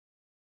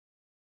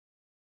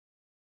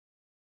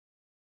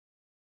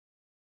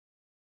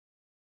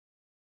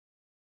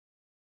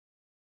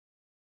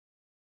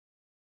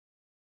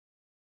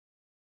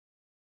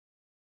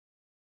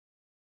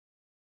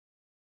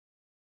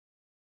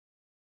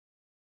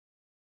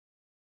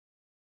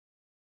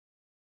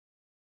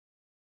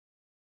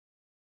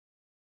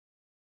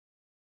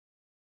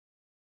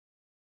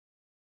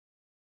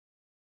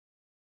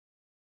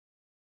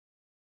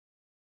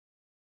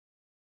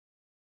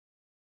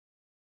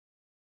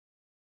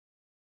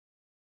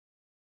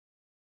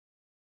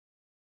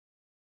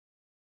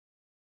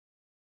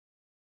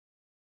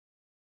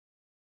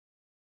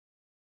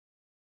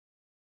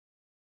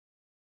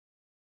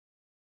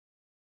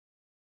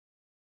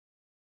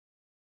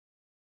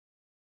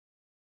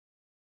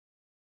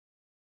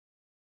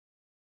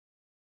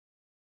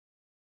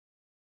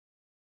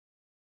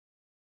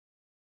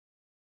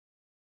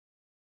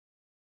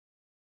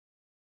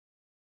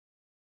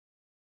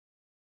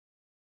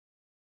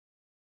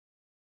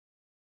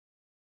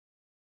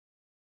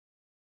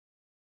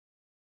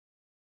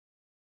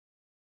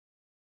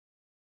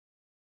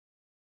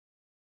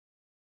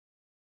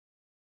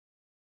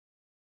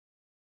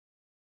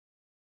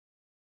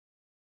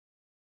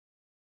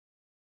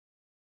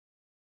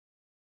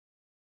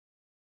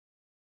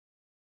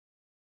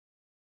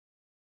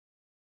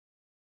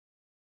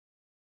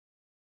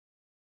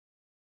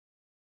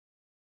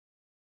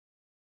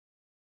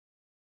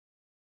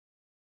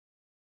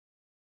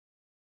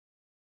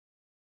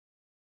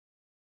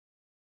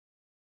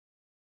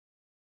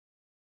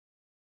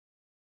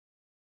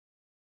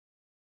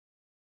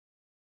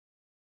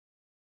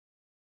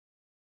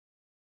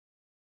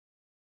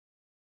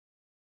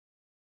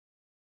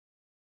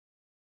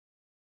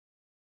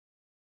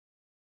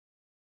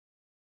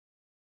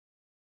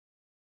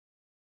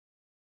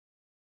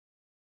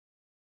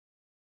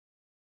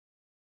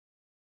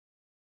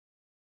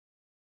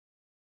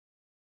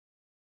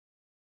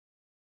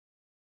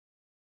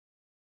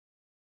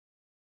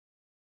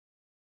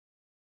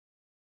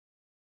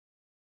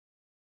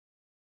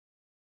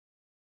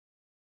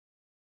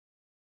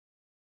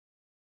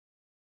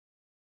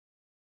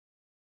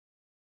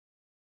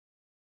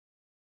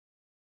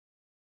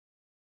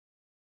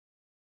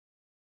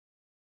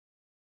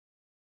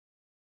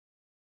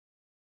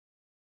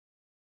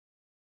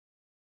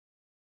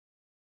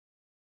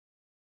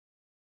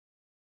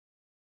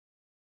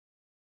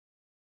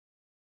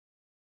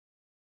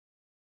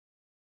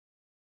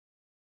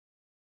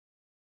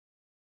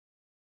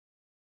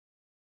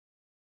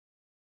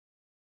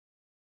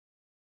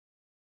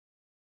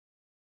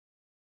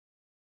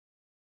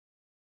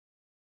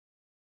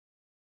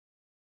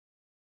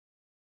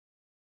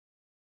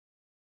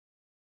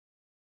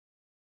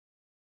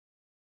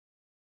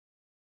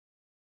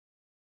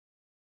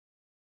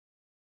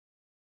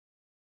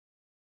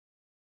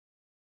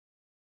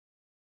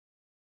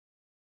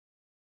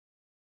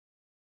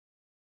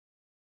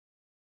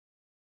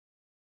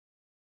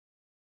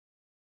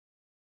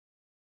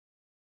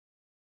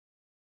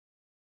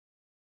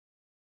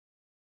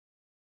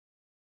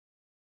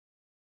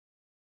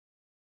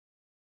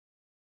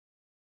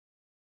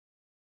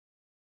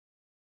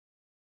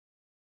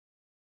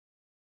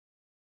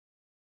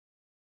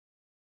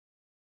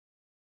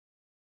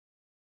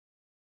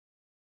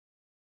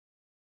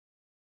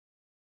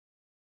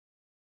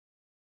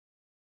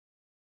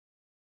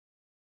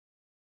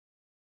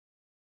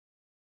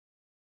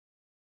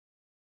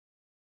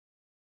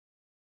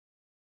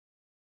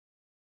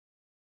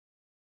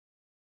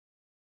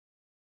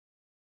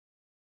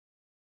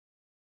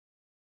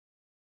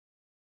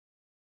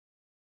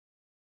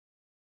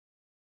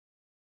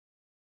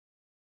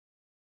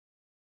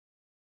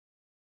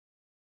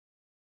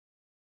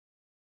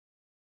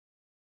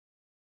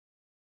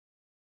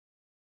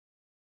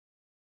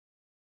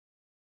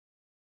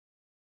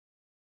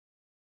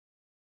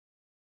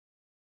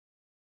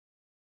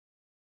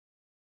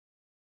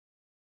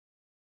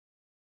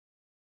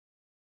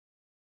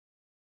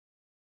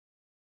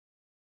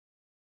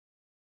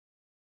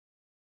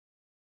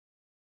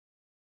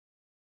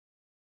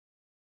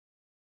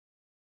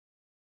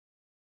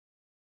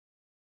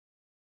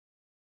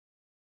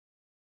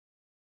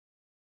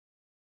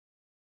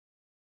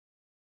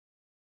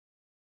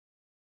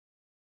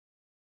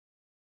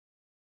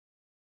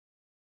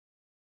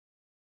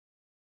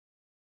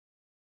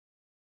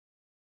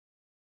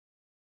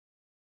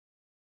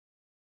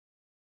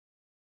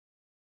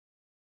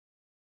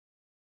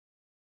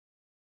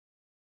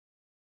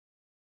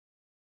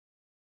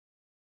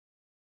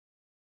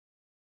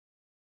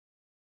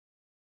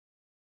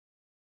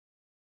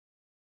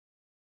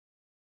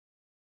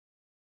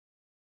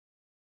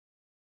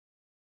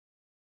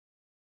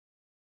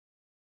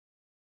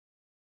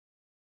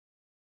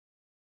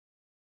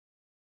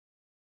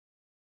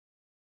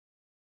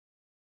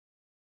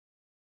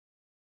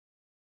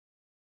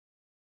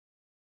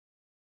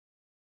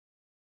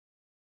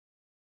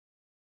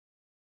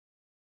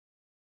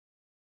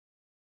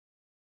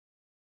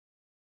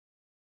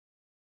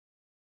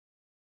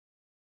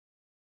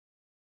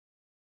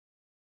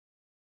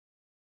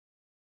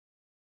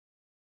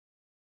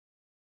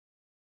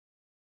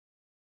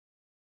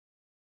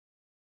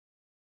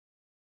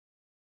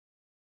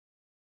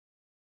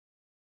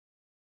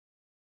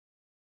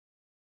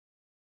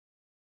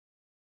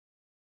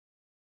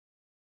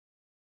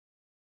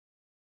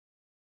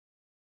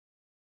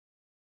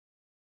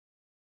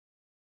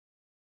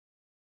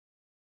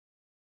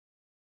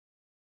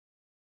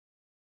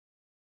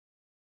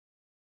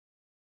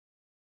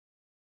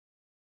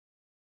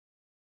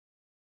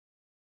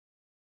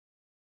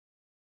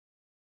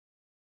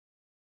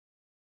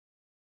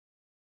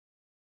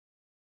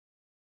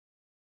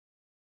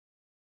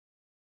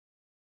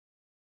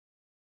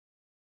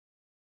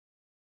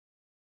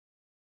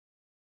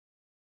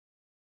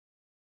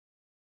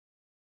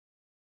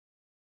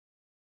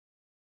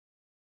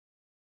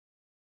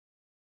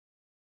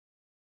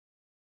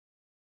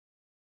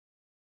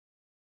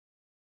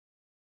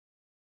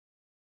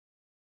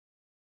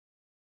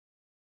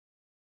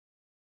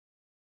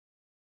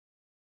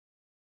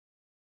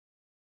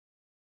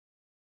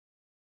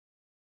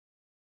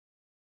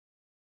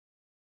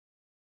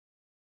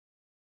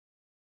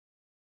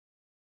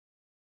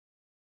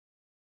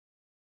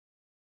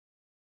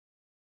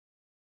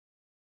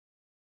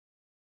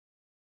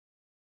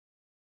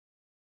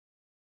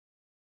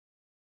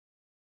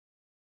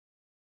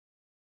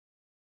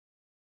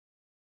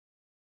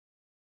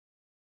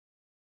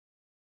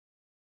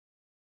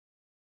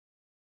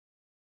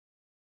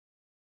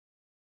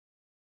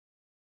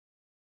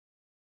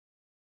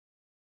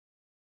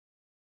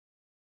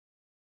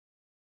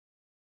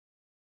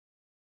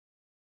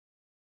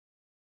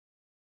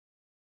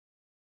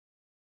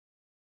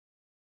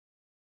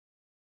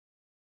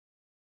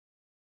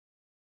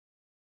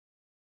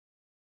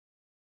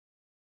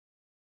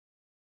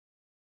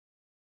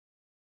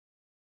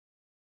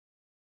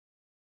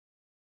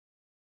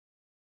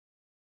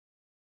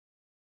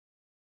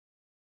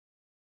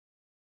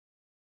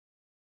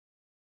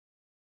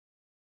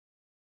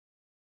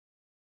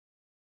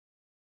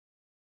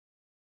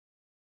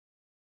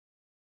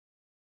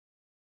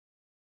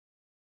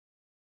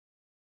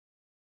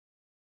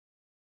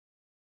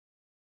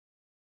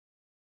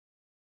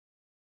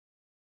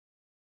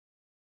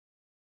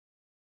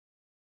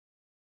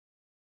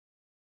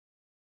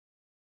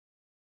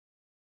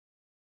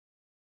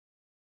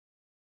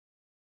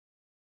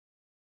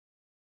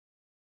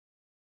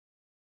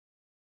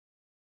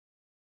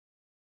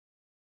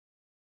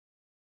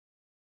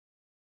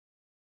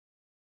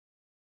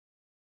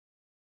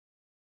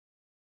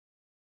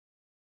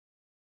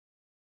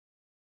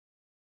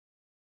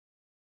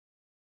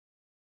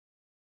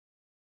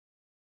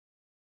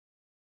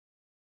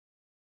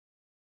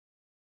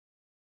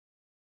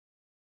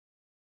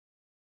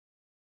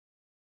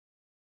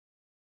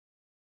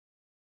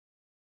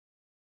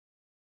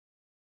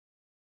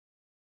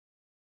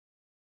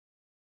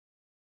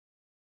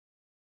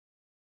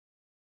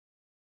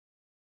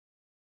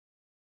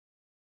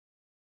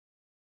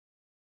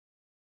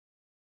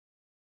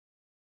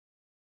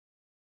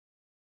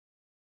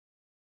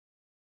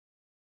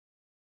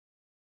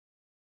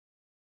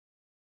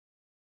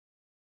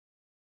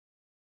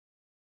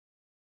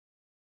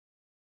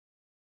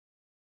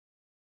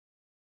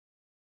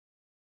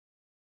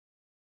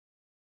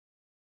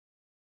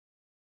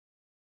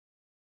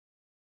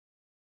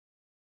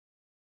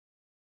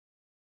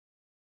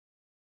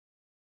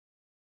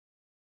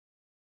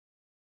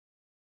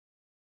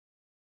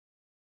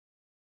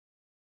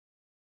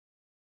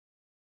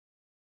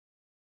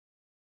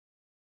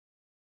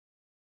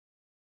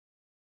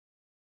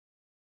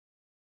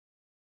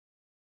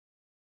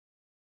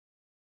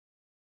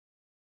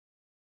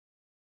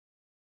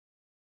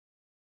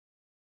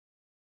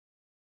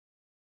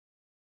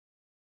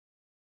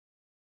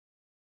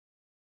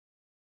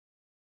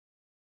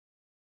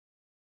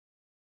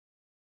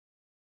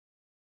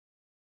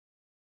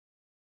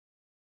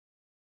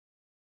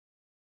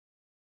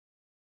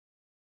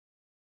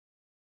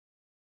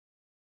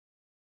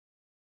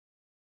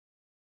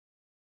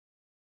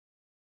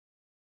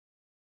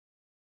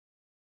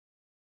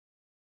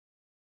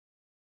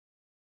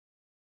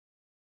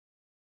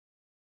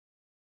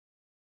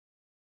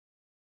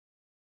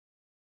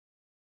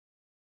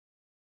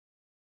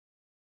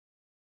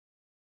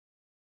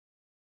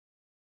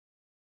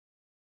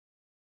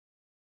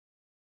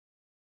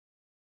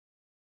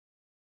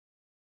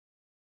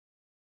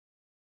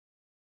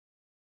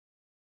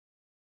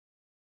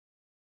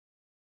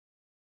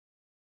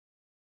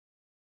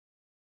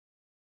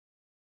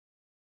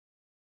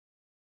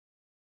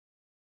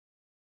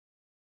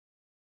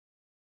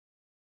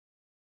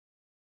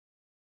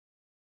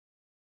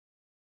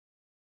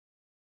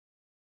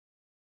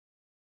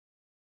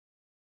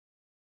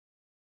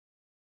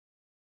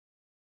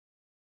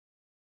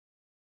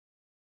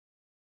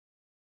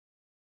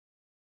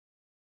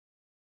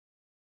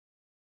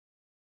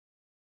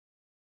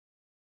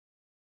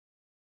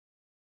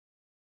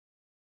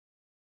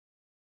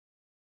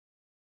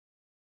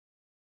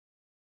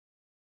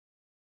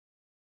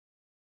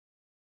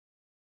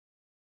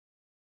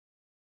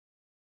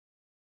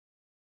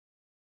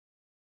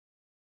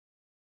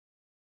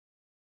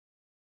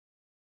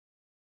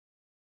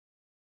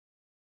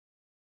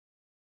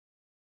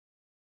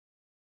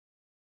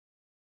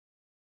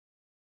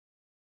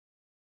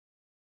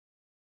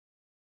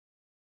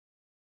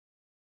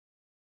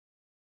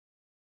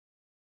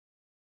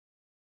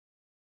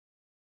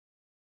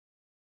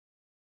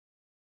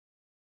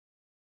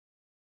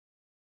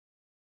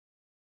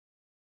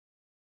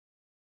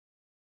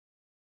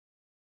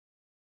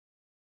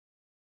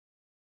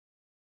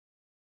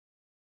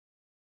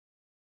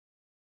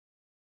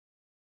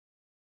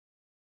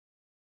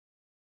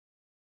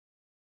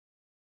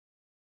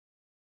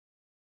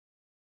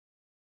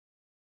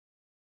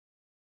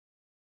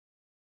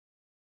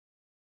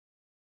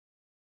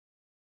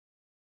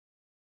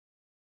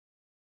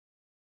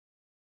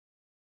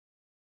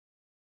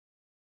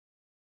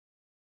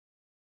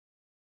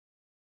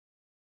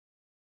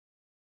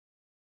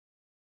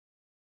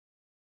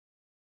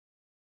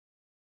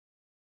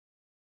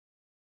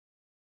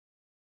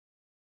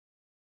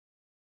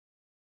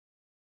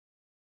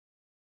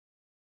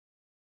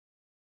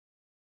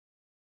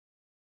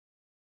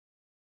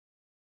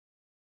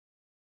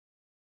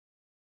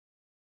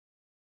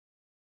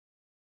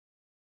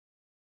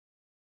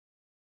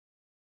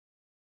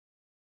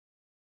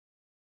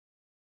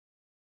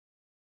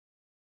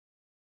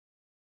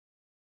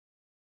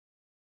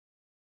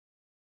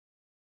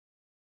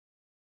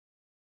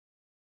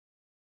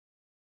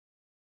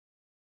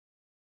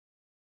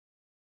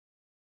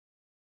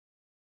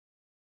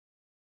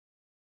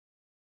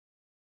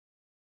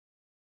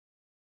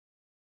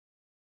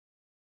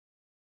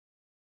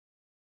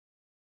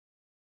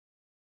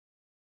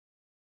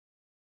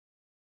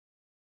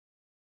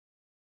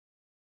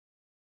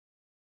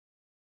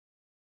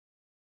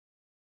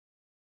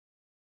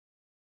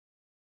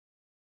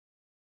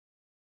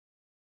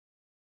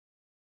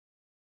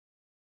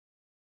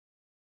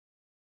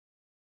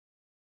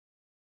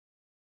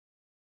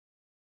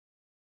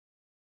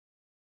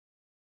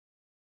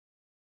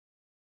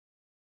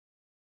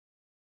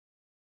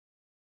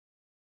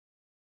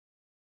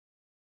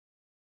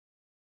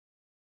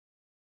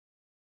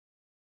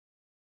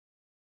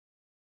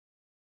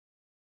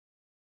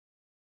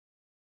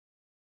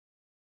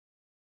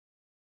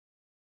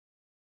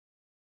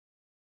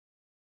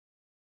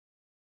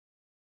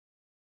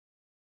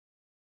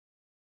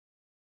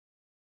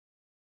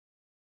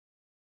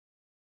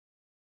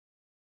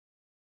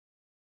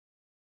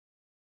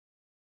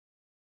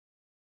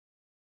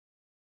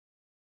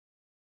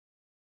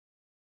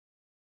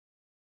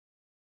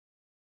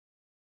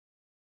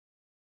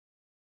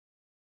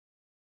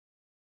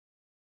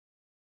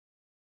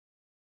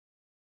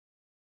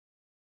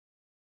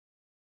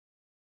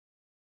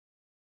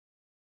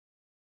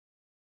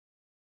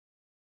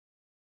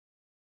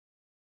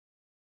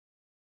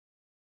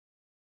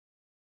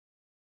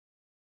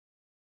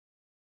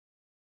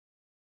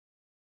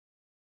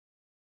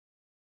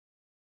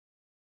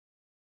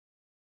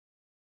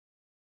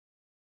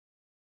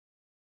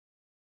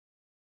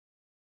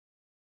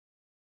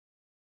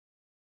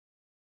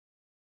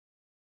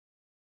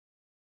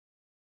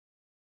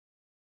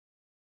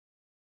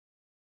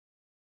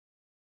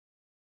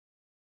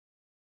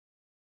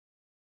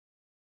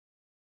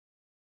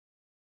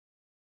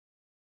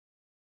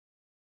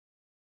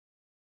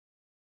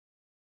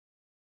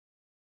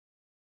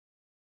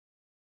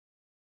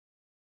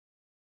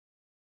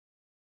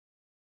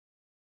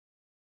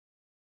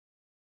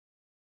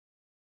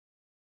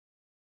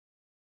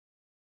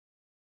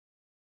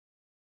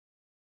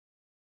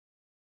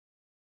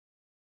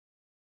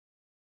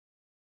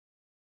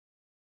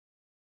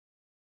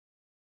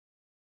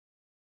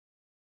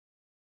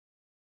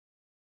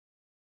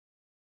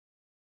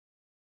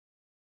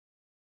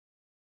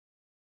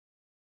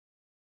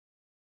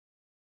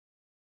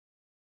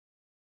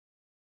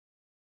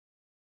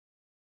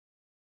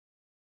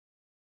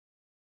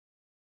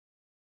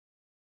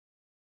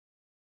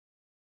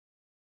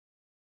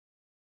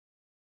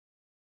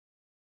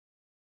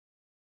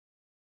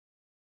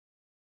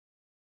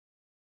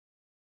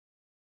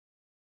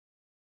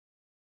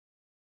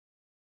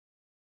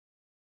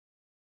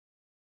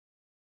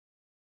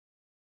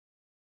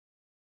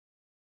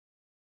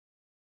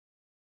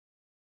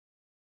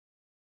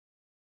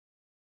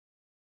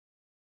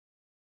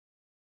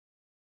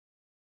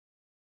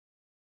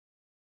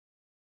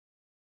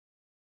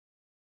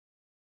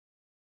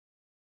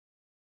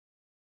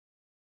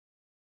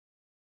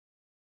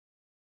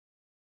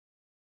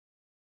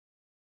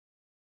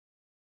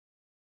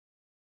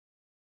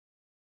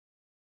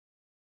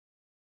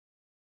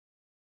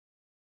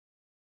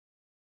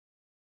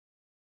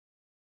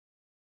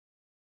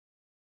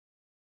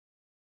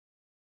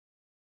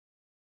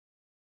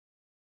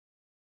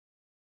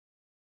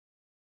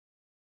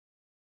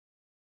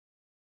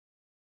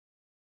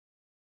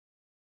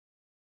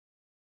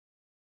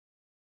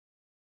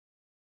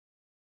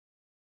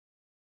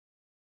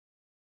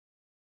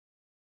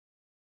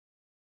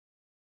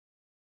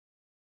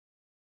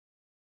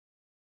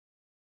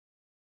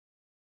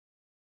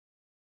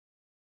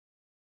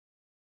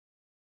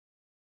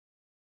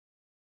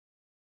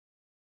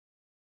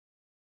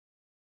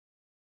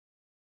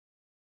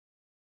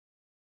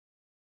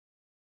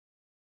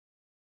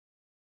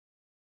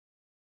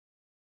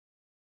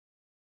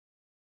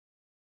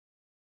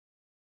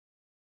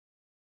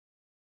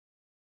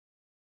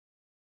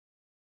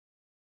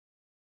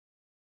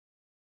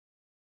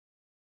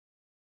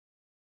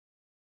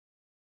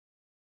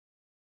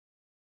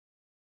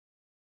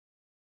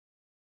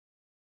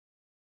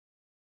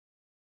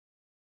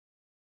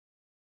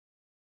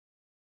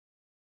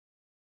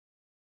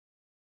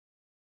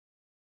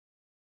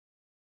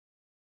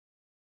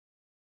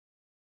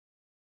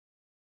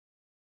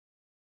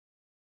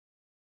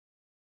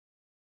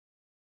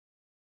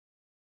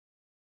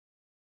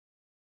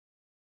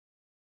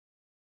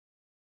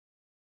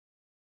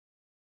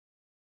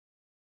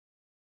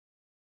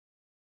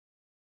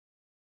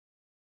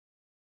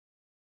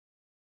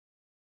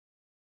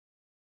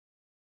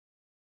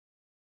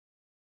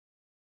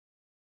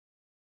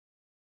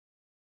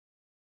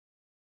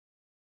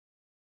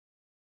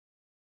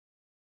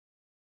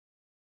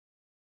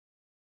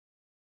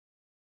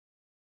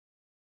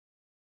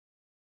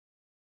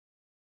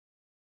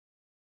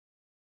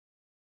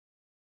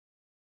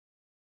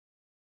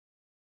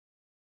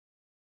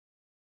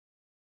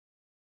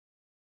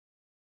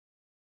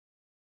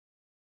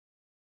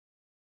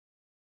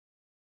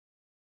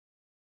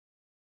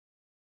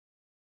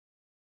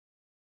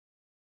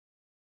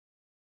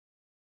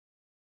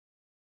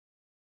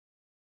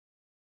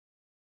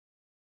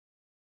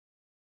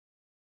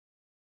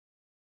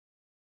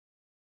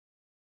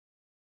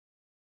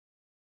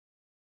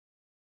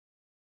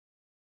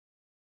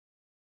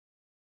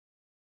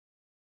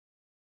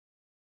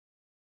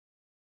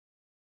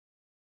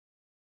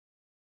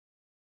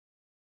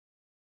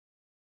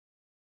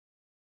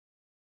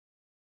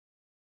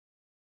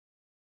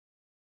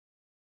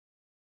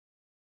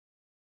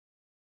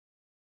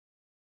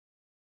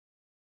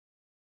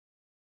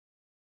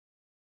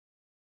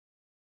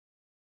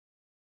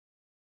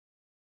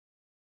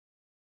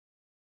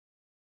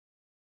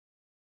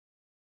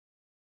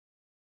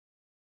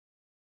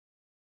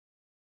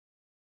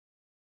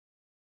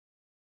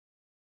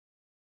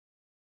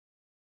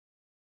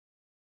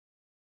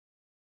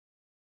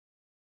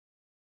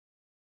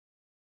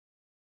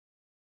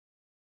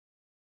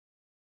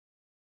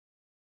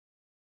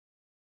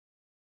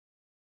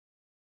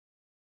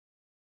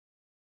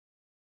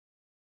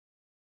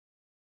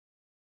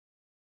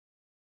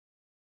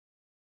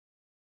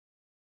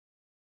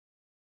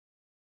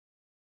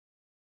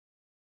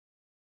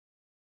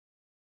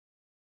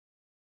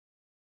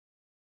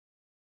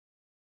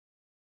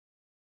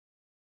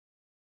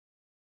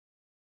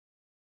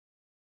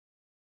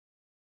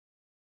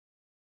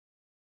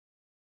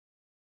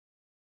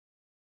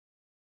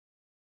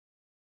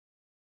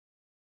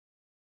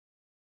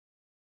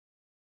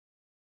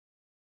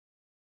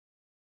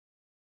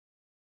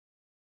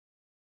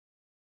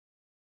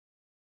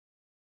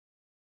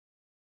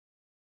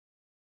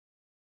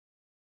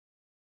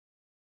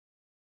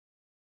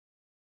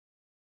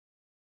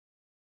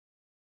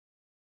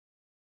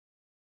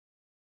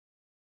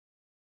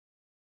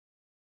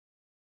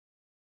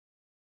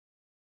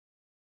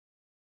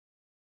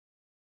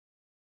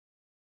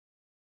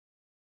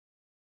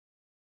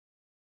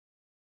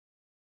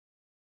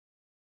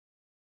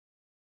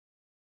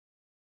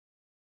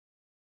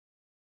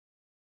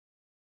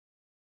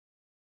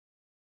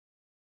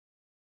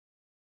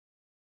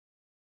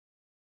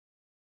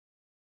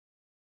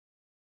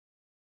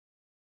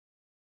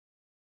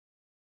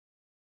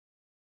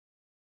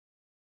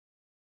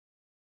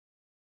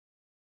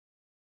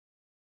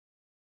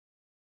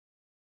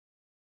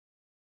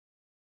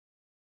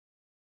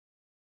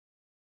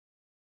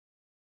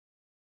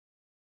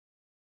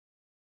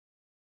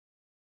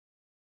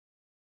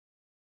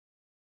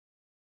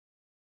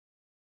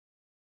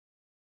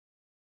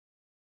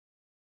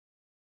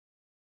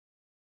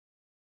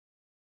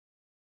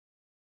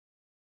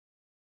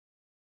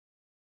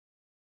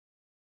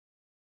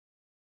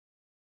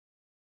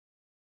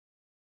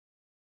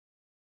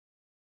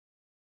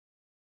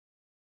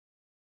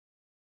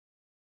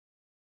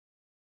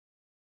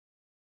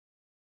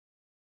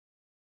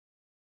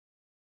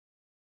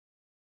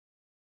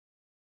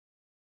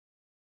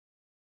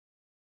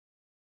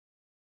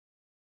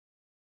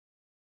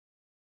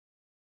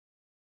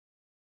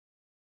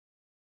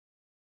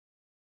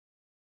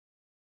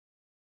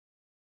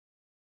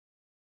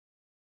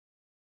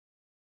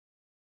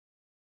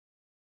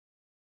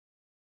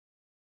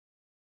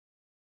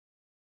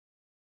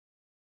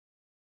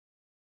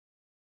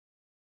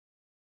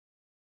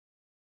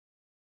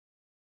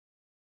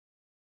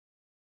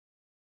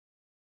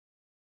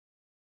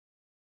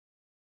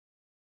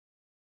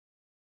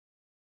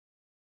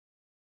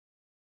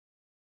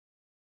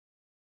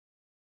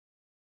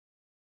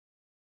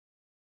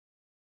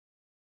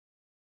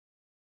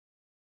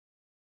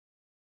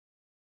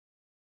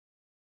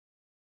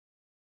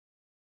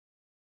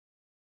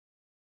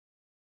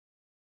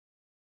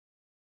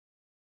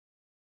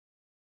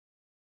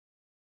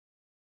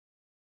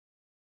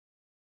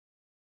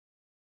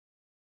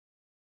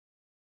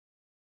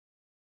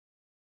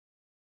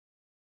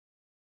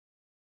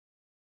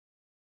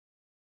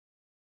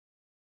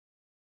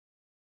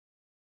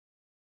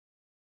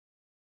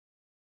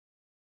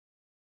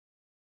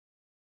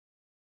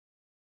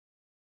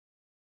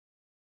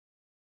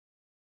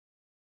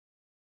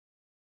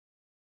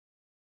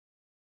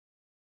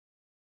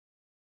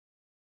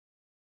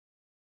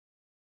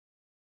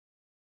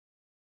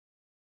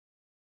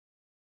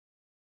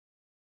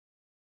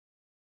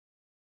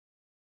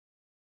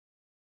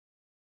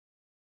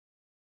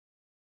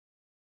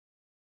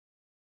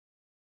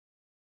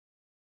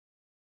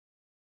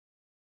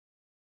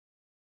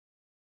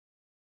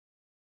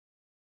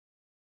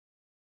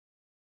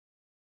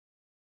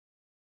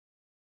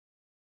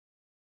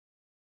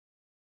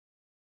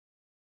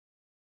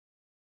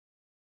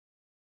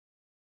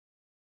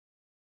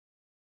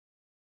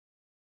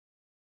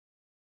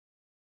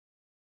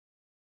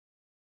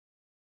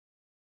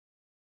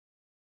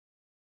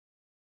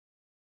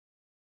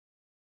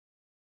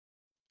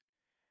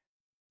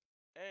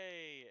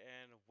Hey,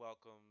 and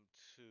welcome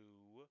to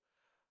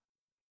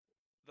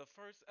the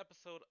first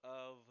episode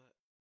of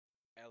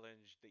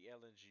the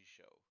LNG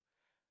show.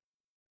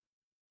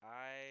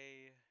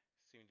 I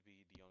seem to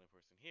be the only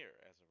person here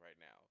as of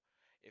right now.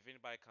 If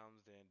anybody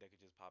comes in, they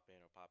could just pop in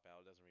or pop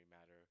out. It doesn't really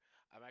matter.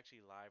 I'm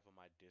actually live on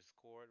my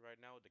Discord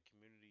right now, the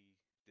community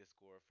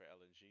Discord for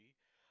LNG.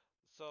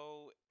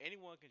 So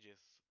anyone can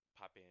just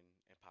pop in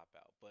and pop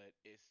out. But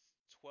it's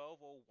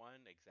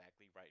 12:01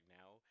 exactly right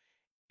now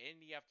in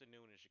the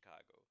afternoon in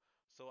Chicago.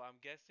 So I'm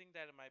guessing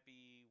that it might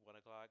be 1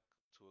 o'clock,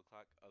 2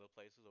 o'clock other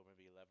places, or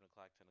maybe 11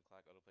 o'clock, 10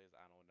 o'clock other places.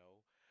 I don't know.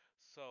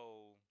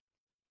 So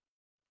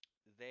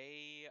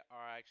they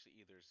are actually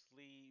either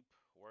asleep,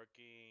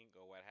 working,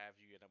 or what have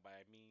you. And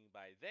by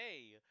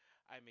they,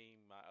 I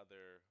mean my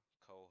other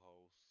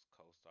co-hosts,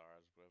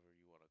 co-stars, whatever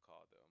you want to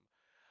call them.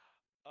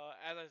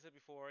 As I said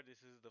before,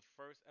 this is the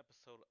first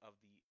episode of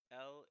the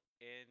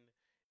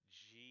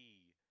LNG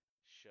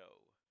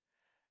show.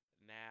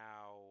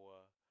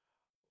 Now,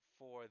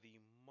 for the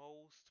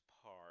most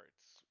part,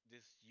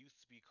 this used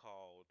to be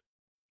called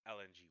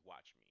LNG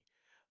Watch Me,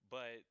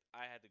 but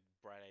I had the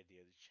bright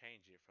idea to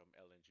change it from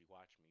LNG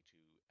Watch Me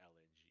to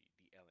LNG,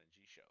 the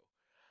LNG Show.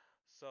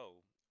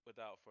 So,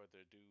 without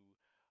further ado,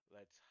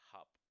 let's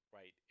hop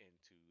right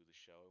into the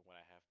show and what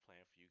I have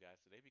planned for you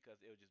guys today because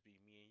it'll just be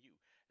me and you.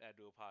 And I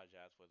do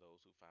apologize for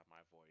those who find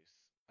my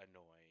voice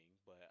annoying,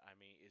 but I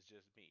mean, it's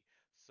just me.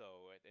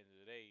 So, at the end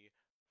of the day,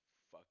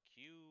 fuck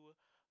you.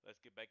 Let's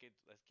get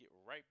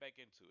right back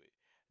into it.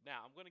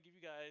 Now, I'm going to give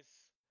you guys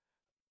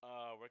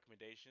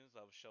recommendations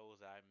of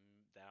shows that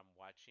I'm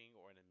watching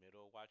or in the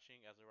middle of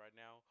watching as of right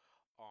now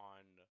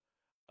on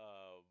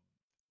uh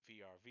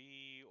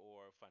VRV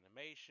or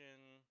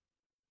Funimation.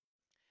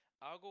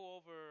 I'll go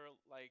over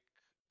like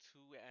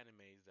two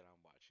animes that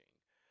I'm watching.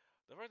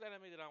 The first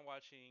anime that I'm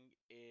watching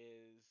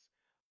is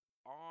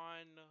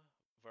on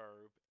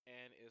Verb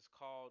and is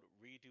called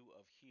Redo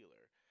of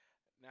Healer.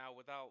 Now,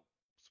 without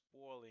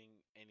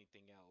spoiling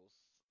anything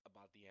else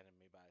about the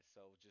anime by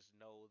itself, just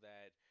know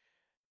that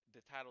the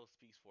title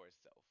speaks for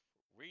itself.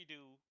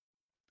 Redo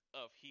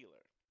of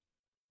Healer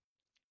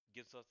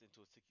gets us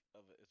into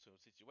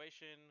a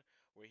situation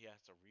where he has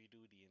to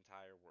redo the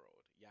entire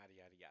world. Yada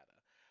yada yada.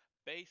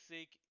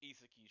 Basic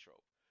isekai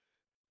trope.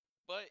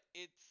 But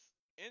it's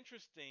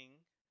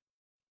interesting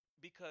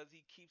because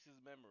he keeps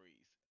his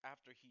memories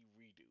after he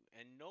redo,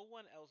 and no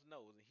one else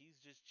knows. And he's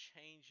just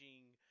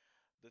changing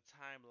the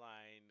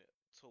timeline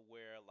to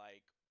where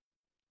like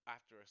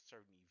after a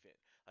certain event,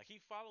 like he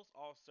follows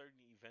all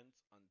certain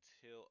events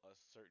until a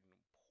certain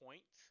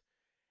point,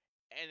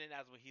 and then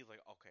that's when he's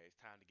like, okay, it's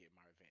time to get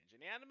my revenge.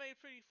 And the anime is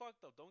pretty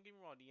fucked up. Don't get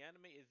me wrong, the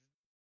anime is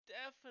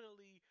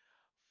definitely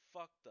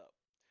fucked up.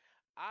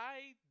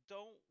 I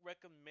don't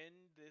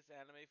recommend this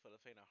anime for the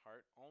faint of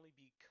heart, only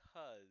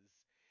because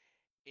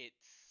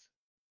it's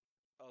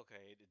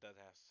okay. It does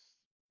have,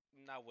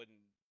 I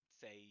wouldn't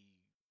say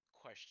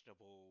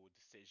questionable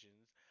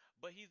decisions,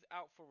 but he's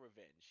out for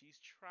revenge. He's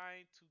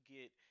trying to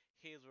get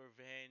his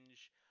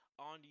revenge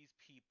on these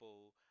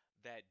people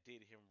that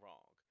did him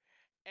wrong.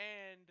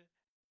 And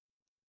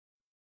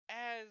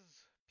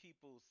as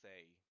people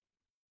say,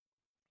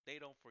 they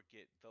don't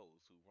forget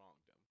those who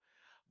wronged them.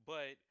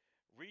 But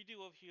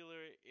Redo of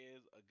Healer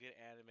is a good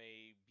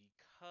anime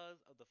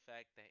because of the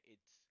fact that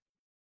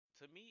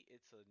to me,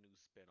 it's a new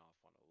spin-off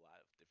on a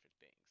lot of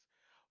different things.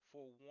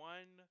 For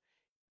one,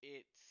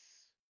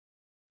 it's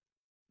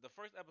the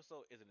first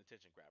episode is an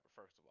attention grabber,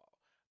 first of all,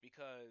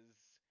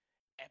 because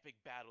epic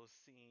battle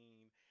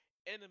scene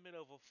in the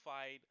middle of a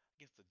fight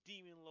against the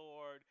demon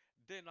lord,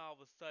 then all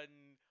of a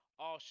sudden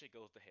all shit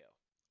goes to hell.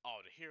 All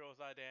the heroes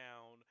are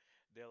down.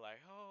 They're like,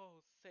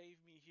 "Oh,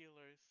 save me,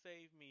 healer,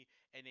 save me!"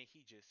 And then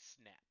he just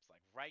snaps,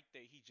 like right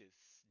there, he just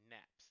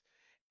snaps,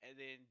 and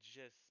then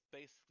just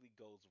basically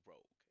goes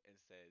rogue and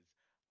says,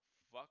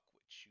 "Fuck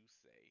what you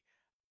say.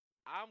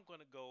 I'm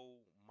gonna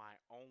go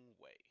my own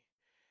way."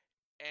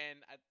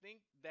 And I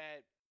think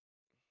that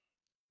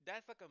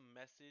that's like a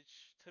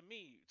message to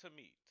me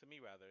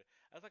rather.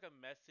 That's like a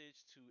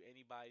message to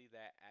anybody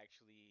that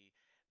actually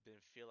been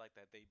feel like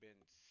that they've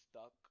been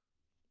stuck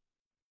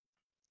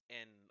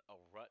in a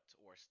rut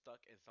or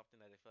stuck in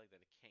something that they feel like that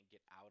they can't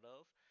get out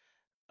of.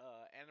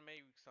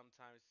 Anime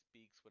sometimes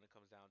speaks when it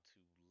comes down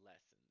to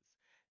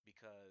lessons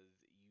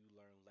because you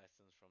learn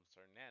lessons from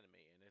certain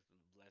anime, and it's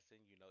a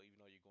lesson, even though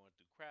you're going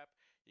through crap,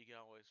 you can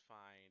always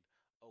find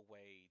a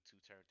way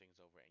to turn things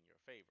over in your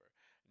favor.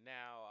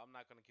 Now, I'm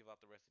not going to give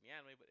out the rest of the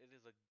anime, but it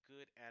is a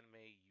good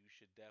anime you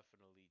should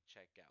definitely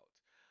check out.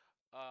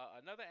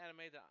 Another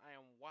anime that I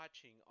am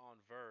watching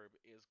on Verb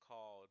is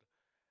called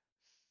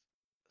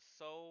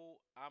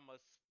so I'm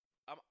a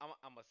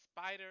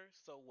spider.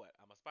 So what?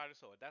 I'm a spider.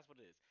 So what? That's what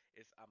it is.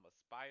 It's I'm a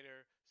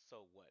spider.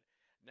 So what?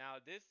 Now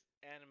this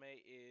anime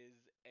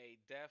is a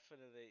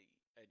definitely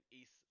an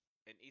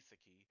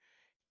isekai,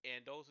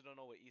 and those who don't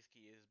know what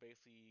isekai is,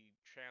 basically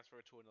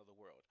transferred to another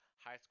world.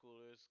 High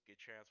schoolers get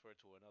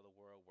transferred to another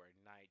world where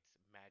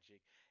knights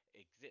magic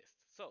exists.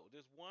 So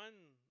there's one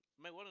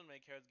of the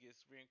main characters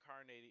gets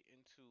reincarnated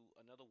into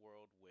another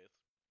world with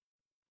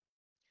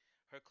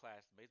her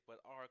classmates, but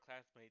all her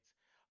classmates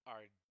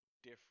are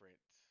different,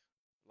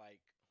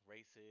 like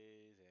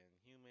races and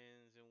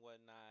humans and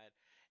whatnot,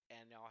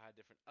 and they all have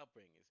different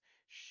upbringings.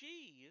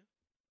 She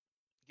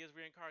gets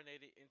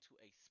reincarnated into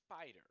a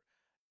spider,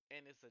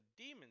 and it's a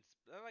demon,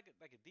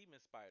 like a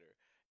demon spider,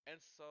 and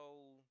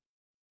so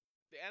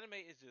the anime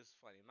is just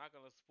funny. I'm not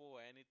gonna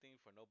spoil anything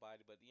for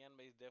nobody, but the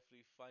anime is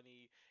definitely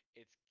funny.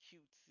 It's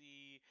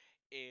cutesy.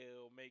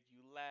 It'll make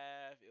you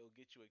laugh. It'll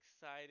get you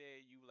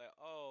excited. You like,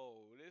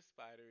 oh, this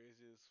spider is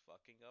just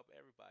fucking up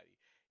everybody.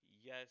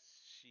 Yes,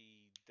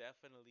 she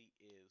definitely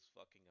is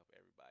fucking up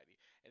everybody,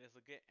 and it's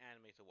a good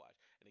anime to watch.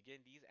 And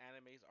again, these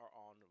animes are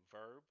on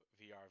Verb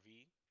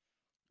VRV.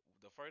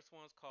 The first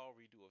one's called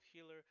Redo of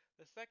Healer.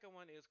 The second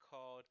one is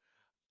called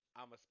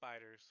I'm a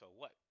Spider, So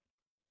What?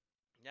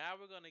 Now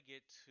we're gonna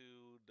get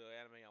to the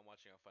anime I'm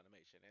watching on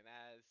Funimation, and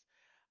as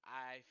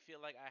I feel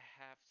like I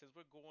have, since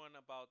we're going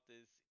about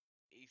this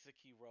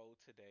Isaki road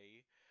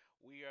today,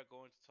 we are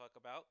going to talk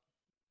about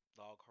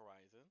Log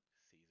Horizon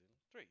Season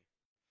 3.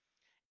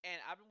 And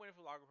I've been waiting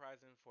for Log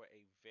Horizon for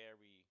a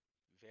very,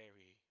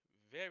 very,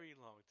 very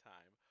long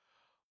time,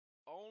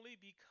 only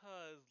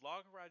because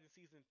Log Horizon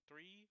Season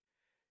 3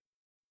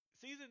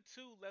 Season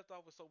 2 left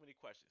off with so many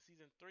questions.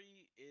 Season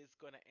 3 is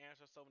going to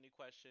answer so many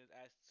questions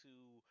as to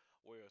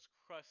where is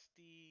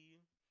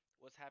Krusty,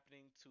 what's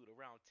happening to the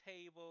round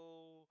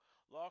table.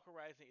 Log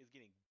Horizon is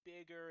getting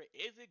bigger.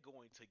 Is it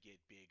going to get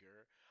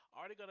bigger?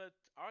 Are they gonna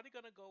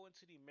go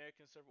into the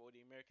American server or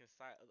the American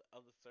side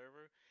of the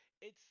server?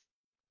 It's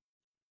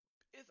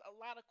it's a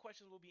lot of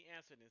questions will be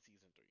answered in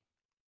season 3.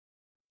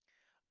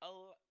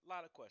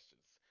 Lot of questions.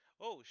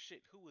 Oh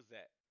shit, who was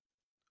that?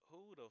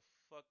 Who the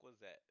fuck was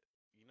that?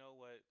 You know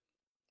what?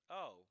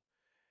 Oh,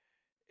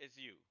 it's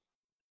you.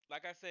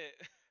 Like I said,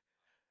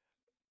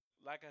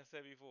 like I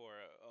said before,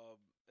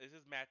 this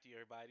is Matthew.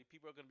 Everybody,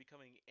 people are gonna be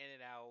coming in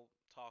and out,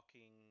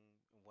 talking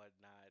and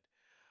whatnot.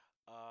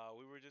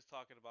 We were just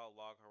talking about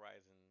Log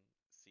Horizon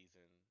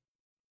season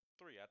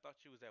 3. I thought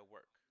you was at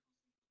work.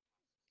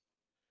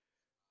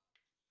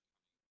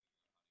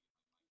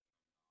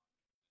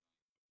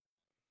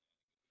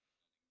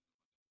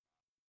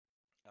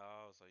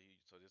 Oh, so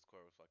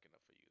Discord was fucking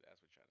up for you. That's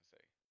what you're trying to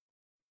say.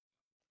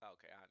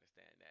 Okay, I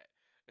understand that.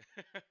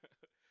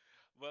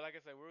 But like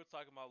I said, we were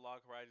talking about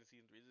Log Horizon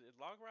season 3. Is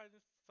Log Horizon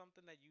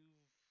something that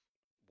you've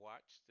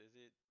watched? Is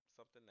it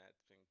something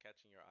that's been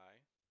catching your eye?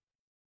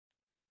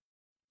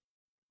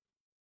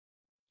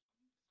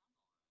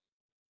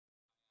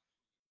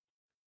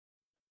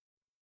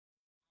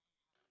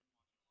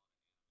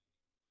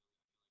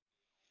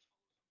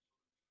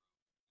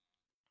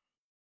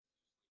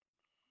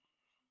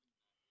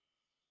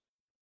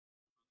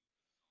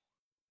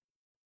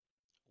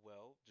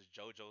 Well, just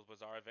JoJo's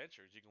Bizarre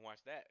Adventures. You can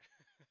watch that.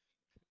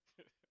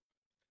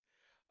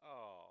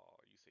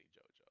 Oh, you see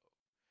JoJo.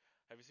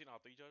 Have you seen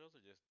all three JoJos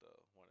or just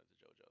one of the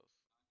JoJos?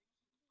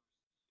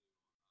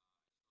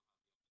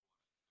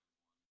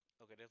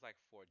 Okay, there's like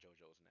four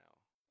JoJos now.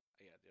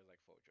 Yeah, there's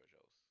like four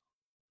JoJos.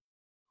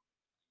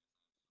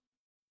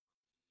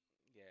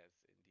 Yes,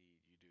 indeed,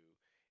 you do.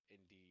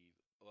 Indeed.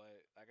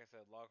 But like I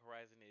said, Log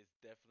Horizon is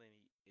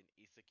definitely an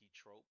isekai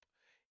trope.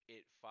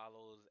 It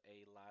follows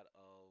a lot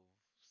of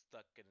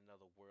stuck in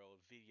another world,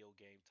 video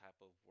game type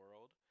of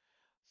world.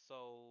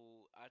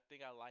 So I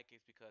think I like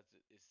it because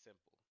it's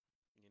simple.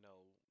 You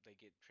know, they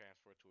get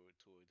transferred to a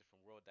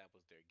different world. That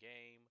was their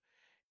game.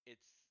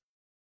 It's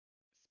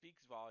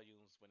speaks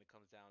volumes when it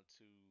comes down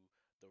to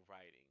the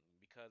writing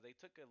because they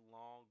took a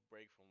long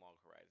break from Log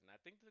Horizon. I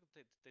think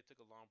they took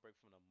a long break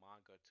from the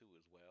manga too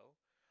as well,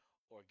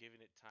 or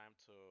giving it time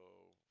to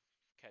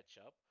catch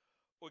up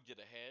or get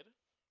ahead.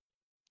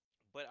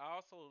 But I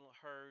also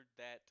heard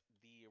that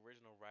the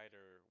original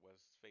writer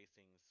was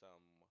facing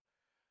some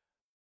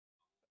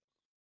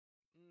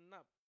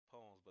not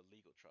poems but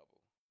legal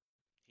trouble.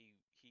 He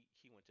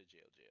went to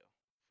jail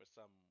for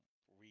some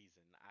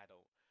reason. I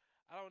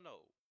don't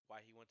know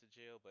why he went to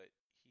jail, but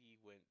he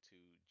went to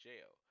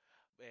jail.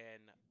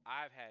 And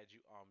I've had you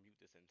on mute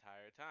this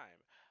entire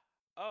time.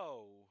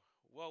 Oh,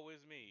 woe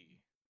is me.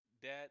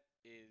 That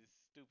is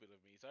stupid of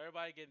me. So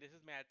everybody again, this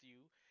is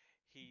Matthew.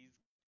 He's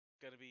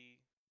gonna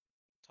be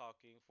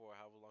talking for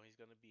however long he's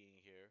gonna be in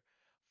here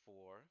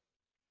for.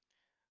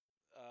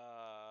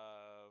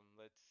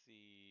 Let's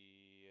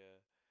see.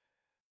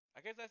 I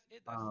guess that's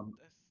it. Um,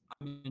 That's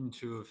I'm in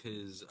two of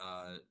his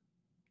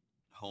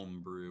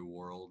homebrew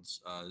worlds,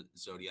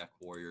 Zodiac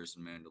Warriors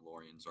and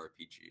Mandalorian's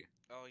RPG.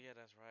 Oh yeah,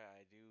 that's right.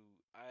 I do.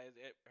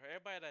 For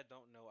everybody that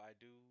don't know, I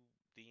do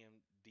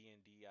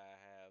D&D. I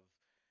have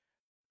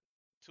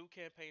two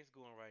campaigns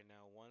going right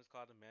now. One is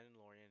called The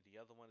Mandalorian. The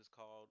other one is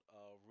called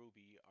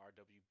Ruby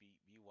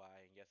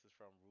RWBY. And yes, it's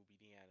from Ruby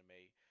the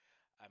anime.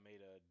 I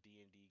made a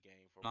D&D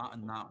game for Not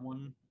both in of them. that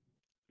one.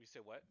 You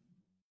said what?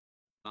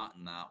 Not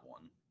in that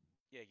one.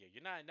 Yeah, yeah.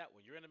 You're not in that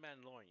one. You're in the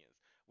Mandalorians,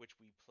 which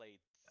we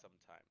played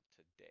sometime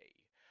today.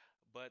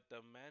 But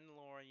the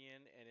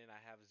Mandalorian, and then I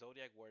have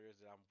Zodiac Warriors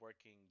that I'm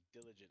working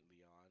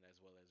diligently on, as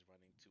well as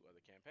running two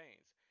other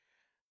campaigns.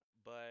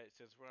 But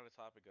since we're on the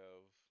topic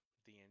of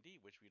D&D,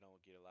 which we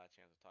don't get a lot of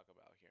chance to talk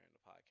about here in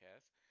the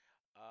podcast.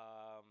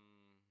 Um,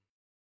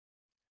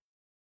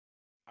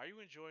 are you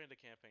enjoying the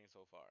campaign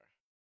so far?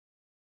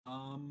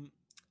 Um,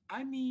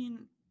 I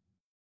mean,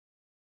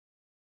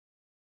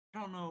 I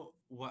don't know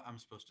what I'm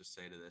supposed to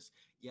say to this.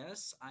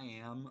 Yes, I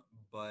am,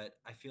 but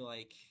I feel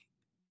like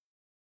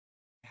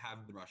I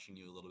have been rushing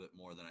you a little bit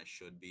more than I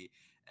should be,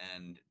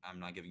 and I'm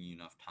not giving you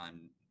enough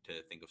time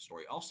to think of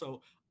story.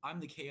 Also, I'm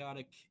the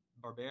chaotic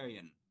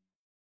barbarian.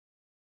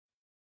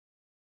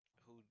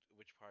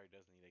 Which party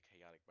doesn't need a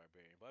chaotic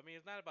barbarian? But I mean,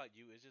 it's not about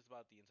you. It's just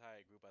about the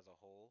entire group as a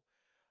whole.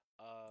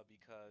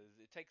 Because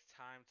it takes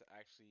time to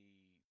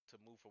actually to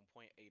move from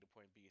point A to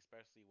point B,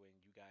 especially when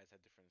you guys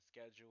have different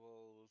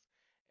schedules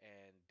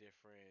and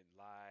different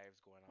lives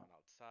going on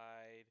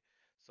outside.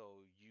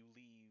 So you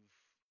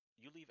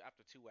leave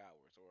after 2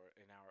 hours or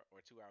an hour or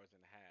 2 hours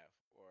and a half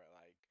or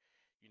like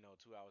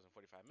 2 hours and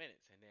 45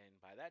 minutes, and then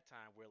by that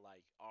time we're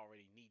like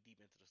already knee deep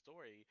into the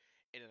story,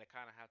 and then I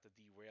kind of have to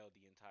derail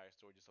the entire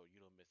story just so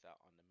you don't miss out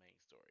on the main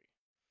story.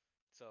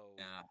 So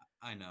Yeah,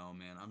 I know,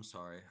 man. I'm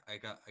sorry.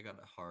 I got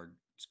a hard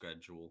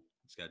schedule.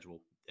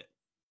 Yeah.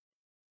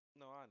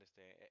 no, I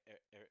understand.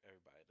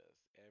 Everybody does.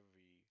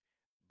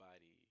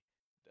 Everybody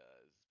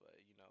does. But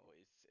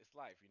it's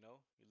life. You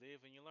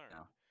live and you learn.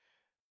 Yeah.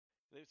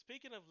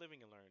 Speaking of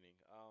living and learning,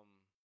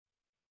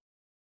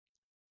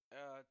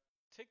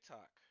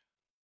 TikTok.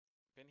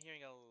 Been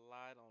hearing a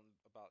lot on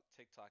about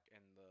TikTok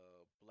and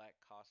the black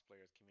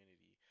cosplayers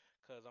community,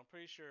 because I'm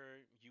pretty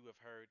sure you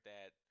have heard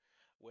that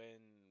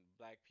when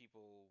black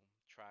people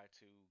try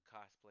to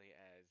cosplay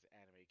as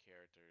anime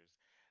characters,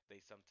 they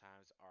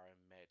sometimes are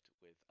met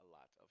with a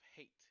lot of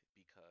hate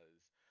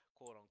because,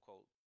 quote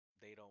unquote,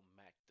 they don't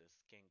match the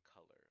skin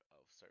color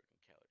of certain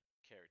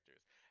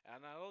characters.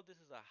 And I know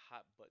this is a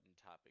hot button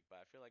topic,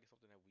 but I feel like it's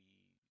something that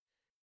we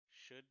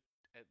should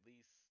at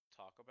least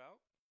talk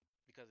about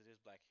because it is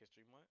Black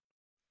History Month,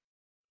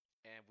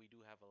 and we do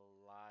have a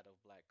lot of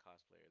black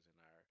cosplayers in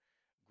our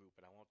group,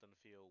 and I want them to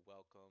feel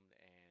welcomed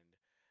and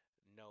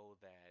know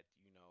that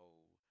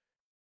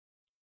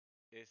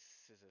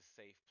this is a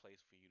safe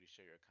place for you to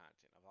share your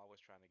content. I'm always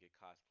trying to get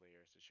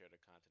cosplayers to share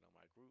their content on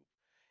my group.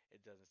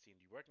 It doesn't seem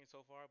to be working so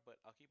far, but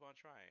I'll keep on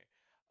trying.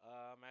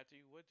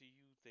 Matthew, what do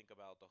you think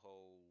about the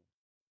whole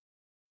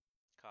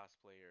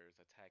cosplayers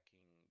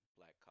attacking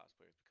black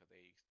cosplayers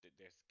because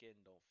their skin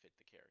don't fit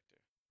the character?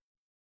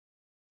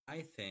 I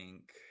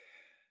think,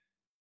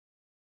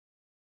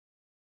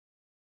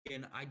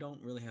 and I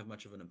don't really have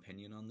much of an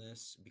opinion on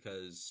this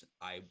because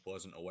I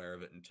wasn't aware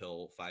of it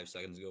until 5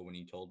 seconds ago when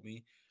you told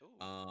me.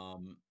 Ooh,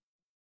 Um,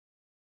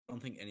 I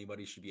don't think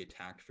anybody should be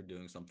attacked for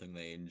doing something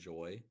they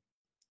enjoy.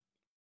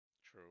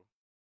 true,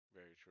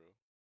 very true.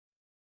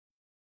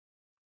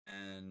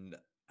 And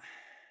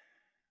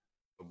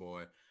oh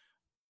boy, I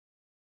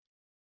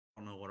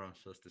don't know what I'm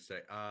supposed to say.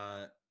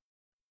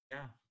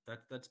 Yeah,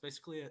 that's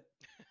basically it.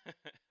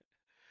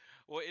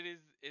 Well,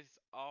 it's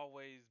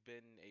always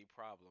been a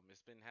problem. It's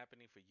been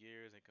happening for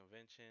years in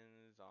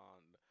conventions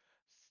on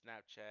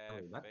Snapchat,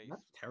 Oh, that's Face.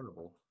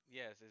 terrible.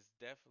 Yes, it's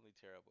definitely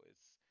terrible.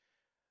 It's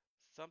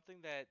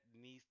something that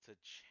needs to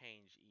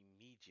change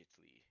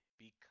immediately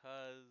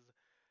because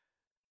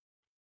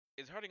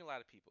it's hurting a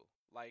lot of people.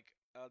 Like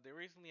the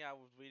recently I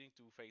was reading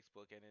through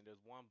Facebook, and then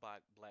there's one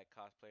black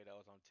cosplayer that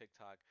was on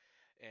TikTok,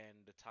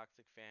 and the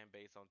toxic fan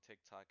base on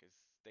TikTok is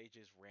they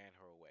just ran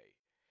her away.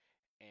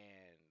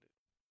 And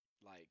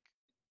like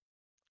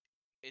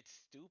it's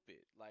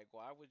stupid. Like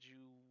why would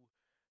you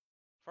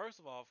First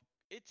of all,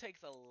 it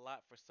takes a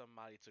lot for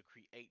somebody to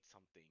create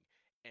something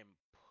and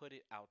put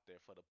it out there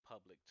for the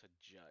public to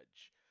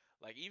judge.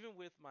 Like even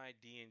with my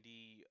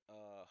D&D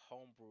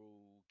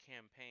homebrew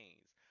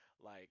campaigns,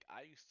 like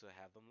I used to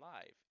have them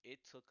live. It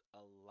took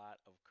a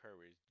lot of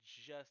courage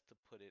just to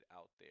put it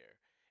out there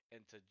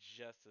and to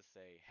just to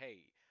say,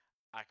 "Hey,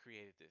 I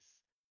created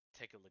this.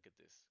 Take a look at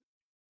this.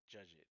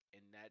 Judge it."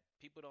 And that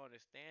people don't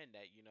understand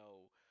that,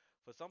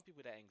 for some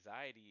people that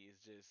anxiety is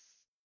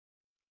just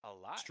a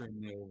lot.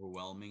 Extremely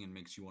overwhelming and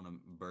makes you want to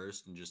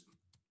burst and just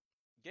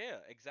Yeah,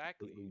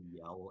 exactly. completely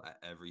yell at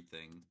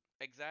everything.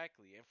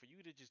 Exactly. And for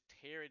you to just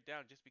tear it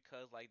down just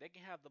because like they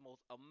can have the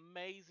most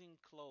amazing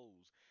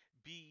clothes,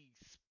 be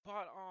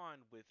spot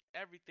on with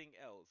everything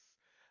else,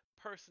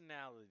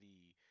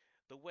 personality,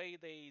 the way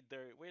the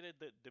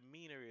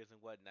demeanor is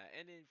and whatnot.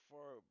 And then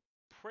for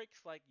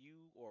pricks like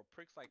you or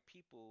pricks like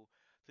people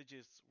to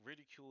just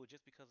ridicule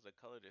just because of the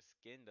color of their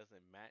skin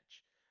doesn't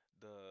match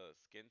the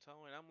skin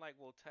tone. And I'm like,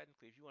 well,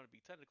 technically, if you want to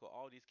be technical,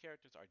 all these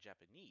characters are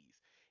Japanese.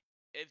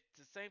 If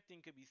the same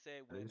thing could be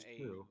said That when is a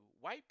true.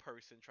 white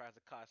person tries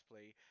to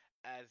cosplay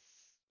as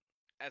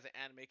as an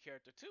anime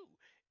character too.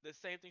 The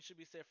same thing should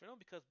be said for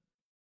them because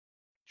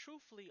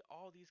truthfully,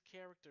 all these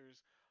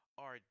characters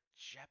are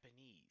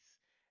Japanese.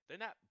 They're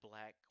not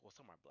black. Well,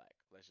 some are black.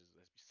 Let's be.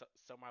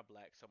 Some are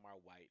black. Some are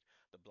white.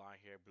 The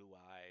blonde hair, blue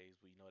eyes.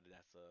 We know that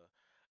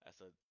that's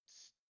a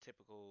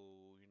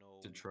typical,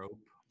 It's a trope.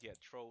 yeah,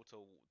 trope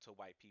to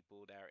white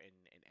people that are in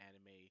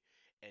anime,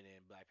 and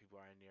then black people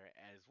are in there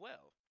as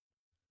well.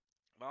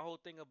 My whole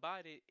thing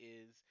about it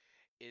is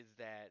is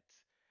that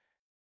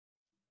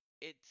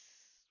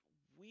it's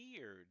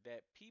weird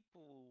that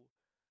people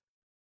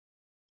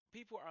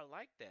are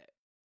like that.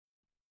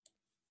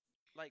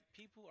 Like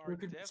people are There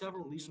could be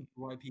several reasons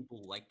definitely why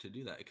people like to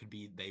do that. It could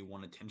be they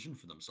want attention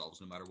for themselves,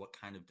 no matter what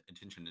kind of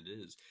attention it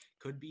is.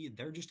 Could be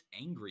they're just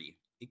angry.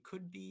 It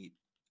could be.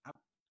 I'm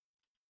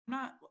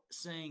not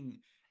saying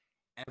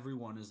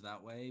everyone is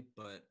that way,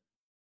 but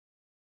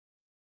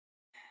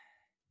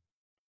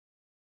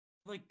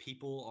like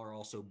people are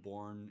also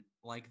born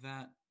like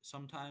that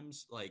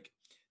sometimes. Like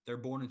they're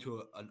born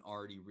into an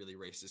already really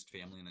racist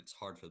family, and it's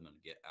hard for them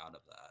to get out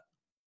of that.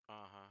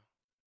 uh-huh.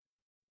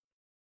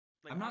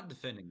 Like I'm I'm not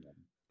defending them.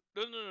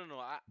 no.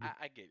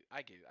 I get it.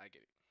 I get it. I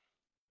get it.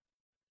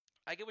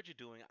 I get what you're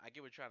doing. I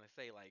get what you're trying to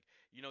say. Like,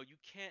 you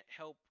can't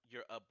help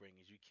your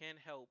upbringings. You can't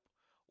help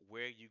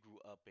where you grew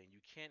up in.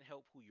 You can't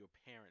help who your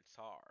parents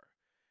are.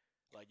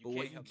 Like, you But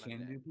what can't you help none of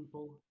can that. do,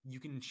 people, you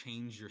can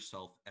change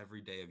yourself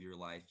every day of your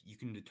life. You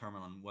can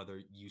determine on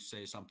whether you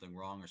say something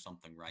wrong or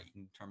something right. You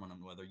can determine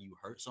on whether you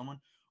hurt someone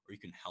or you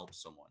can help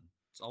someone.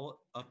 It's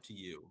all up to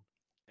you.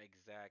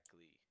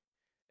 Exactly.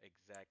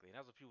 Exactly. And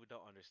that's what people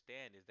don't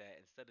understand is that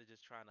instead of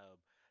just trying to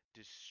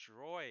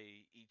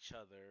destroy each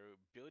other,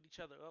 build each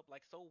other up,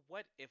 like, so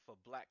what if a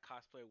black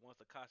cosplayer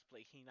wants to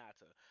cosplay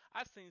Hinata?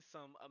 I've seen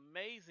some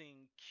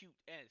amazing, cute,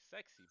 and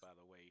sexy, by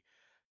the way,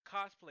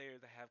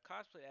 cosplayers that have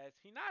cosplay as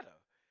Hinata.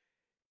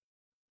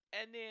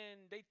 And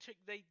then they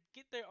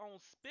get their own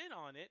spin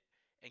on it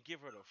and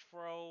give her the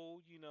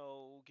fro,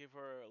 give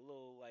her a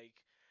little like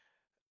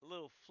a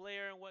little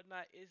flair and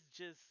whatnot. It's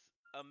just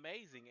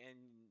amazing, and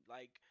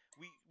like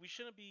we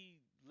shouldn't be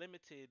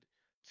limited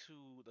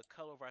to the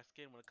color of our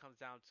skin when it comes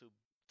down to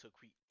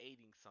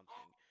creating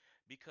something,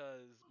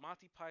 because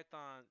Monty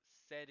Python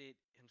said it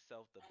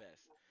himself the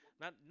best.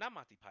 Not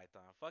Monty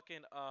Python,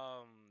 fucking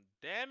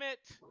damn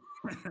it,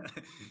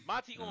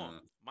 Monty Orm. uh,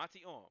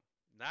 Monty Orm.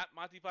 Not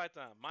Monty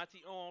Python.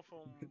 Monty Orm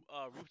from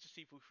Rooster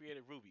Teeth, who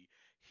created Ruby.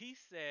 He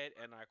said,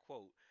 and I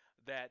quote,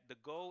 that the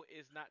goal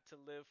is not to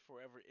live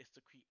forever, it's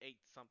to create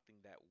something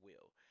that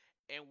will.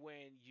 And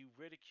when you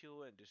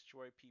ridicule and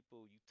destroy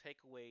people, you take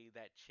away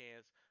that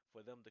chance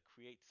for them to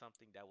create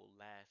something that will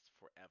last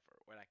forever,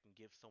 or that can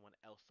give someone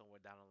else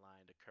somewhere down the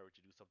line the courage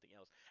to do something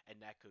else, and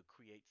that could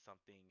create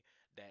something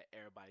that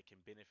everybody can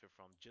benefit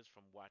from just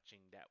from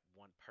watching that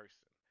one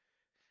person.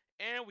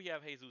 And we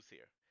have Jesus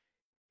here.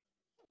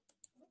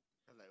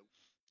 Hello.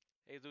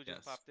 Jesus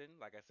just yes. popped in.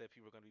 Like I said,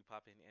 people are going to be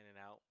popping in and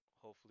out.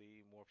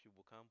 Hopefully, more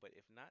people will come. But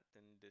if not,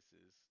 then this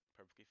is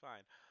perfectly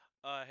fine.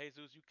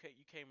 Jesus, you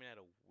came in at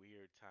a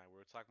weird time. We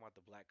were talking about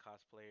the black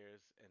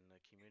cosplayers and the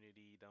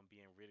community, them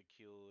being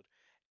ridiculed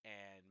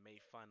and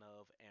made fun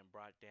of and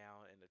brought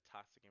down in a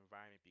toxic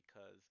environment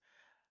because,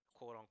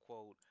 quote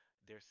unquote,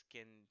 their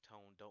skin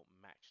tone don't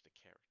match the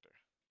character.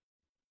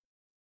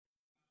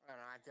 I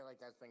don't know. I feel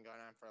like that's been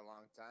going on for a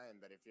long time.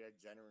 But if you're a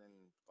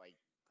genuine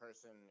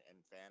person and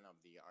fan of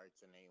the arts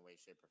in any way,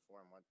 shape, or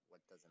form, what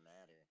does it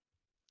matter?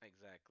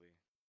 Exactly.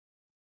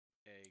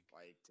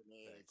 Like to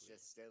me, it's Exactly.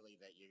 just silly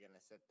that you're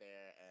gonna sit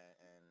there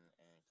and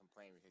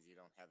complain because you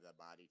don't have the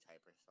body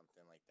type or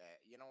something like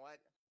that. You know what?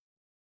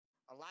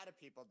 A lot of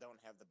people don't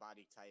have the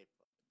body type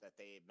that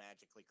they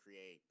magically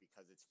create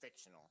because it's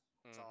fictional.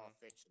 It's all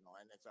Mhm. fictional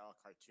and it's all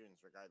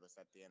cartoons, regardless.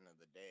 At the end of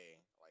the day,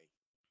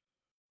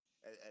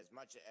 as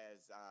much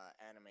as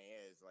anime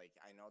is, like,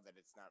 I know that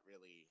it's not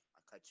really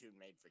a cartoon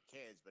made for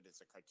kids, but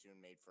it's a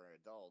cartoon made for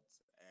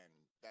adults, and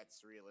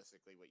that's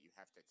realistically what you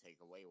have to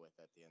take away with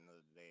at the end of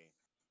the day.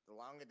 The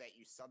longer that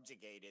you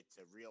subjugate it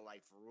to real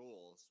life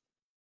rules,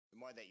 the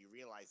more that you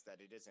realize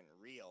that it isn't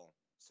real.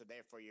 So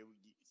therefore, you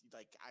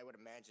like, I would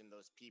imagine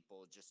those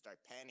people just start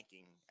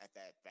panicking at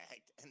that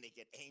fact, and they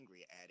get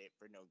angry at it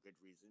for no good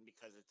reason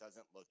because it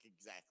doesn't look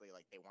exactly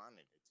like they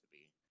wanted it to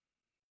be.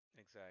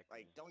 Like,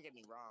 Exactly. don't get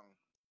me wrong,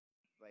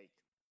 like,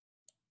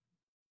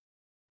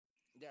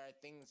 there are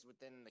things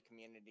within the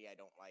community I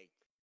don't like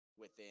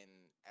within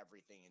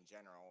everything in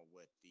general,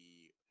 with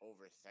the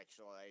over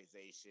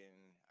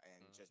sexualization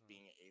and just Mhm.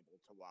 being able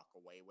to walk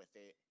away with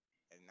it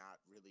and not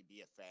really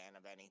be a fan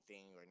of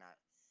anything, or not,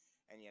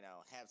 and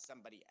have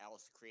somebody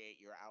else create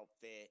your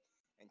outfit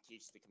and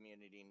teach the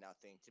community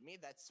nothing. To me,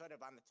 that's sort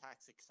of on the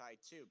toxic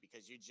side too,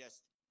 because you're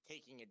just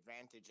taking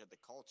advantage of the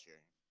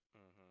culture,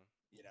 Mhm.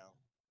 you know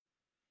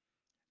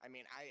I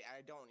mean,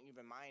 I don't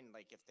even mind,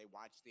 like, if they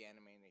watch the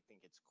anime and they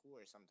think it's cool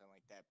or something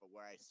like that. But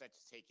where I start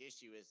to take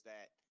issue is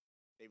that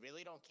they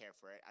really don't care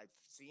for it. I've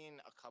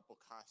seen a couple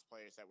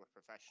cosplayers that were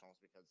professionals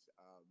because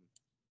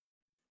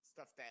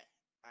stuff that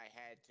I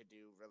had to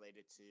do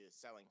related to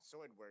selling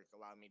sword work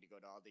allowed me to go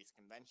to all these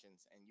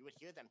conventions, and you would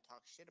hear them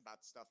talk shit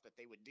about stuff that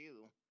they would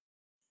do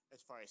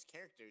as far as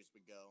characters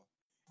would go.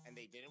 And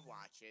they didn't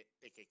watch it.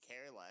 They could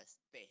care less.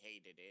 They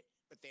hated it,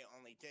 but they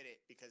only did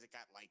it because it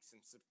got likes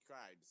and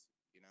subscribes.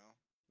 You know.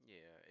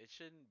 Yeah, it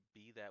shouldn't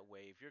be that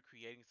way. If you're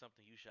creating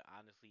something, you should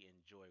honestly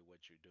enjoy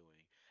what you're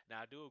doing.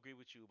 Now, I do agree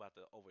with you about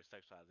the over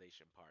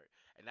sexualization part,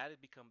 and that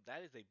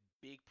is a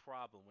big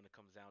problem when it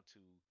comes down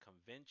to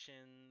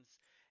conventions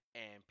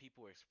and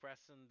people are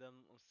expressing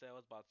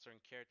themselves about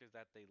certain characters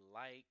that they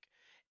like,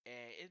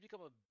 and it's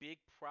become a big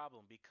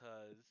problem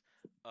because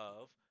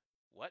of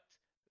what?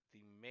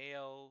 The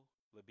male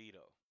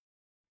libido.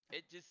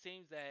 It just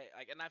seems that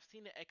like, and I've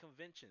seen it at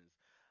conventions,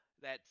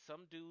 that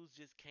some dudes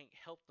just can't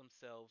help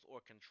themselves or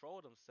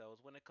control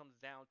themselves when it comes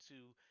down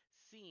to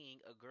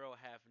seeing a girl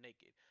half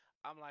naked.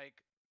 I'm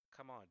like,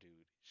 come on,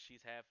 dude.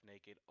 She's half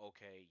naked.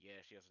 Okay, yeah,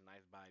 she has a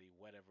nice body,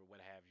 whatever,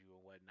 what have you,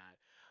 and whatnot.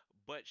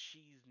 But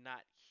she's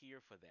not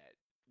here for that.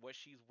 What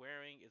she's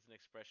wearing is an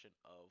expression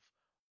of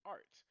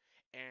art.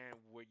 And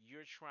when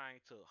you're trying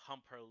to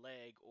hump her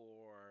leg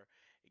or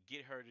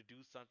get her to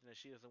do something that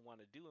she doesn't want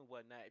to do and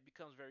whatnot, it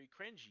becomes very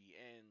cringy.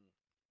 And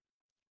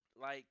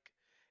like,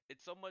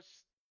 it's so much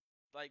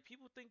like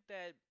people think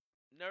that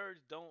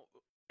nerds don't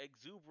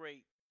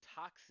exuberate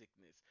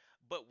toxicness,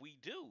 but we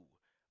do.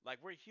 Like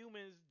we're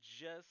humans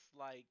just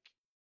like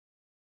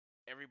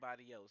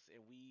everybody else,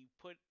 and we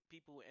put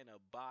people in a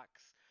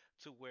box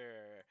to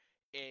where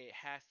it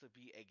has to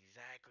be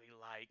exactly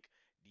like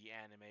the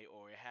anime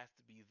or it has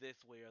to be this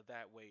way or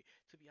that way.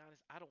 To be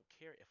honest, I don't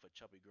care if a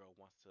chubby girl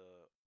wants to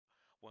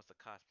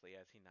cosplay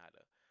as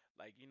Hinata.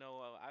 Like,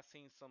 I've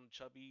seen some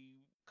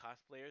chubby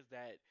cosplayers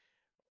that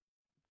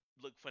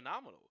look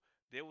phenomenal.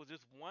 There was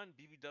this one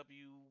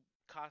BBW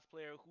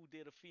cosplayer who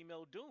did a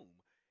female Doom,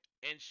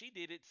 and she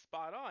did it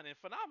spot on and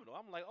phenomenal.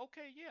 I'm like,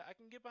 okay, yeah, I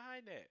can get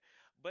behind that.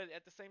 But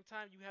at the same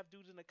time, you have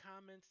dudes in the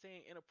comments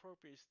saying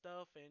inappropriate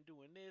stuff and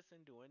doing this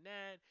and doing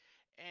that,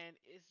 and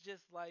it's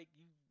just like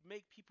you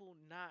make people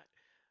not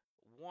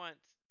want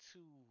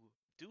to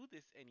do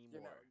this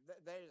anymore.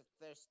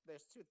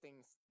 There's two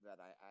things that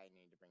I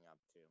need to bring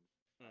up too.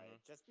 All right,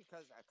 Mhm. just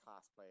because a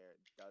cosplayer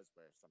does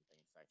wear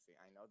something sexy,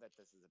 I know that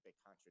this is a bit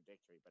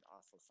contradictory, but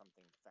also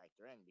something to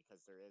factor in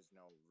because there is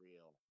no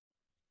real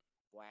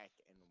black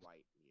and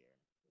white here,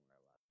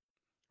 more or less.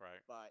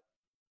 Right. But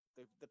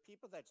the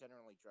people that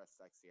generally dress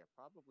sexy are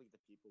probably the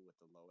people with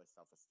the lowest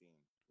self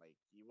esteem. Like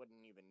you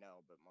wouldn't even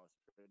know, but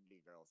most pretty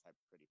girls have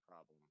pretty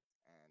problems,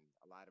 and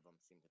a lot of them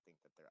seem to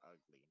think that they're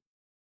ugly.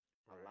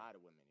 A Right. lot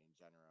of women in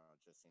general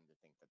just seem to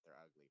think that they're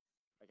ugly.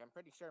 Like I'm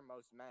pretty sure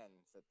most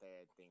men sit there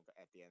and think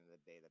at the end of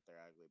the day that they're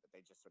ugly, but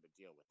they just sort of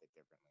deal with it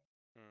differently.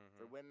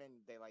 For Mhm.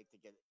 women, they like to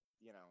get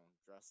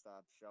dressed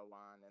up, show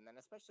on, and then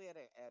especially at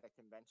a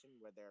convention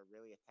where they're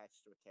really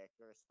attached to a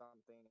character or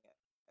something,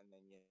 and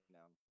then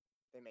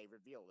they may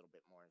reveal a little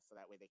bit more, so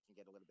that way they can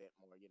get a little bit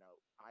more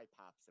eye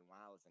pops and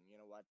wows, and you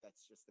know what?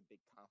 That's just a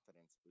big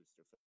confidence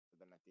booster for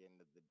them at the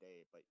end of the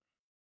day. But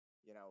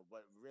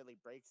what really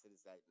breaks it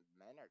is that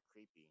men are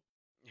creepy.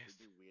 They Yes.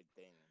 do weird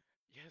things.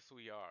 Yes,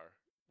 we are.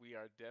 We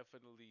are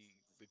definitely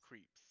the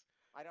creeps.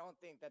 I don't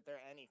think that they're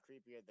any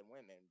creepier than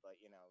women,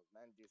 but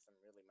men do some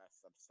really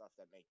messed up stuff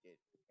that make it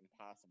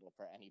impossible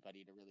for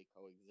anybody to really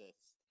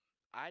coexist.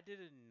 I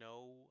didn't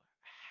know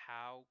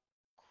how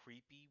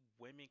creepy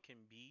women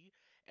can be,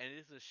 and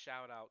this is a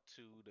shout out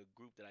to the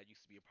group that I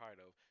used to be a part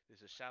of. This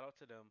is a shout out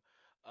to them.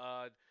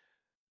 Uh,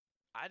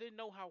 I didn't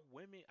know how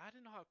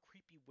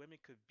creepy women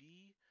could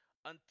be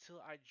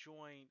until I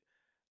joined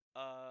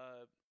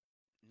uh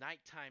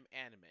nighttime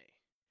anime.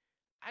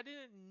 I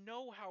didn't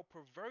know how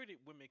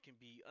perverted women can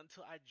be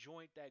until I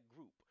joined that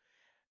group.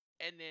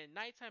 And then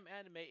nighttime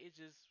anime is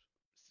just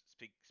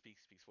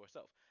speaks for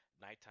itself.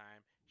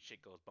 Nighttime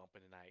shit goes bump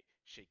in the night,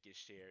 shit gets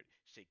shared,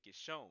 shit gets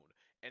shown,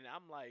 and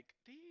I'm like,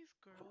 these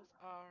girls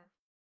are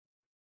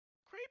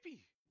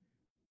creepy,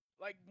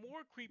 like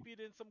more creepy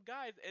than some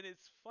guys. And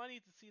it's funny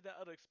to see that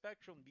other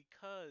spectrum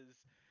because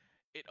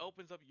it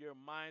opens up your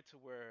mind to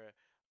where,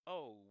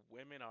 oh,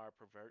 women are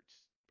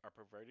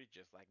perverted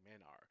just like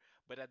men are.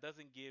 But that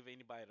doesn't give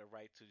anybody the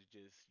right to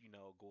just,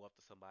 go up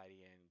to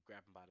somebody and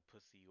grab them by the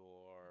pussy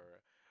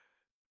or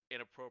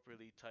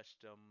inappropriately touch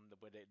them the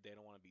way they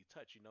don't want to be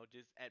touched.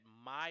 Just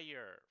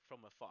admire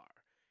from afar.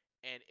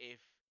 And if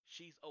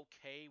she's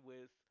okay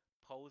with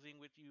posing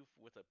with you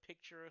with a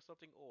picture or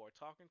something or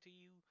talking to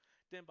you,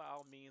 then by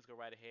all means go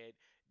right ahead,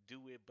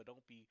 do it. But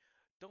don't be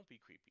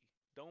creepy.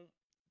 Don't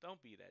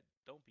be that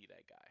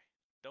guy.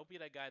 Don't be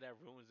that guy that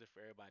ruins it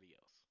for everybody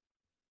else.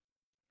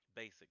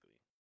 Basically.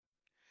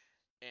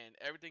 And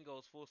everything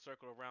goes full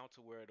circle around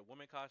to where the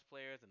women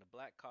cosplayers and the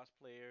black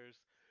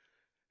cosplayers,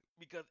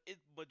 because it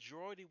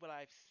majority what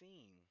I've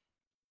seen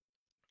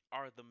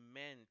are the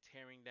men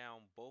tearing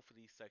down both of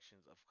these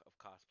sections of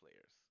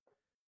cosplayers.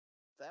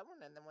 That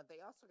one, and then what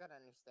they also got to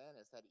understand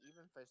is that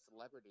even for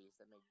celebrities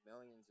that make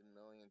millions and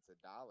millions of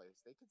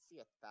dollars, they could see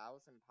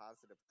 1,000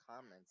 positive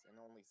comments and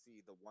only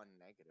see the one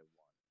negative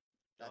one.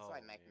 That's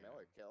why Oh Mac yeah.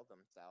 Miller killed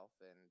himself,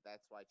 and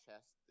that's why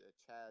Chad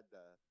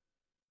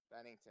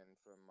Bennington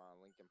from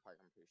Linkin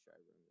Park, I'm pretty sure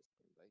I ruined this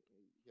name,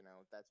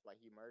 but that's why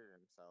he murdered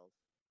himself.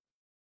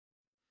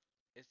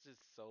 Yeah. It's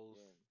just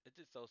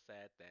so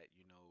sad that,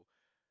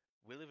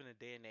 we live in a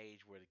day and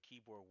age where the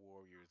keyboard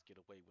warriors get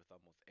away with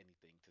almost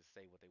anything to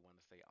say what they want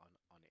to say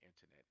on the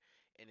internet.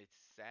 And it's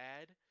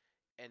sad,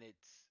 and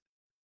it's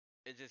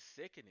just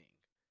sickening.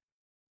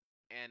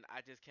 And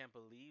I just can't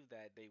believe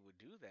that they would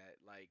do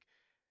that. Like,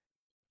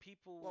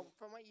 People, Well,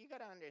 from what you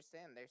gotta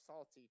understand, they're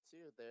salty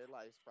too. Their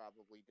lives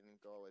probably didn't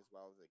go as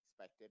well as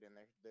expected, and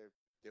they're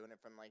doing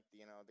it from like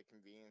the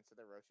convenience of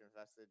the roach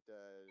infested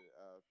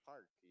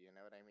park. You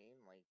know what I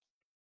mean? Like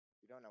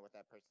you don't know what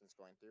that person's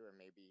going through, or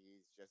maybe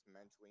he's just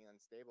mentally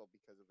unstable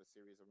because of a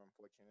series of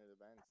unfortunate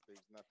events.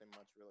 There's nothing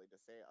much really to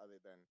say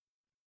other than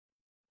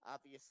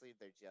obviously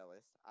they're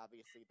jealous.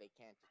 Obviously they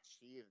can't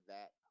achieve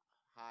that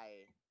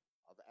high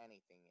of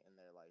anything in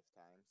their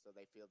lifetime, so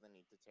they feel the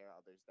need to tear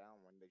others down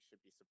when they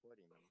should be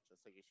supporting them.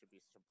 Just like you should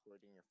be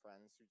supporting your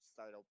friends who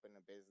start open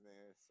a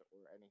business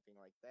or anything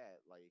like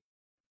that. Like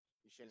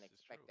you shouldn't this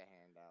is true. expect a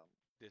handout.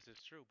 This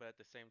is true, but at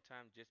the same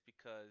time, just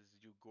because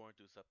you're going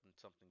through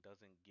something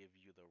doesn't give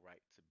you the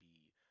right to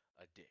be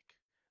a dick.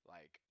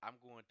 Like Yeah. I'm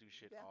going through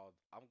shit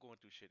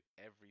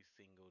every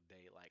single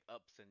day, like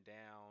ups and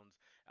downs.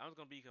 I'm just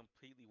gonna be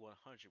completely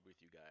 100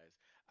 with you guys.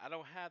 I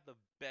don't have the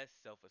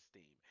best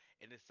self-esteem,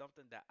 and it's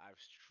something that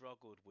I've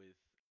struggled with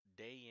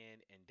day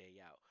in and day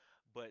out.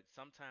 But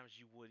sometimes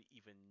you wouldn't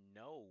even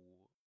know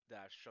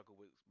that I struggle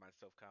with my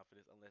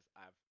self-confidence unless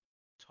I've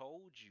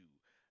told you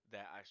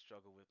that I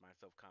struggle with my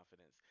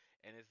self-confidence.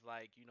 And it's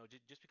like,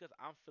 just because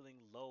I'm feeling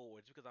low or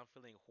just because I'm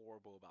feeling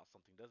horrible about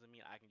something doesn't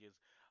mean I can just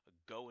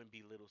go and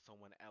belittle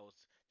someone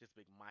else just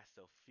to make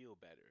myself feel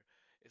better.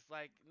 It's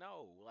like,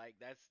 no, like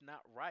that's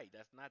not right.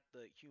 That's not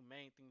the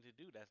humane thing to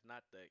do. That's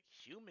not the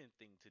human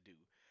thing to do.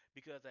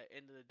 Because at the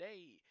end of the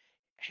day,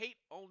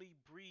 hate only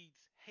breeds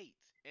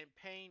hate, and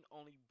pain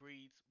only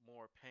breeds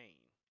more pain.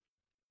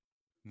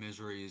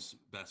 Misery's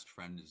best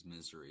friend is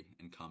misery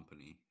and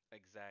company.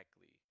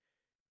 Exactly.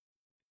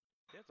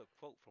 There's a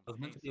quote from It was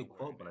meant Pain to be a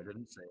somewhere in quote, but I there.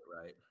 didn't say it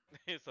right.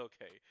 It's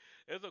okay.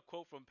 There's a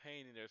quote from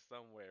Pain in there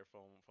somewhere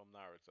from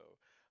Naruto.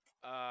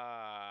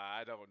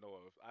 I don't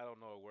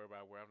know it word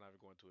by word. I'm not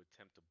even going to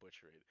attempt to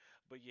butcher it.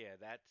 But yeah,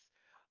 that's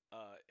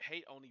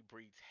hate only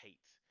breeds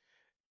hate.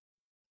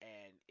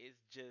 And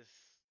it's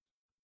just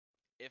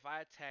if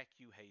I attack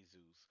you,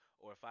 Jesus,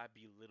 or if I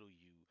belittle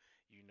you,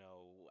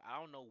 I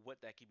don't know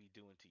what that could be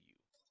doing to you.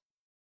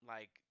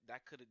 Like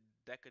that could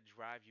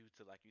drive you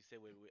to, like you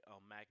said with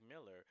Mac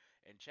Miller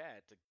and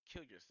Chad, to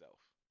kill yourself,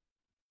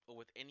 or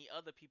with any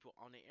other people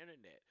on the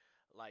internet.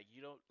 Like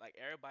you don't like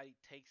everybody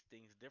takes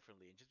things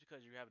differently, and just because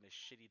you're having a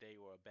shitty day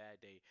or a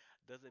bad day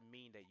doesn't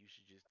mean that you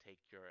should just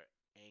take your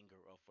anger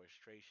or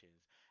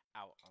frustrations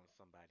out on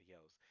somebody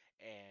else.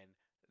 And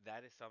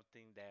that is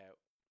something that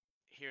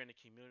here in the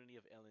community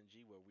of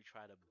LNG, where we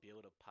try to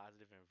build a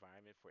positive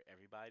environment for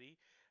everybody,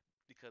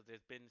 because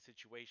there's been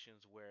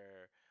situations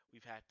where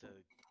we've had to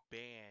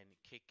ban,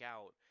 kick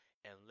out,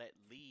 and let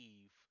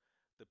leave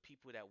the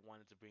people that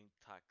wanted to bring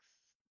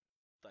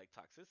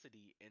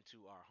toxicity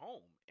into our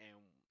home, and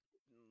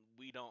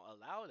we don't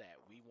allow that.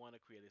 We want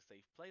to create a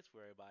safe place for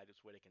everybody,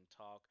 just where they can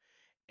talk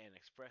and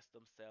express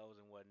themselves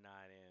and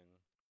whatnot, and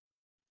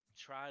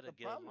try to The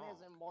get problem along.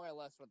 isn't more or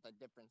less with the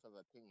difference of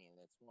opinion.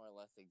 It's more or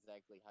less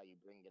exactly how you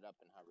bring it up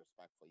and how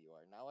respectful you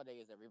are.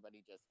 Nowadays,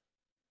 everybody just,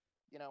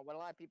 what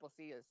a lot of people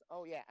see is,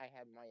 oh yeah, I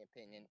have my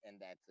opinion and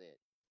that's it.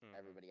 Hmm.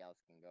 Everybody else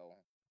can go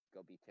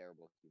be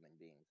terrible human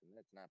beings, and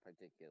that's not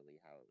particularly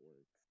how it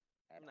works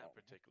at Not all.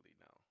 particularly,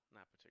 no.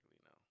 Not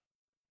particularly, no.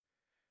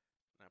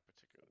 Not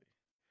particularly.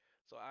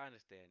 So I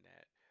understand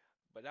that,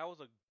 but that was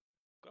a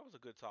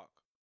good talk.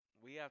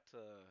 We have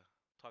to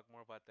talk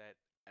more about that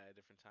at a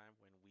different time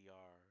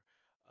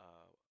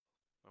uh,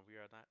 when we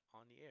are not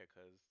on the air,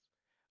 because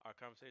our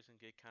conversation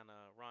get kind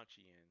of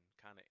raunchy and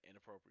kind of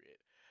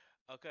inappropriate.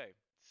 Okay,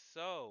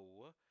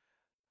 so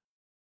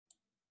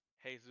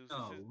Jesus, this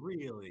No, is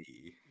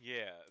really.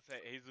 yeah. Say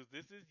Jesus,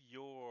 this is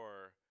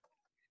your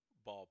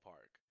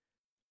ballpark.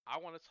 I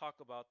want to talk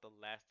about The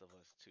Last of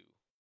Us 2.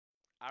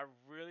 I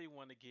really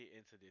want to get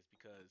into this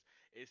because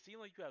it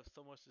seems like you have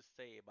so much to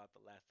say about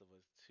The Last of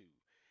Us 2.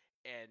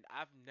 And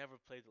I've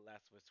never played The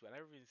Last of Us 2. I've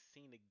never even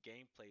seen the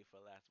gameplay for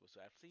The Last of Us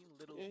 2. I've seen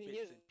little bits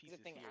Here's and the pieces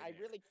thing: here and I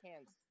there. really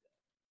can't.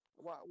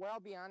 Well, I'll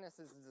be honest,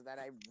 is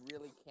that I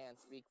really can't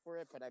speak for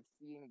it, but I've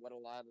seen what a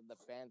lot of the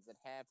fans that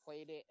have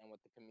played it and what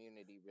the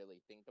community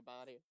really think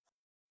about it.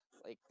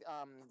 Like,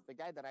 the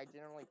guy that I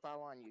generally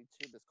follow on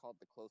YouTube is called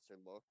The Closer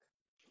Look,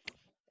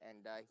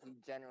 and he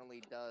generally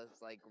does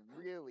like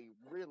really,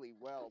 really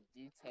well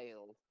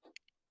detailed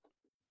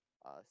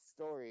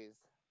stories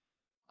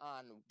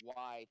on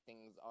why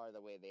things are the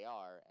way they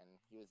are, and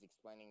he was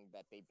explaining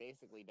that they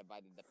basically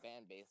divided the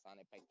fan base on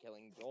it by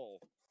killing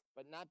Joel,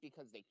 but not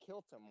because they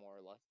killed him, more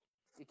or less,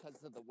 because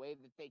of the way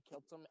that they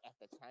killed him at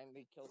the time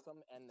they killed him,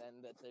 and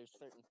then that there's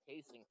certain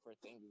pacing for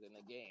things in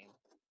the game,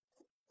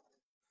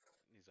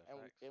 These are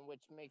and facts. in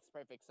which makes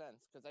perfect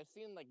sense because I've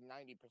seen like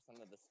 90%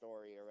 of the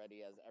story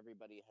already, as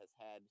everybody has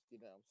had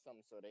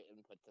some sort of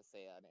input to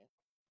say on it,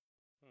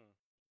 Hmm.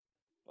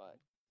 but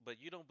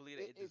But you don't believe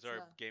that it it's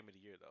not. deserved Game of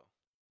the Year, though?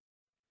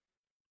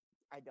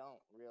 I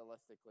don't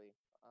realistically.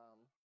 I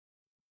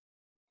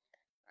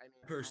I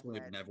mean, I personally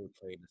have had never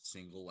played a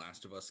single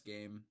Last of Us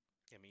game.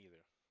 Yeah, me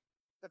either.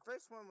 the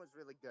first one was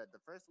really good. The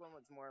first one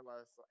was more or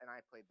less, and I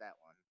played that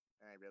one,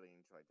 and I really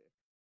enjoyed it.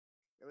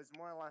 It was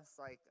more or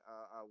less like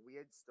a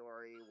weird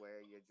story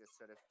where you're just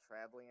sort of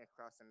traveling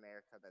across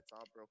America that's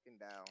all broken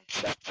down,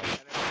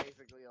 and it's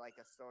basically like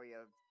a story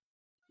of,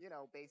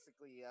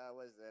 basically,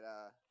 was it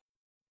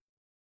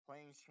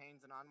planes,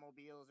 trains, and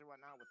automobiles or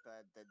whatnot with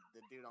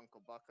the dude Uncle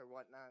Buck or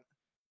whatnot,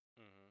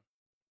 Hmm.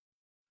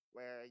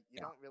 where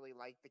you Yeah. don't really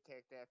like the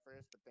character at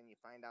first, but then you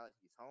find out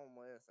he's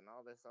homeless and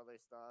all this other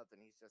stuff, and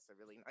he's just a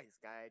really nice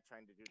guy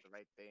trying to do the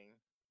right thing.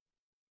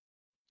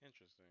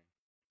 Interesting.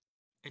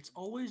 It's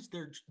always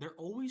they're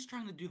always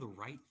trying to do the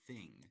right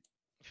thing.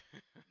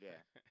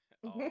 Yeah.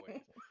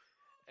 Always.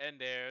 And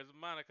there's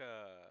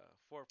Monica,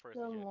 fourth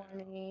person Good here now.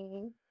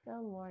 morning.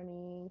 Good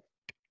morning.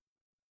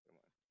 Come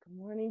on. Good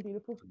morning,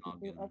 beautiful The people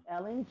noggin. of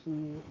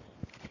LNG.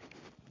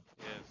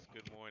 Yes,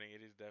 good morning.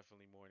 It is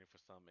definitely morning for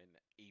some and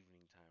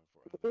evening time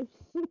for Oh, others.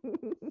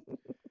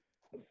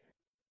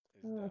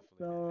 It's definitely that.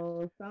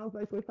 so sounds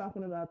like we're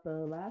talking about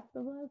The Last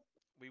of Us.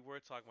 We were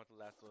talking about The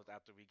Last of Us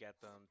after we got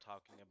done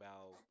talking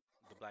about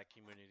the black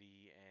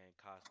community and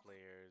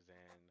cosplayers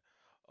and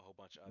a whole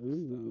bunch of other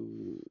stuff.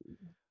 Ooh.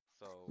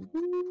 So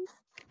Ooh.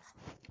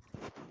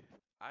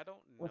 I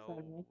don't What's know.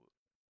 happening?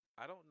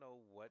 I don't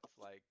know what's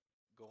like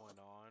going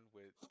on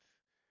with.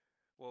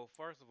 Well,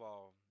 first of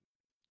all,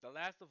 The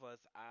Last of Us.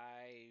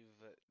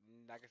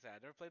 Like I said, I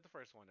never played the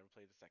first one, never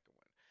played the second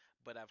one,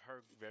 but I've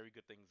heard very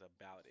good things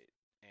about it,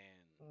 and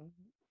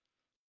Mhm.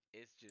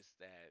 it's just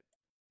that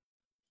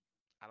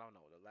I don't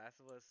know. The Last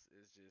of Us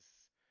is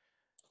just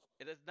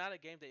it is not a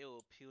game that it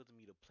will appeal to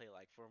me to play.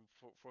 Like for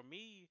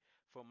me,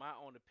 for my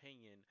own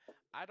opinion,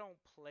 I don't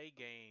play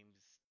games.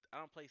 I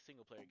don't play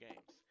single player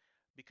games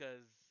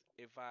because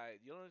if I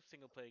the only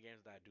single player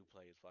games that I do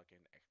play is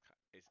fucking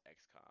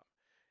XCOM,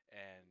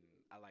 and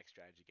I like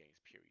strategy games.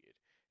 Period.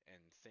 And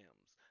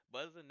Sims.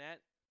 But other than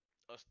that,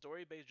 a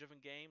story based driven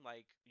game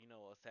like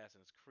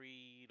Assassin's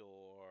Creed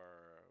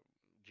or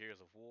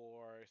Gears of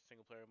War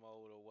single player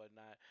mode or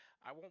whatnot,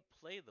 I won't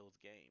play those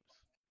games.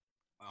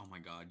 Oh my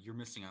god, you're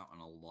missing out on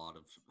a lot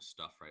of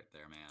stuff right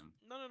there, man.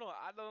 No, no, no.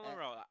 I don't Uh,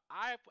 know.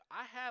 I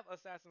have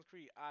Assassin's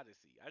Creed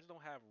Odyssey. I just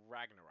don't have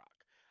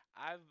Ragnarok.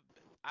 I've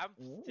I'm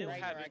still Ooh.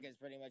 haven't. Ragnarok is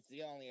pretty much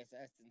the only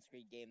Assassin's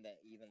Creed game that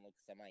even looks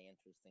semi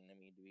interesting to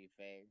me, to be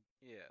fair.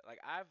 Yeah, like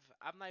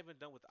I'm not even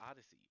done with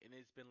Odyssey, and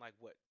it's been like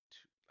what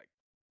like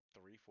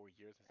 3 4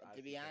 years since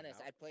To be Odyssey came honest,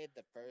 out. I played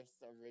the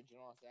first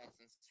original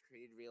Assassin's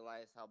Creed,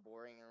 realized how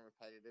boring and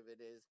repetitive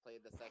it is.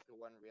 Played the second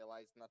one,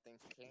 realized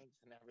nothing's changed,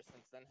 and ever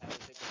since then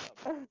haven't picked it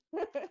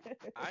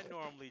up. I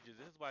normally just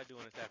this is what I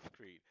do in Assassin's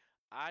Creed.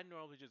 I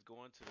normally just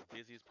go into the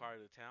busiest part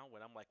of the town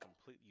when I'm like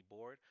completely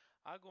bored.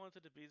 I go into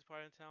the busiest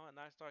part of the town and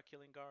I start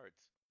killing guards.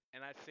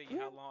 And I see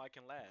Yeah, how long I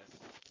can last.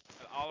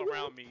 And all yeah,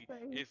 around me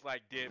same. it's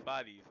like dead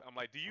bodies. I'm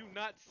like, do you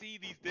not see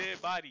these dead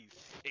bodies?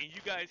 And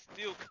you guys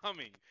still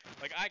coming.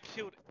 Like I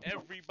killed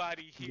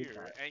everybody You get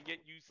here that. and yet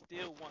you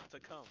still want to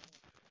come.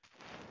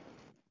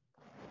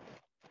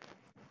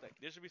 Like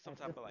there should be some At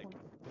type this of like point,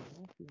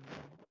 I feel you.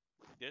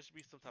 there should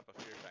be some type of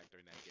fear factor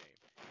in that game.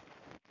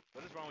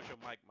 What is wrong with your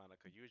mic,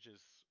 Monica? You're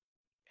just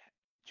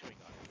chewing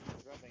on it.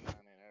 She's rubbing on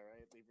it,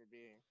 alright? Leave her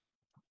be.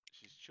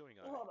 She's chewing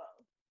on it. Hold on.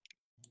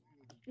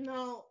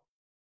 No,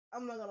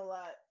 I'm not gonna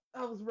lie.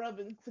 I was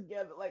rubbing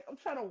together. Like I'm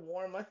trying to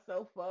warm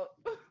myself up.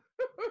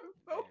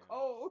 So Damn.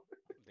 cold.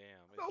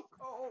 Damn. So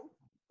cold.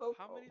 So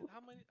cold.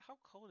 How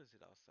cold is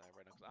it outside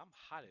right now? Because I'm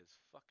hot as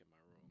fuck in my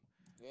room.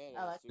 Yeah, it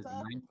is It's super,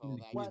 Alexa, super 19 cold.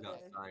 I degrees can weather.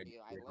 outside definitely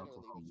feel. I here in literally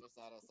was Oklahoma. just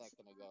out a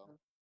second ago.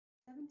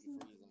 Be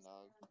freezing,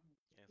 dog.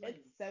 Yeah, it's like,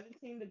 It's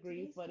 17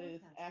 degrees, but it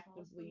is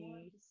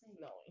actively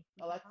snowing.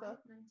 Alexa,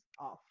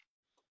 off.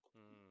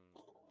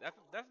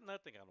 that's another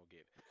thing I don't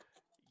get.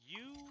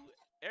 You,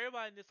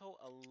 everybody in this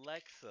whole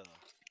Alexa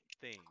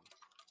thing.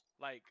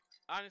 Like,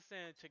 I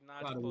understand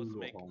technology Got a supposed to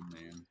Google make. Home,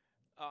 man.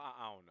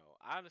 I don't know.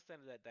 I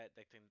understand that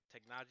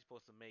technology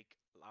supposed to make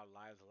our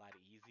lives a lot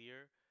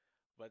easier,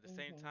 but at the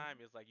same Hmm. time,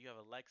 it's like you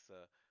have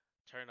Alexa,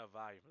 turn up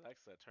volume.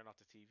 Alexa, turn off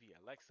the TV.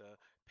 Alexa,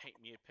 paint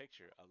me a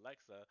picture.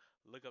 Alexa,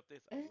 look up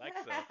this.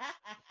 Alexa,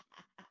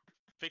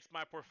 fix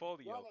my You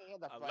portfolio. want to hear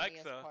the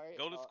funniest Alexa, part?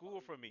 go to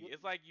school for me. You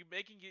It's like you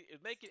making it's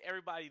making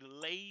everybody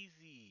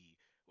lazy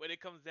when it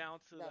comes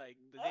down to no, like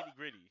the nitty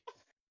gritty,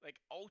 like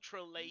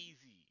ultra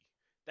lazy.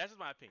 That's just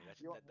my opinion.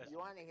 That's you just my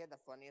want to opinion. hear the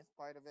funniest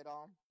part of it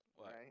all,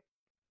 What? right?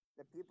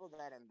 The people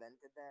that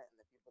invented that and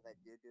the people that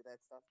do that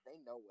stuff, they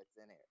know what's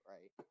in it,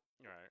 right?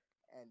 All right.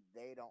 And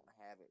they don't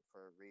have it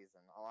for a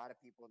reason. A lot of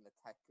people in the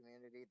tech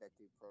community that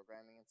do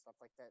programming and stuff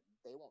like that,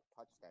 they won't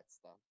touch that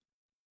stuff.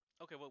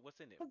 Okay.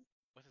 What's in it?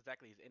 What's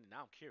exactly is in it?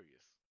 Now I'm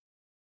curious.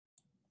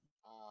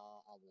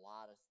 A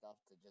lot of stuff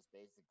to just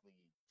basically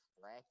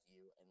track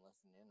you and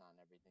listen in on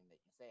everything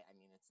that you say. I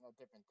mean, it's no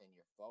different than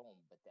your phone,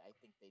 but I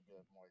think they do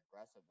it more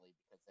aggressively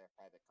because they're a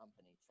private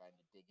company trying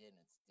to dig in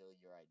and steal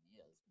your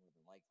ideas, more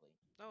than likely.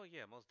 Oh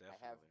yeah, most I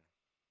have definitely.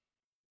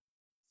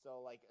 So,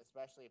 like,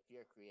 especially if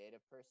you're a creative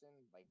person,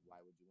 like,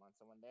 why would you want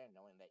someone there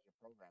knowing that you're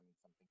programming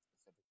something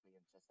specifically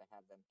and just to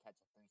have them catch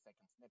a 3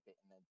 second snippet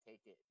and then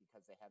take it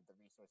because they have the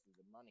resources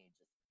and money,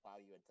 just plow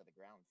you into the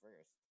ground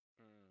first?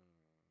 Hmm.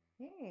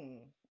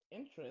 Hmm.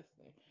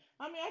 Interesting.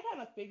 I mean, I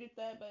kind of figured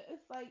that, but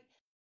it's like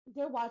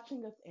they're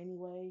watching us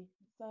anyway.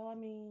 So I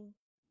mean,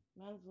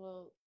 might as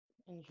well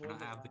And enjoy I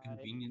the have the ride.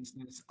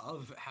 conveniences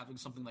of having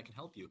something that can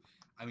help you.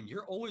 I mean,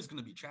 you're always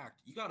going to be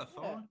tracked. You got a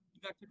Yeah, phone,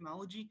 you got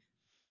technology,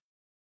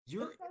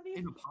 you're it's not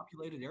even in a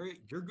populated area,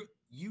 you're good.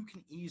 You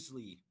can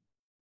easily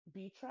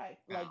be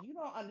tracked. now. Like you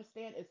don't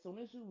understand. As soon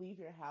as you leave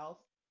your house,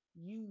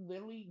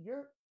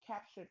 you're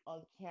captured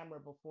on camera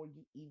before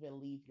you even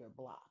leave your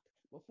block.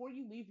 Before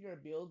you leave your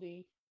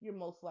building, you're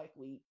most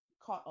likely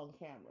caught on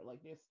camera.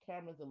 Like there's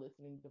cameras and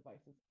listening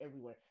devices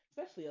everywhere.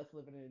 Especially us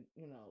living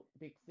in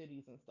big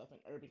cities and stuff in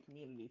urban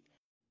communities.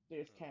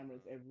 There's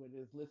cameras Hmm. everywhere.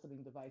 There's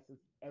listening devices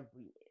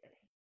everywhere.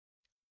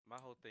 My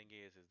whole thing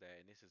is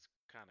that, and this is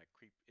kind of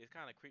creep. It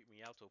kind of creeped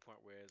me out to a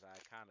point where I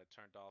kind of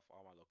turned off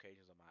all my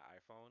locations on my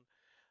iPhone.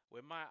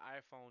 When my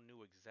iPhone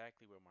knew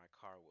exactly where my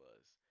car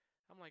was,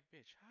 I'm like,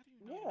 bitch, how do you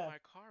know where Yeah.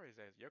 my car is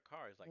at? Your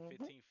car is like Hmm.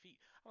 15 feet.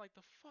 I'm like,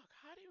 the fuck?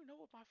 How do you know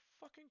what my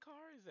fucking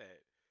car is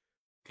at? And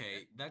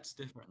Okay, that's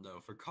different though.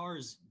 For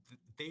cars,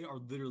 they are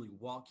literally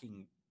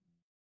walking.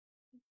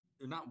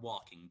 They're not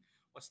walking.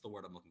 What's the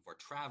word I'm looking for?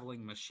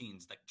 Traveling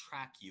machines that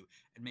track you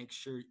and make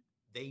sure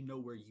they know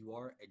where you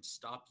are and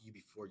stop you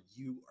before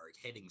you are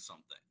hitting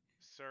something.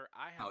 sir,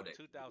 I have a Nowadays,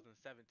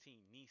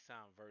 2017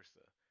 Nissan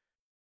Versa.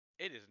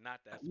 It is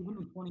not that even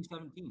smart. in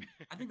 2017,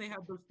 I think they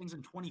had those things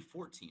in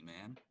 2014,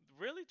 man.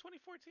 Really?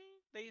 2014?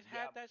 They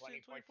had Yeah, that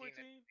shit in 2014,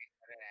 they 2014?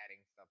 started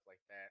adding stuff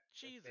like that. It's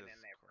been in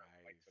Jesus there for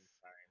quite some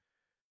Christ. time.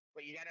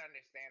 What you gotta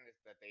understand is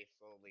that they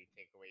slowly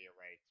take away your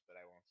rights, but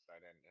I won't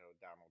start on no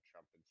Donald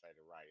Trump inside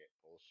a riot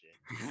bullshit.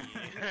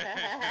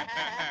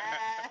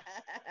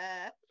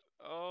 Yeah.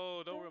 Oh,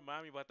 don't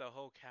remind me about the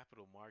whole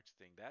Capitol March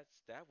thing. That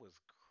was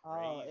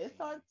Oh, it's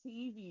on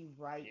crazy. TV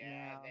right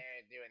Yeah, now.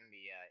 they're doing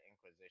the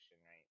Inquisition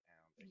right now.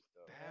 They're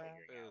still That Yeah.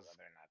 figuring out is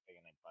whether or not they're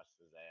gonna bust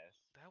his ass.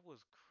 that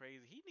was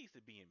crazy. He needs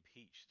to be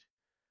impeached.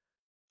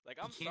 Like,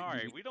 He I'm can't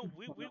sorry, be. we don't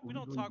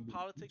Legally talk be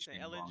politics and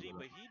impeached any LNG,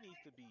 longer. but he needs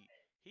to be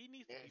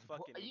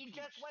fucking You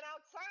just impeached. went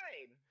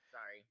outside.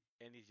 Sorry.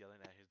 And he's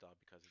yelling at his dog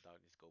because his dog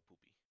needs to go poopy.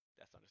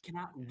 That's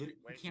Cannot understandable.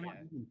 he Wait, cannot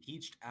yeah. be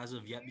impeached as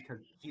of yet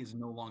because he is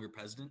no longer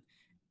president,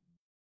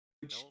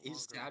 which No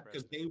is longer sad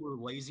because they president. were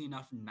lazy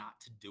enough not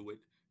to do it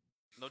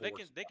No, they before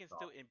can he they can left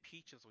still office.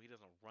 impeach him so he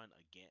doesn't run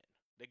again.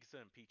 They can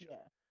still impeach him.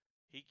 Yeah.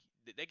 He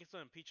they can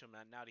still impeach him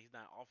now that he's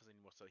not in office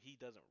anymore, so he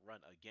doesn't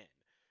run again.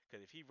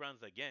 Because if he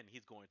runs again,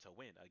 he's going to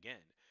win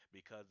again.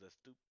 Because the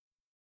stupid.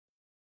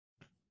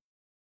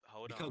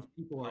 Hold Because on,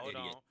 people are hold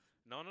idiots. on.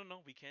 No, no,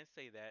 no. We can't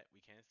say that. We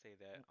can't say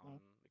that on.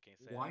 Mm-mm. We can't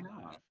say Why that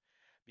not? live,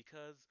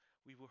 because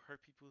we will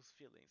hurt people's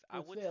feelings. I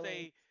His would feelings.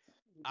 say.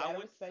 You I gotta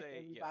would respect say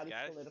yes, everybody's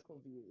guys. political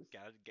views.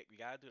 We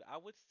gotta do it. I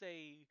would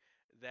say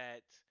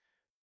that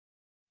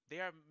they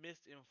are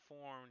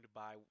misinformed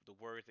by the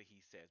words that he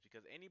says,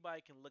 because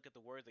anybody can look at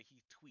the words that he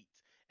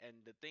tweets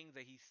and the things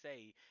that he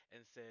say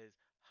and says,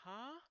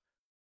 "Huh?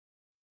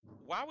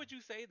 Why would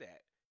you say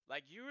that?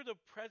 Like, you're the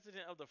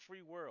president of the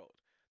free world,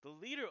 the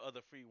leader of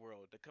the free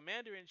world, the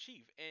commander in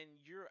chief, and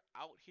you're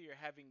out here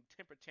having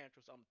temper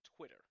tantrums on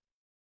Twitter.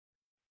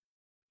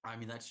 I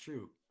mean, that's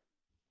true.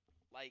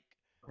 Like,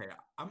 Okay,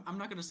 I'm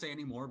not going to say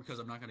any more because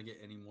I'm not going to get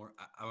any more.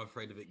 I'm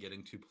afraid of it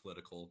getting too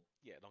political.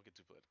 yeah, don't get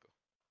too political.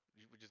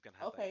 We're just gonna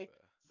have like Okay,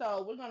 the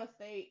so we're gonna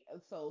stay.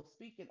 So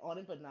speaking on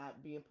it, but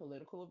not being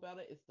political about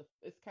it,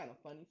 it's kind of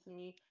funny to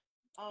me.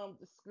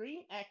 The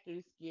Screen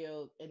Actors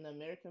Guild and the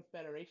American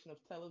Federation of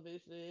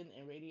Television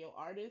and Radio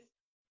Artists,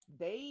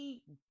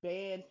 they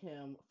banned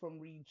him from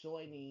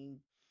rejoining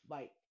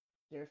like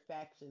their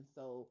faction.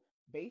 So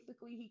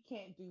basically, he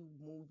can't do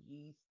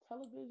movies,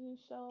 television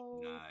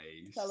shows,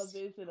 Nice.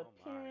 television oh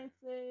my,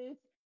 appearances, oh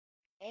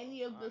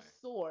any of the my.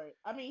 sort.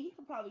 I mean, he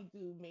could probably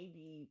do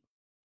maybe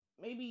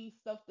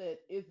stuff that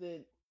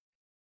isn't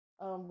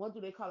what do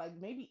they call, like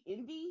maybe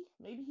indie?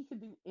 Maybe he could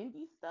do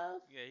indie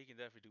stuff. Yeah, he can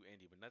definitely do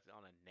indie, but nothing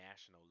on a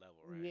national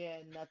level, right? Yeah,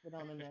 nothing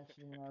on a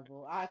national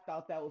level. I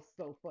thought that was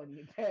so funny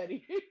and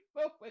petty.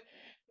 So funny.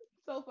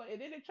 So funny.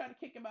 And then they try to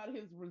kick him out of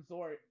his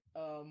resort,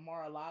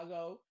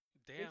 Mar-a-Lago.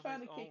 They're Damn, trying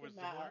his to own kick him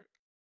out. resort.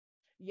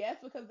 Yes,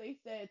 because they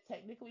said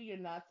technically you're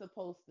not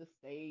supposed to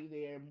stay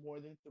there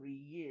more than 3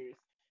 years.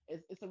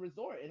 It's a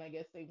resort, and I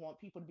guess they want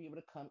people to be able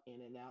to come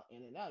in and out,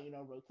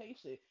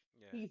 rotation.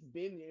 Yeah, He's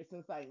been there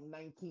since like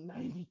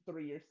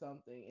 1993 or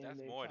something, and that's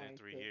they're more than trying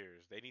three to,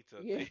 years. They need to.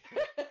 yeah.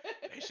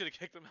 They should have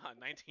kicked him out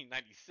in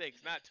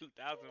 1996, not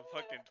 2000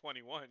 fucking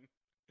 21.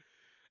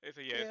 They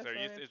said, "Yeah, Yeah, sir, so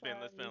they're it's been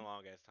a trying.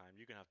 long ass time.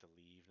 You're gonna have to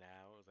leave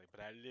now." I was like, "But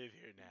I live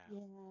here now."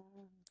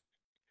 Yeah.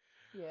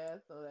 Yeah,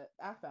 so that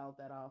I found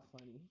that all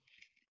funny.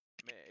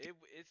 Man,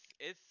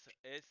 it's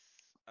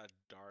a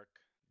dark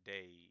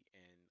day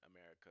in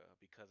America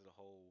because of the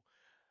whole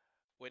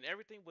when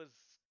everything was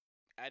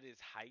at its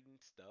heightened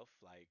stuff.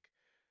 Like,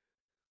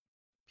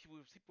 people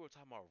were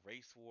talking about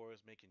race wars,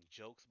 making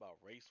jokes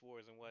about race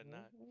wars and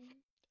whatnot. Hmm.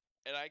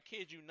 And I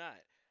kid you not,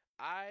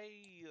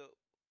 I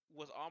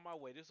was on my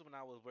way. This is when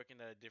I was working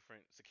at a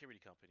different security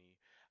company.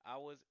 I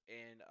was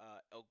in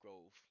Elk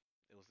Grove.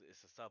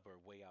 It's a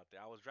suburb way out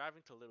there. I was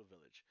driving to Little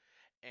Village,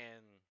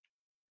 and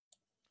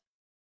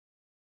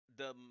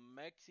the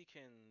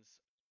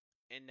Mexicans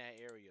in that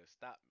area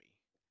stopped me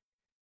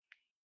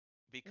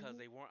because Mhm.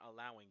 they weren't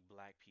allowing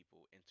black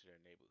people into their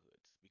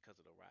neighborhoods because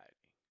of the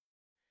rioting.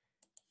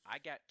 I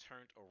got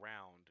turned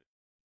around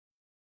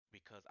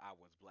because I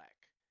was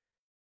black.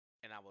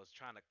 And I was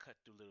trying to cut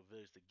through Little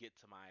Village to get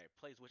to my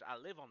place, which I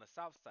live on the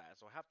south side,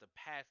 so I have to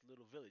pass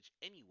Little Village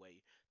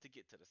anyway to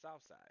get to the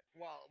south side.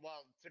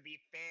 Well, to be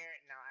fair,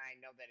 now I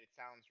know that it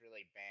sounds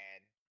really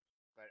bad,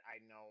 but I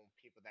know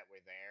people that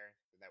were there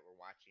that were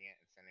watching it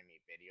and sending me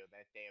video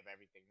that day of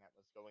everything that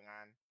was going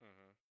on.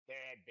 Hmm.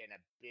 There had been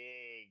a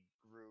big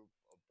group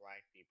of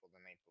black people the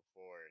night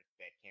before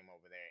that came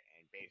over there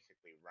and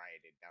basically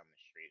rioted down the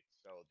street.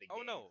 So the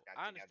Oh gangs no, got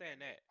I together understand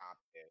and they that.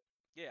 popped it.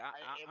 Yeah,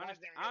 It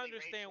wasn't I really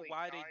understand racially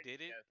why they charged.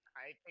 did it. Just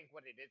I think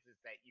what it is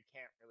that you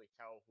can't really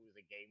tell who's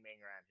a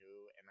gangbanger on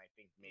who, and I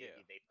think Yeah,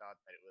 maybe they thought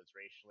that it was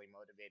racially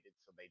motivated,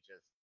 so they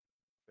just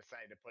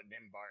decided to put an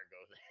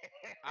embargo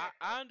there.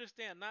 I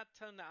understand. Not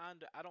telling that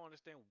I don't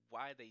understand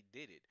why they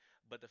did it,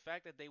 but the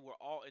fact that they were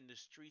all in the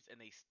streets and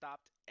they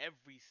stopped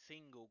every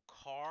single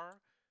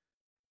car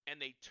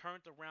and they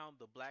turned around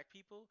the black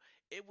people,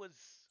 it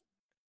was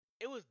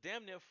it was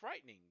damn near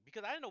frightening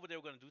because I didn't know what they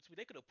were gonna do to me.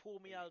 They could have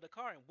pulled me out of the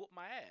car and whooped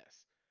my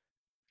ass.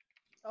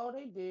 Oh,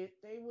 they did.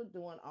 They were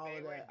doing all They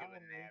of were that.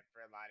 doing that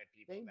for a lot of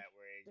people They that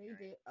were they ignorant.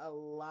 did a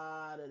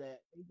lot of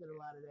that. They did a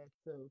lot of that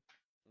too.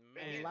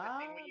 But A here's Man, the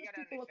thing: what lot you of got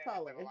to people of understand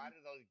is color. that a lot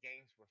of those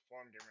gangs were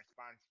formed in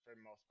response, for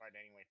the most part,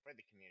 anyway, for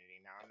the community.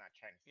 Now, I'm not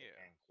trying to sit yeah,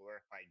 there and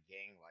glorify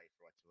gang life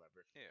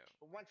whatsoever. yeah,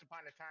 But once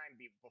upon a time,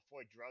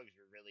 before drugs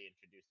were really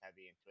introduced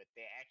heavy into it,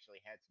 they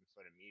actually had some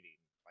sort of meeting.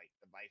 Like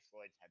the Vice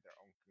Lords had their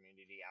own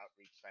community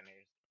outreach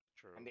centers,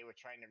 and true, they were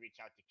trying to reach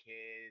out to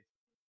kids.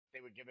 They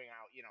were giving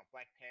out,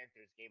 Black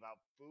Panthers gave out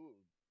food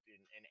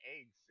and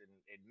eggs and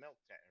milk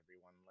to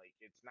everyone. Like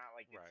it's not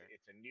like it's right.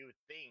 it's a new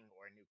thing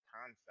or a new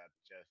concept.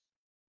 Just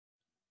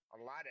a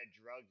lot of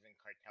drugs and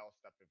cartel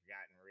stuff have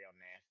gotten real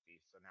nasty,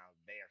 so now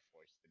they are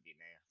forced to be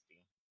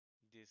nasty.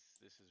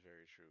 This is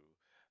very true.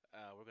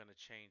 We're gonna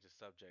change the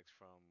subjects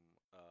from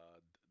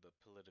the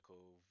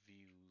political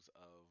views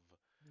of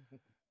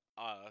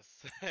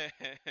us,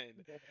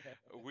 and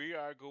we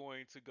are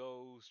going to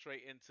go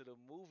straight into the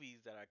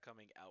movies that are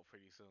coming out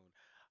pretty soon.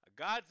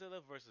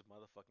 Godzilla versus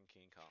motherfucking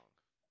King Kong.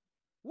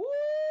 Woo!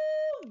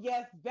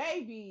 Yes,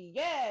 baby.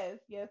 Yes,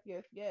 yes,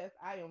 yes, yes.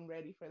 I am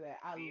ready for that.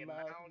 I The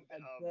love me amount a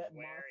of good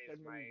where monster is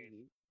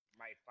movie.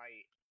 my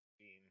fight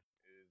scene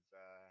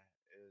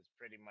is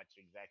pretty much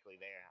exactly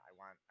there. I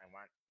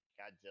want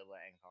Godzilla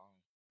and Kong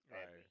Right.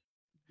 badly.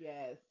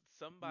 Yes,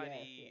 yes,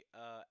 yes. Somebody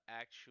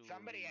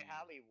Somebody at actually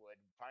Hollywood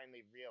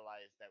finally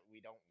realized that we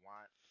don't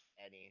want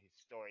any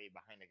story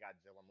behind a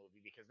Godzilla movie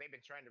because they've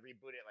been trying to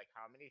reboot it like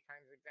how many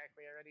times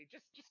exactly already?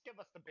 Just give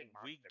us the big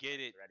we monster get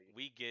fights it. already.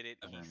 We get it.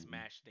 He Seven.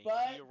 smashed things. He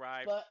But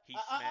arrived, but he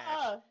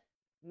smashed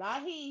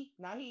not he,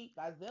 not he.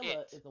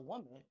 Godzilla it. is a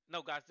woman.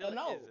 No,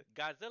 No,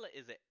 Godzilla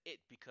is a it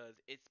because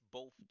it's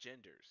both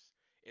genders.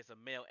 It's a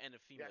male and a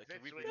female. Yes, It can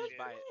it reproduce since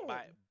switches.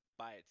 when?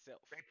 by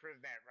itself. They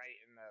proved that right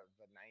in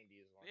the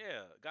 '90s one.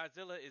 Yeah,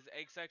 Godzilla is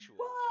asexual.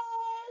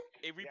 What?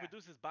 It Yeah,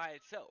 reproduces by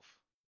itself.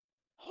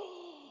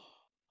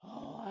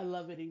 Oh, I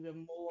love it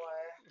even more.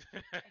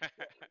 I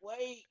can't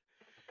wait.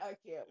 I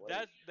can't wait.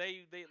 That's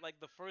they like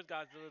the first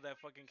Godzilla that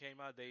fucking came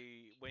out.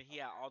 They when he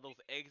had all those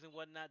eggs and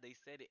whatnot, they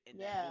said it in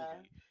that Yeah.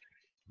 movie.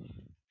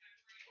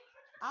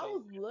 I So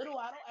was little.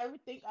 I don't ever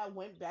think I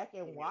went back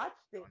and he knew what watched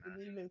was it going and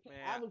on. even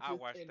I man, was I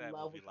just watched in that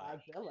love movie with like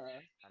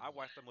Godzilla. I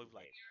watched that movie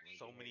like Let me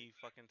so behave. many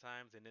fucking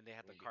times, and then they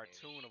had Let the me behave.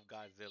 cartoon of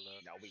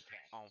Godzilla No, we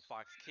can't. on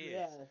Fox Kids.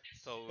 Yeah.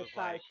 So it The was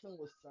like cartoon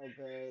was so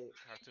good.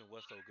 cartoon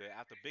was so good.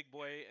 After Big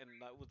Boy and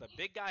it was the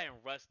big guy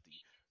and Rusty,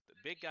 the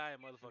big guy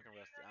and motherfucking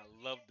Rusty. I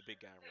love the big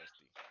guy and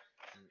Rusty.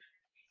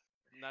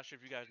 I'm not sure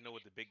if you guys know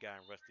what the big guy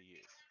and Rusty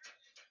is.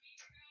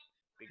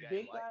 Big guy and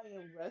Big what? Guy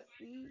and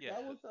Rusty. Yeah,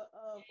 That was a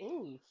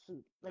oh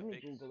shoot. the Let me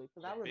big Google it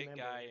because the I big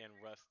guy remember. and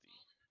Rusty.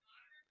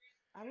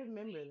 I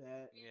remember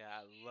that. Yeah,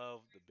 I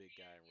love the big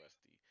guy and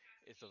Rusty.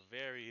 It's a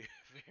very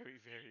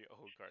very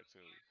old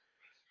cartoon.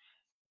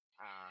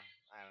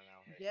 I don't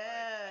know. As far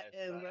Yeah, as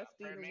and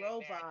Rusty for a the minute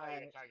there, I thought you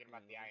robot. were talking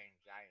about the Hmm. Iron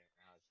Giant.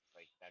 And I was just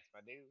like, that's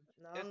my dude.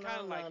 No, It's kind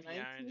no, of no. like the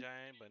Iron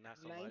Giant, but not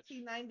so much.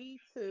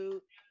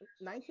 1992,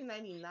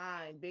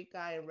 1999. Big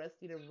Guy and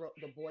Rusty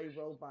the boy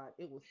robot.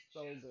 It was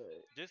so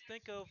good. Just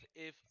think of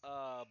if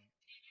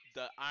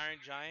the Iron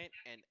Giant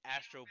and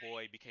Astro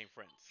Boy became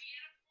friends.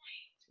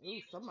 Ooh,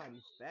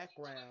 somebody's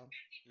background.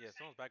 Yeah,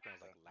 someone's background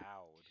is like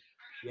loud.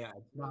 Yeah,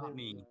 it's What not is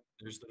me. it?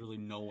 There's literally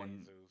no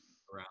one Jesus.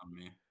 around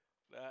me.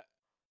 That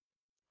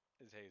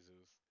is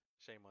Jesus.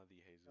 Shame on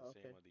thee, Jesus.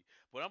 Shame Okay. on thee.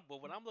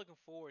 But what I'm looking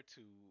forward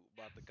to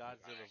about the Hold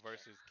on, Godzilla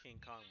versus King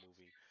Kong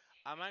movie,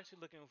 I'm actually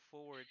looking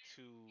forward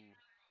to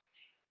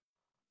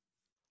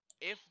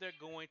if they're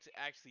going to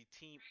actually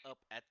team up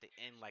at the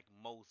end like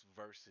most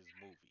versus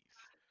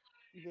movies.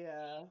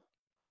 Yeah.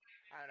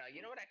 I don't know.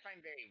 You know what I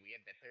find very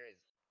weird that there is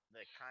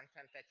the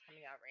content that's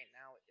coming out right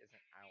now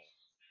isn't out.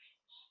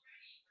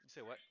 You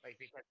say what? Like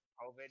because of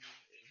COVID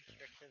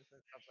restrictions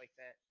and stuff like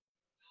that.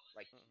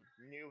 Like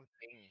Mm. new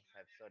things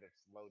have sort of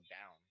slowed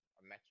down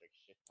a metric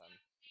shit ton.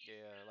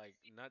 Yeah, like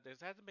not there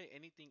hasn't been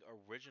anything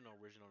original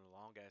in a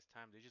long ass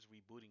time. They're just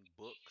rebooting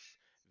books,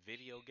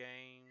 video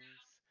games,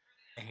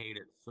 I hate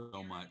it so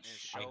and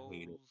much. I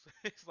hate it. shows.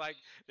 It's like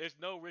there's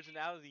no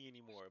originality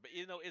anymore. But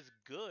it's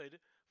good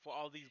for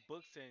all these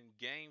books and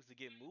games to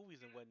get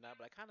movies and whatnot.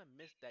 But I kind of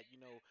miss that,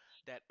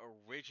 that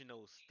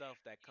original stuff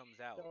that comes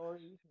out.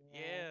 Stories,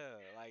 yeah.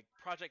 Yeah, like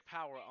Project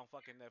Power on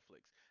fucking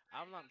Netflix.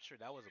 I'm not sure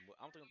that was a.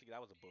 I don't think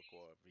that was a book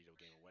or a video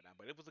game or whatnot.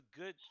 But it was a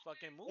good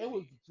fucking It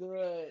was movie.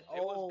 good.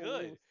 It was Oh, it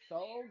good. was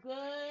so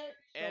good.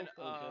 And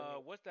So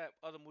good. what's that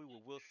other movie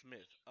with Will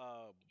Smith?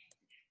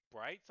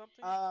 Bright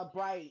something?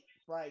 Bright,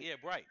 bright. Yeah,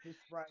 Bright. Just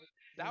bright.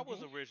 That was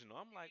Hmm. original.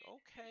 I'm like,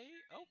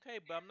 okay,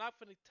 but I'm not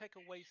gonna take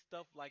away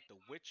stuff like The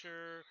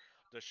Witcher,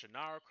 the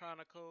Shannara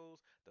Chronicles,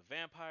 the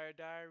Vampire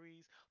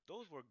Diaries.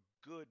 Those were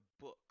good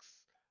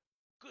books.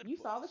 Good You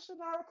saw the books.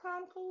 Shannara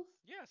Chronicles?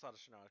 Yeah, I saw the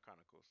Shannara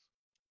Chronicles.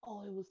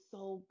 Oh, it was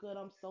so good.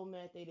 I'm so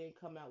mad they didn't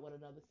come out with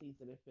another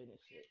season and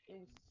finish it. It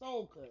was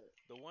so good.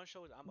 The one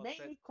show that I'm Made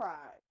upset. me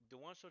cry. The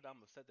one show that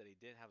I'm upset that they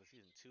didn't have a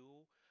season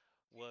two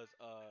was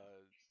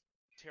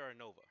Terra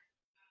Nova.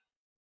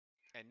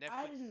 And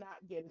I did Netflix, not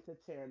get into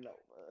Terra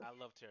Nova. I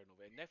love Terra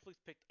Nova. And Netflix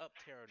picked up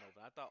Terra Nova.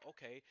 And I thought,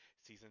 okay,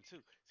 season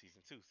two.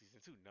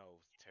 No,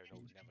 Terra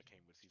Nova never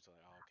came with season.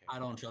 Like, oh, okay, I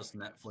well, don't okay, trust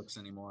I guess.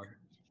 Netflix anymore.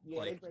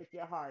 Yeah, they Like break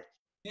your heart.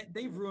 they've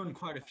They break ruined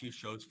your quite a heart. few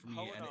shows for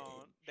me, Hold and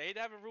on, they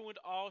haven't ruined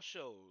all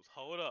shows.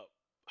 Hold up,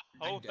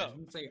 I hold up.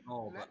 didn't say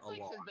all, but a Netflix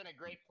lot. has been a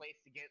great place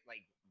to get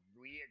like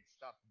weird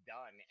stuff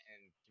done,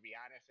 and to be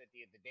honest with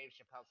you, the Dave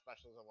Chappelle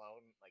specials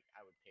alone, like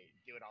I would pay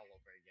do it all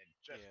over again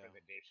just for Yeah,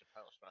 the Dave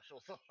Chappelle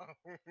specials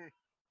alone.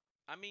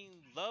 I mean,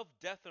 Love,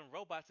 Death, and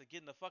Robots are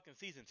getting the fucking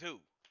season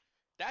two.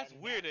 That's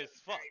And that weird as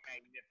was very fuck.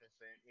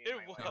 magnificent. Me and It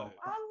my wife was. No,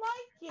 watched I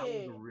like that was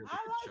a it. really I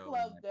good like show. In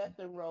Love, my Death,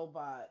 opinion. and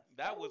Robots. That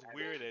That was was I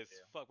weird liked good. it as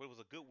too. fuck. But it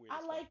was a good weird I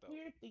as fuck like though.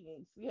 weird things. It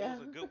was Yeah.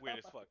 a good weird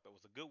as fuck though. It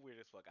was a good weird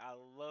as fuck. I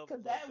love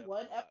Because Love, that Death, and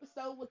one Robots.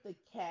 episode with the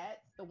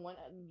cats, the one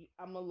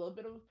I'm a little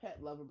bit of a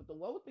pet lover, but the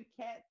one with the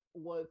cats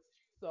was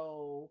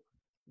so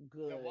The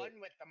good. one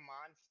with the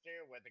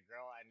monster, where the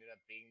girl ended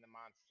up being the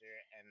monster,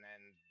 and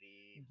then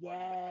the one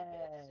with the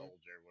wolf Yes.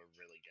 soldier were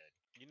really good.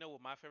 You know what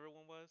my favorite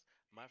one was?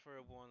 My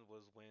favorite one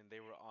was when they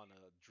were on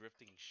a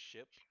drifting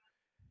ship,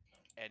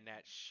 and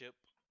that ship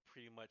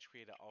pretty much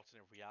created an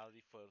alternate reality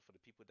for the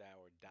people that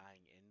were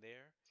dying in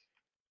there.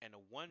 And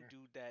the one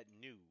dude that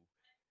knew,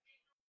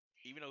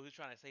 even though he was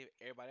trying to save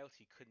everybody else,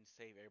 he couldn't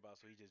save everybody,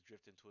 so he just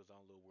drifted into his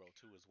own little world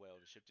too as well.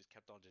 The ship just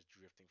kept on just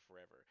drifting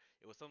forever.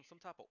 It was some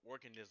type of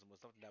organism or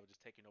something that was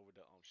just taking over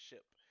the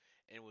ship,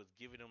 and it was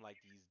giving them like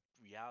these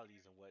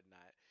realities and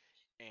whatnot.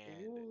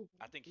 And Ooh,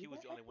 I think see he was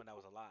that the only one that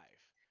episode? was alive.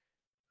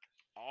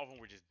 All of them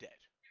were just dead.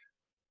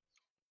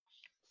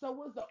 So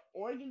was the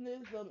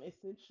organism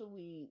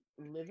essentially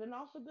living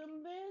off of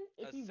them then?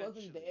 If he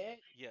wasn't Essentially, dead?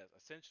 yes.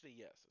 Essentially,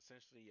 yes.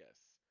 Essentially, yes.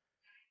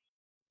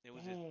 It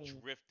was just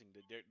Dang. drifting.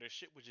 Their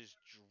ship was just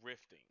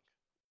drifting.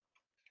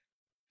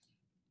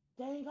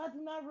 Dang, I do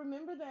not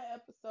remember that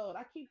episode.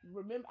 I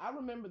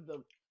remember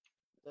the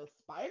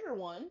spider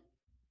one.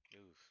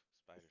 Oof,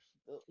 spiders.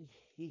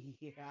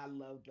 Yeah, I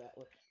love that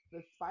one.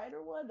 The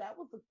spider one, that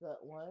was a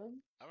good one.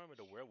 I remember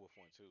the werewolf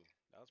one too.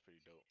 That was pretty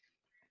dope.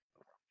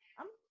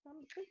 I'm I'm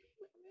thinking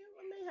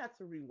I may have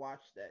to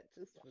rewatch that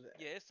just for that.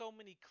 Yeah, it's so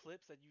many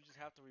clips that you just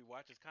have to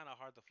rewatch. It's kind of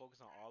hard to focus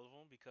on all of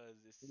them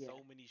because it's Yeah.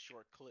 so many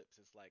short clips.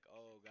 It's like,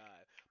 oh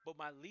god. But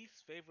my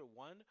least favorite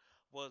one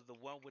was the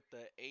one with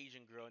the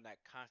Asian girl in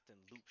that constant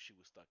loop she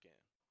was stuck in.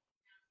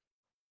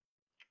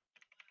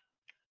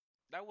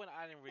 That one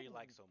I didn't really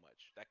like so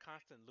much. That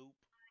constant loop,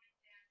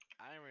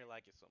 I didn't really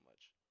like it so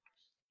much.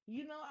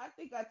 I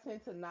think I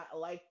tend to not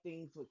like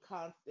things with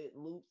constant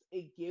loops.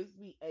 It gives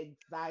me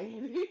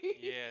anxiety.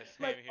 Yeah,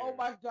 Like, same oh here.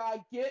 my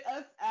God, get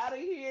us out of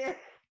here.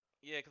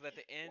 Yeah, because at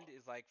the end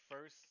is like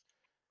first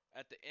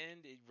at the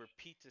end it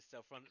repeats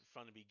itself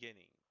from the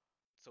beginning.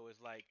 So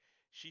it's like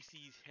she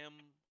sees him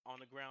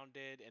on the ground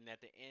dead, and at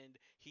the end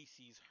he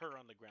sees her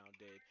on the ground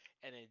dead,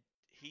 and then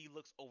he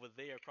looks over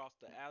there across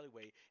the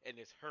alleyway, and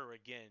it's her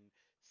again,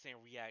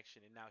 same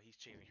reaction, and now he's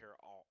chasing her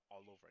all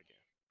over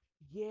again.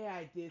 Yeah,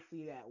 I did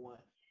see that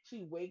one.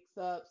 She wakes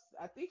up.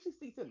 I think she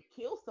sees him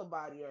kill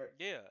somebody or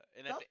Yeah,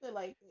 and at the something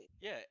like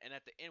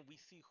that. end we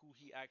see who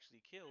he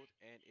actually killed,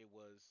 and it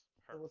was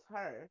It her. was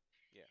her.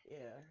 Yeah.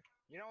 Yeah.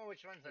 You know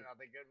which one's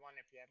another good one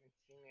if you haven't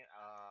seen it?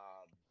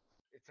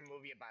 It's a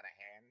movie about a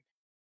hand.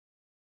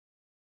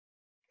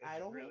 It's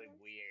Idle really hands?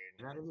 weird.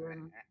 Say that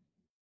again.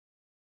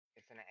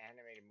 It's an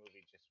animated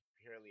movie just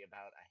purely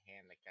about a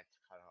hand that gets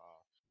cut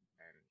off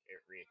and it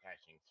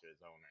reattaching to its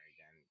owner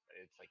again. But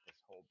it's like this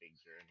whole big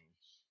journey,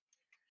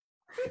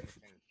 and it's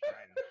in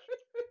French.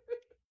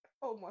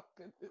 Oh my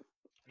goodness.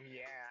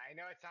 Yeah, I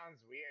know it sounds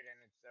weird and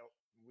it's a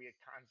weird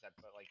concept,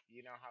 but like you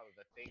know how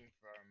the thing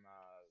from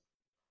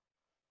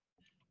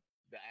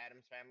the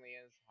Adams Family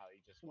is, how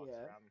he just walks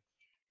Yeah. around.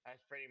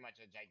 That's pretty much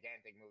a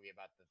gigantic movie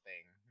about the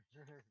thing.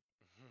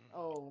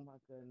 Oh my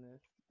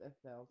goodness. That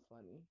sounds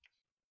funny.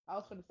 I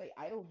was going to say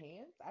Idle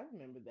Hands. I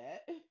remember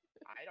that.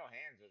 Idle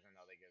Hands was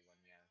another good one.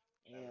 Yeah,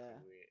 that was a Yeah.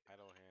 weird.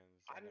 Idle hands.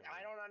 I I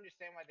never. don't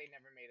understand why they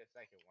never made a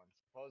second one.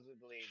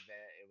 Supposedly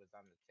that it was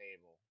on the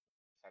table.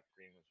 Seth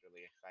Green was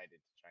really excited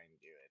to try and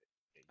do it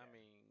I again.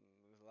 mean,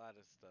 there's a lot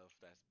of stuff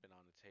that's been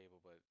on the table,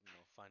 but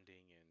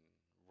funding and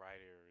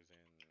writers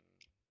and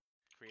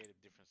creative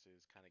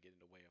differences kind of get in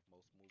the way of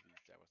most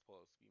movies that were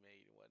supposed to be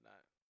made and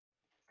whatnot.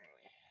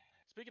 Anyway,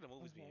 Speaking of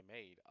movies Okay. being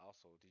made,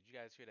 also, did you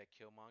guys hear that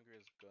Killmonger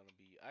is going to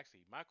be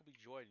actually Michael B.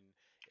 Jordan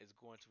is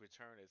going to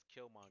return as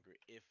Killmonger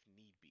if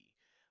need be,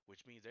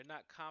 which means they're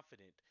not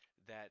confident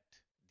that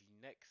the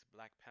next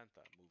Black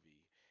Panther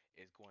movie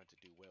is going to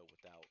do well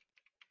without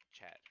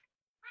Chad.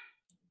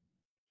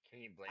 can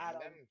you I blame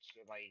them?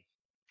 don't. Like,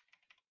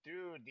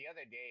 dude, the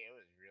other day it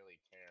was really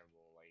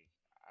terrible. Like,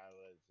 I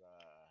was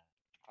uh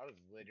I was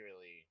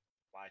literally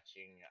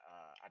watching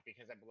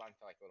because I belong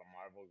to like a little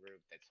Marvel group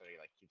that sort of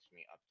like keeps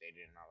me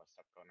updated and all the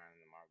stuff going on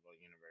in the Marvel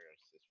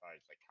universe as far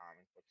as like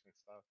comic books and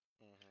stuff.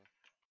 Hmm.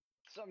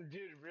 Some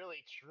dude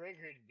really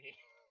triggered me.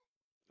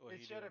 What He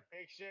he showed do? a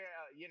picture,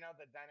 you know,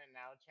 the Done and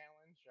Now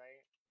challenge,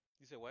 right?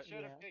 You said He what?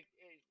 showed a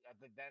Yeah.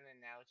 the Done and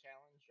Now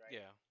challenge, right?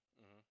 Yeah.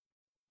 Hmm.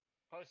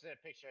 Posted a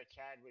picture of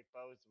Chadwick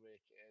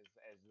Bosewick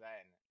as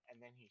then,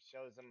 and then he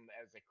shows him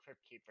as a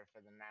crypt keeper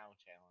for the Now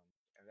challenge,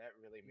 and that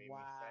really made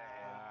me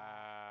sad.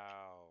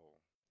 Wow. Wow.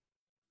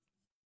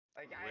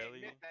 Like I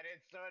admit Really? that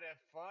it's sort of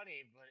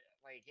funny, but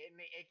like it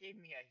gave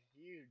me a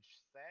huge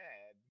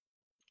sad.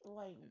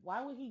 Like,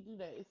 why would he do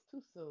that? It's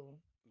too soon.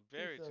 Too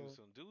Very too soon.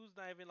 soon. Dude's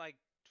not even like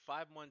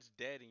 5 months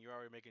dead, and you're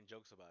already making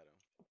jokes about him.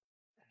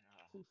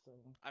 Too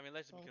soon. I mean,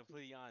 let's be So too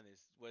completely soon.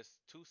 honest. What's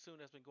too soon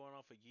that's been going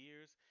on for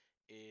years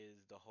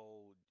is the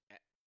whole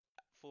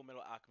Full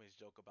Metal Alchemist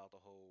joke about the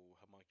whole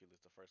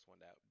homunculus, the first one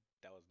that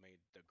was made,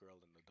 the girl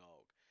and the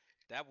dog.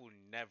 That will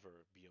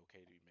never be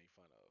okay to be made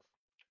fun of.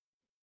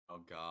 Oh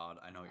God,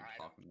 I know what you're I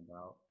don't. talking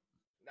about.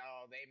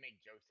 No, they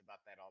make jokes about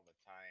that all the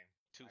time.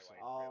 Too My soon.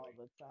 wife All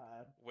really. the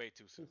time. Way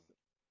too Too soon. soon.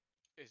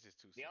 It's just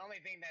too The soon. only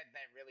thing that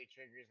really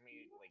triggers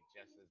me, like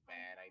just as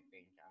bad, I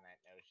think, on that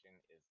notion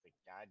is the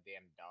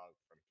goddamn dog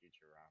from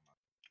Futurama.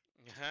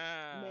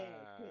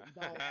 Man,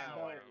 don't, That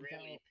one don't,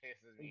 really don't,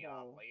 pisses me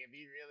off. don't, Like, if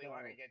you really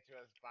want to don't. get to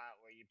a spot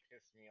where you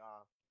piss me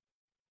off,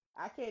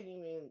 I can't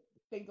even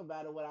think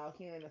about it without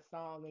hearing a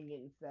song and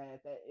getting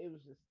sad. That it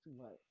was just too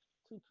much.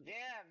 Too much.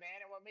 yeah, man.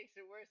 And what makes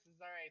it worse is,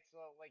 all right.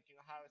 So, like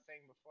how I was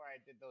saying before, I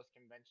did those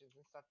conventions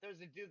and stuff.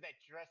 There's a dude that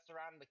dressed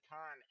around the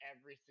con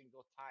every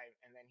single time,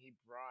 and then he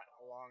brought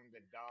along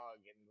the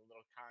dog and the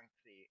little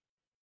concrete.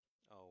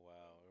 Oh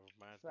wow, it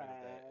reminds me of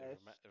that. Trash.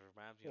 It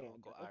reminds me of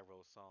Uncle Panda.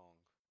 Iroh's song,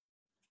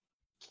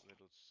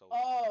 "Little Soldier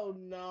Oh Boy."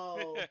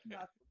 no,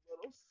 not the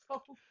little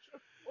soldier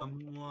boy.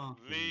 I'm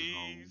walking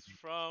home. Leaves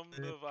from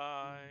the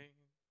vine,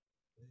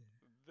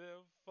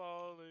 they're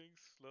falling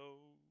slow.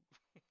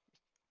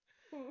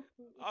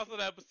 Also,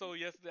 that episode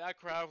yesterday, I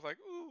cried. I was like,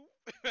 "Ooh!"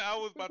 I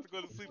was about to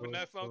go to sleep, and Little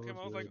that song came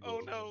on. I was soldier like,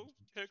 "Oh boy, no,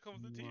 here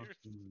comes the I'm tears."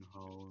 walking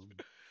home.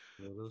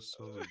 Little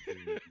soldier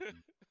boy,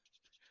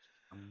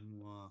 I'm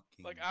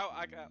Like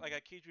walking like home. I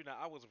kid you not,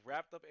 I was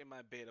wrapped up in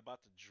my bed,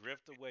 about to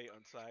drift away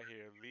until I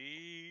hear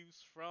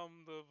 "Leaves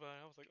from the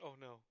Vine." I was like, "Oh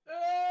no,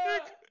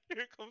 here, Ah!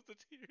 here comes the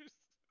tears."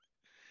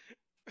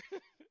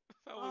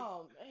 That was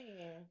Oh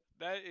man.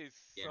 that is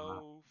Yeah,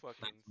 so that's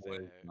fucking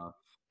worth sad. enough.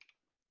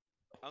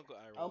 Uncle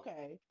Iroh,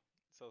 Okay.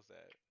 so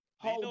sad.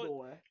 Do you know?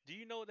 Hodor. Do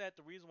you know that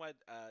the reason why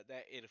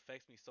that it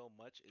affects me so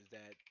much is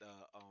that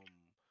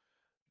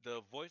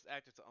the voice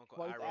actor to Uncle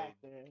Voice Iroh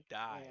actor.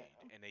 Yeah. died,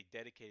 and they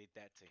dedicated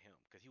that to him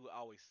because he would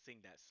always sing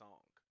that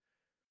song.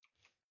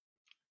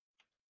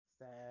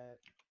 Sad.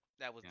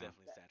 That was Yeah.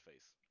 definitely That, sad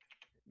face.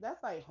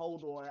 that's like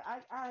Hodor.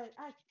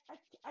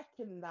 I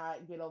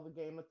cannot get over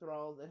Game of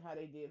Thrones and how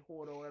they did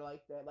Hodor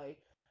like that. Like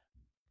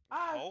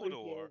I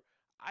Hodor, freaking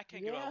I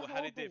can't get yeah, over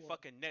how they did Hodor.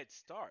 fucking Ned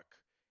Stark.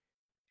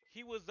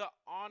 He was the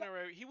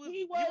honorary. He He was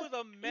was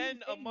a he was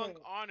man among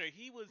ignorant. honor.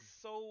 He was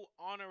so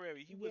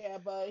honorary. He was. Yeah,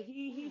 but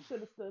he Oof.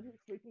 should have stood his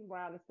freaking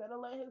ground instead of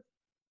let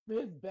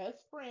his best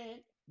friend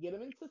get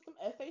him into some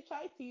shit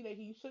that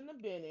he shouldn't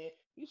have been in.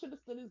 He should have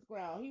stood his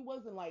ground. He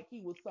wasn't like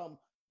he was some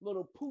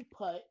little poop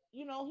putt.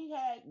 You know, he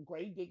had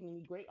great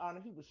dignity, great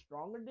honor. He was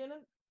stronger than a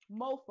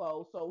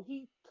mofo, so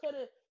he could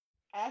have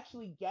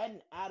actually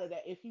gotten out of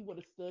that if he would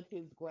have stood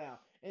his ground.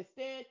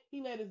 Instead,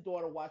 he let his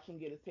daughter watch him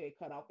get his head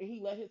cut off, and he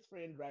let his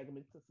friend drag him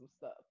into some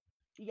stuff.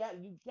 You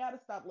got to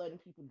stop letting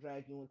people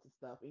drag you into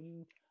stuff. And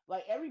you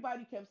like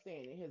everybody kept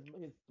saying it.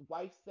 His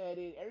wife said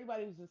it.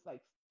 Everybody was just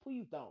like,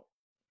 please don't,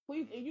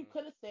 please. And you Hmm.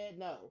 could have said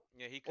no,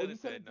 Yeah, he or could you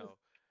have could said have just no.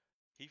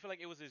 He felt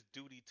like it was his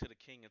duty to the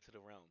king and to the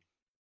realm.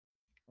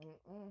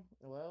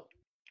 well,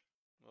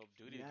 Well,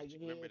 duty would now get you.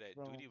 your Remember head's that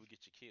wrong. duty would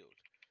get you killed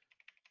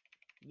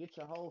Get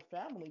your whole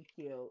family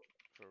killed.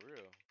 for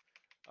real.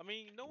 I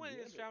mean, no one in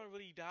his family Literally,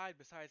 really died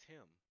besides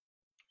him.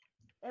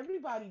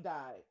 everybody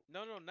died.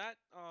 No, no, not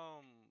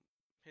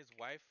his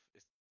wife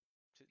is.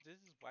 His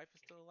wife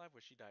is still alive,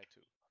 or she died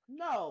too?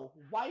 No,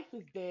 wife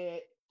is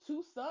dead.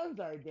 Two sons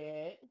are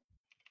dead.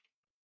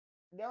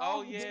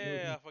 Oh No, they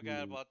yeah, So I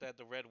forgot cute. about that.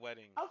 The red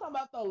wedding. I'm talking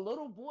about the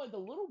little boy. The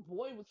little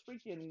boy was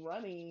freaking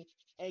running,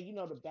 and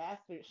the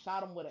bastard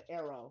shot him with an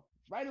arrow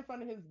right in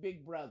front of his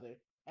big brother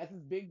as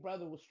his big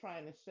brother was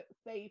trying to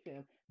save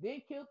him.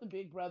 Then killed the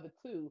big brother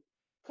too,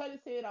 cut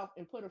his head off,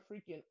 and put a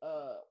freaking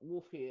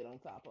wolf head on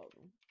top of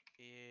him.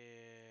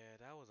 Yeah,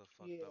 that was a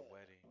fucked up Yeah.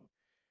 wedding.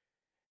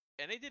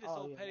 And they did it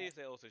Oh so yeah. petty. They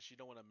said, "Oh, since you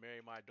don't want to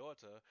marry my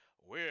daughter,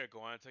 we're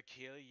going to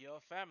kill your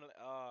family."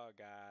 Oh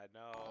God,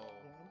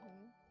 no.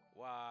 hmm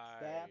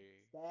Stab, Why?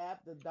 stab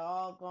the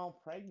doggone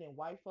pregnant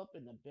wife up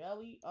in the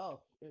belly.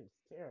 Oh, it was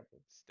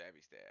terrible.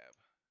 Stabby stab.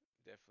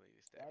 Definitely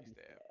the stabby Stabby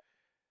stab. stab.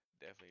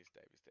 Definitely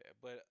stabby stab.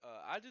 But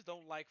I just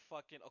don't like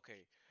fucking.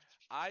 Okay,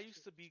 I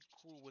used to be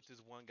cool with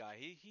this one guy.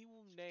 He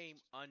will name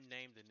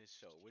unnamed in this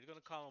show. We're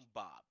gonna call him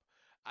Bob.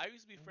 I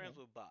used to be friends hmm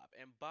with Bob,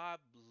 and Bob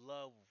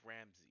loved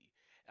Ramsey.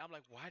 And I'm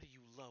like, why do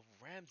you love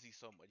Ramsey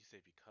so much? He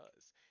said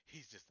because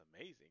he's just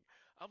amazing.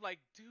 I'm like,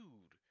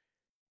 dude,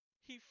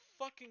 he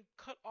fucking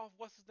cut off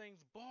what's his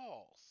name's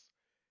balls.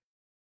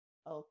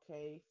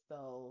 Okay.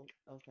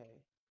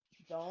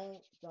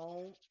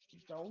 Don't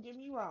don't get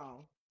me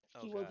wrong.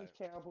 Oh He was a God,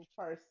 terrible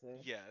person,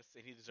 yes,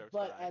 and he deserves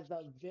to but die. as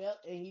a villain,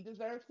 and he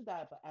deserves to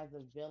die. But as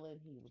a villain,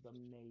 he was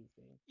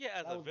amazing. Yeah,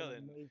 as That a was an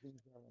villain, amazing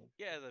villain.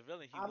 yeah, as a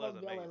villain, he I'm a was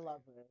villain amazing.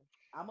 lover.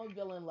 I'm a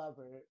villain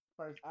lover.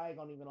 First, I ain't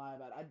gonna even lie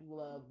about it. I do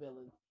love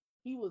villains.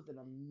 He was an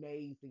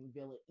amazing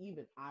villain.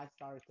 Even I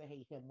started to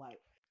hate him. Like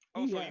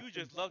Oh, he so has you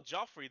to just love go.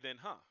 Joffrey then,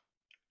 huh?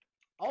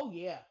 Oh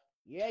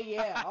yeah,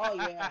 yeah. Oh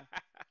yeah.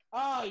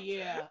 Oh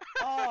yeah.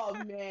 Oh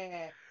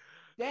man.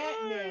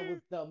 That man was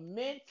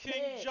Hey,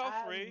 King demented.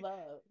 Joffrey.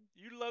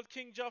 You love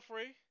King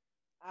Joffrey?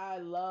 I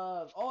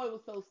love. Oh, it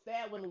was so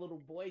sad when the little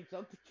boy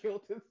jumped and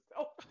killed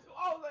himself too.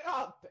 I was like,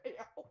 oh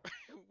damn.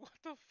 What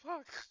the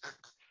fuck?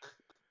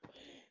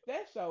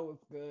 That show was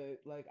good.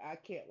 Like I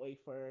can't wait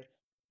for.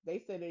 They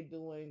said they're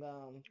doing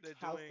They're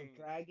House of doing,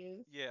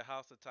 Dragons. yeah,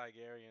 House of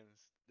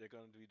Targaryens. They're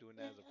going to be doing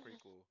that as a Yeah.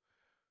 prequel.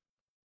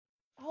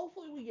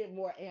 Hopefully we get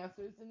more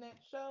answers in that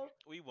show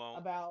We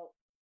won't. about.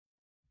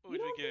 You We're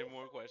just don't getting think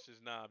more so? questions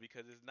now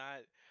because it's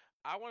not.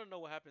 I want to know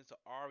what happens to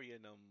Arya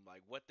and them,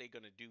 like what they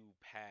gonna do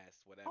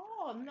past whatever.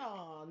 Oh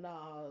no,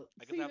 no.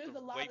 I guess I See, have to there's a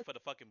lot wait of for the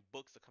fucking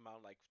books to come out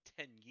in like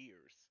 10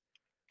 years.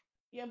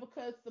 yeah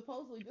because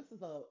supposedly this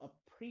is a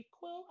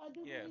prequel. I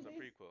do Yeah, believe it's a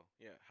they. prequel.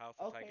 Yeah, House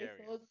of Okay,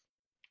 Targaryens.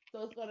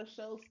 so it's gonna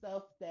show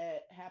stuff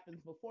that happens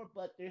before,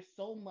 but there's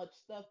so much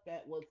stuff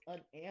that was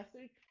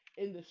unanswered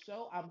in the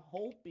show. I'm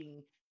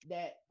hoping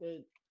that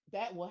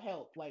that will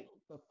help. Like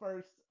the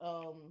first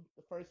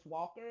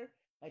Walker,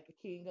 like the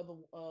king of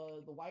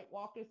the White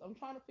Walkers. I'm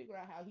trying to figure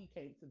out how he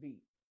came to be.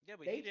 Yeah,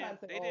 but They he try to didn't.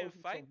 say, They oh, didn't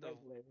he's fight from the.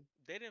 regular.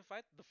 They didn't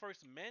fight the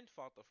first men.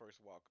 Fought the first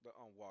the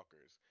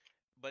walkers,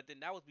 but then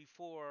that was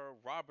before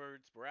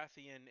Robert's,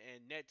 Baratheon,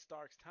 and Ned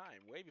Stark's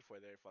time. Way before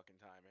their fucking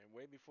time, and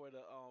way before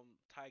the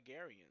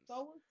Targaryens.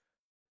 So it's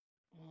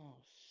oh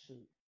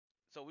shoot.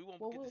 So we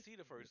won't Well, get to we'll see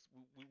the see. first.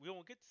 We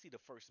won't get to see the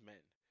first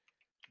men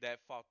that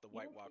fought the You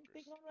White don't think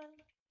they're Walkers. gonna?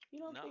 You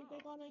don't think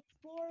they're No, gonna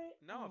explore it?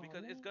 no, Oh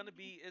because man. it's gonna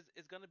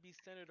be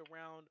centered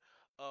around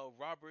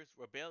Robert's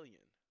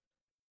rebellion.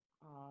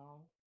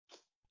 Oh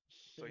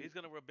So shoot. he's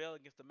gonna rebel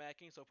against the Mad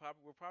King. So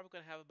probably we're probably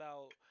gonna have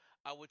about,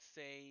 I would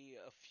say,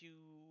 a few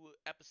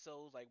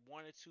episodes, like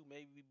one or two,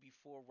 maybe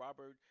before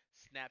Robert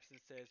snaps and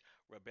says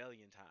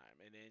rebellion time,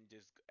 and then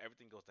just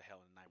everything goes to hell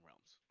in the nine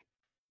realms.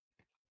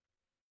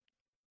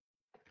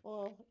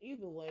 Well,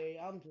 either way,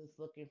 I'm just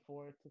looking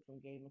forward to some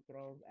Game of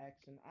Thrones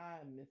action.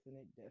 I'm missing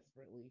it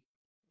desperately.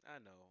 I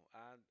know.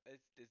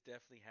 It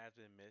definitely has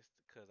been missed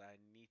because I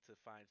need to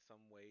find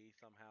some way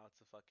somehow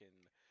to fucking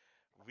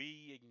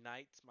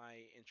reignite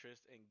my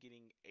interest in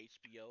getting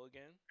HBO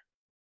again.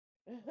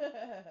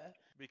 um,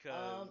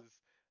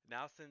 Because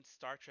now since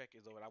Star Trek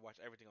is over, I watch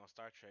everything on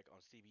Star Trek on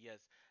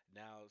CBS.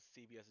 Now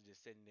CBS is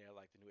just sitting there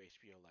like the new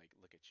HBO, like,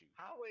 look at you,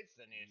 How is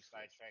the new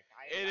Star useless. Trek?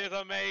 It I is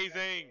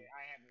amazing.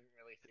 I haven't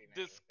really seen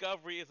anything.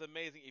 Discovery is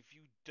amazing. If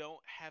you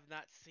don't have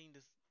not seen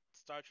this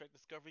Star Trek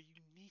Discovery,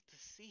 you need to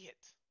see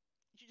it.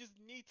 You just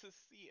need to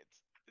see it.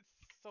 It's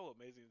so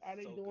amazing. are It's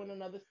they so doing good.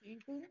 another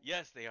season?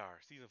 Yes, they are.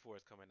 Season 4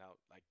 is coming out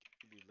like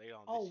either later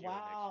on Oh this year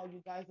or next wow, year.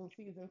 you guys on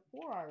season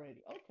 4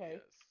 already?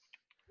 Okay.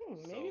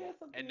 Yes. Maybe So, that's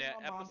something and me and their my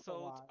mom can episodes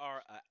watch.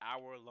 are an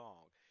hour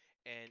long.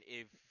 And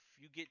if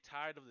you get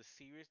tired of the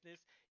seriousness,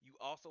 you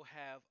also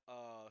have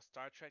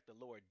Star Trek: The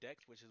Lower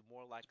Decks, which is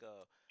more like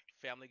a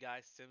Family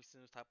Guy,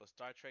 Simpsons type of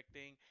Star Trek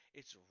thing.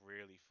 It's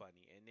really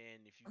funny. And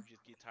then if you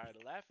just get tired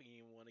of laughing and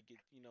you want to get,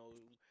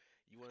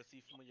 you want to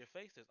see familiar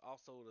faces, there's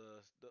also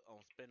the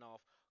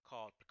spinoff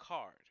called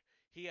Picard.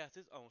 He has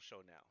his own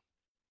show now,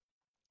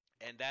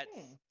 and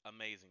Hmm. that's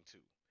amazing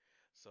too.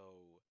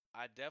 So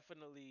I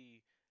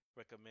definitely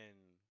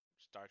recommend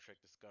Star Trek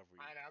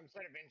Discovery I'm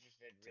sort of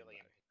interested to really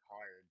in anybody.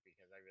 Picard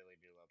because I really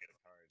do love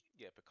Picard.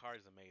 Yeah, Picard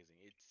is amazing.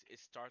 It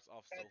starts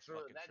off so That's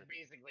really, fucking that's trippy.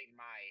 basically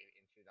my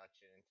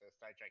introduction into the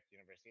Star Trek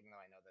universe, even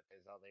though I know that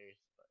there's others,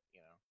 but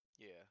you know.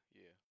 Yeah,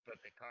 yeah. But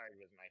Picard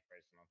was my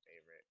personal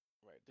favorite.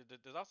 Right.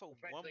 There's also one.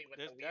 Especially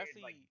with the There's weird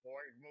actually.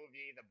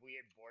 The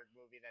weird Borg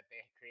movie that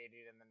they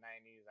created in the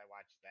 '90s. I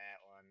watched that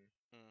one.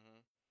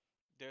 Hmm.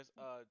 There's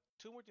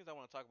two more things I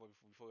want to talk about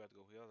before we have to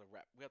go. We have to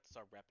wrap. We have to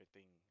start wrapping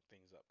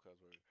things up because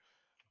we're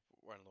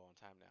running low on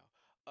time now.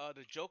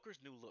 The Joker's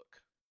new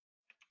look.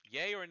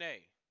 Yay or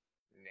nay?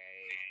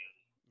 Nay.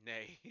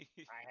 Nay.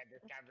 I had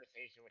this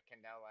conversation with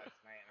Kendall last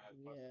night, and I was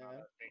posting all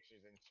Yeah. those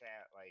pictures in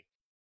chat. Like,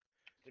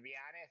 to be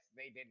honest,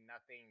 they did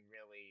nothing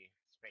really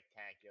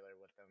spectacular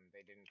with them.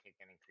 They didn't take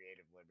any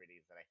creative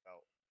liberties that I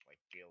felt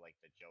feel like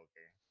the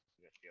Joker.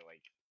 Just feel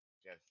like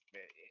just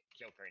the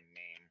Joker in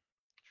name.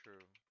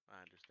 True. I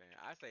understand.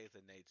 I say it's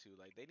a nay too.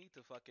 Like they need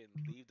to fucking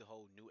leave the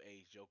whole new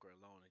age Joker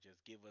alone and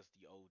just give us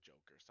the old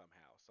Joker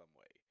somehow, some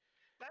way.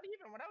 Not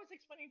even what I was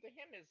explaining to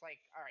him is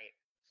like, all right.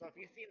 So if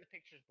you see the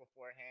pictures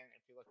beforehand,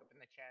 if you look up in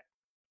the chat,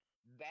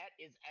 that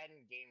is end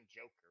game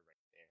Joker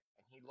right there,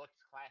 and he looks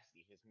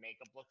classy. His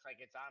makeup looks like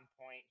it's on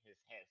point. His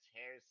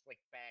hair is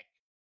slicked back.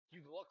 He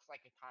looks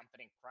like a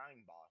confident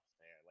crime boss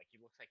there. Like he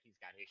looks like he's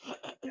got his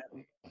shit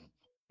together.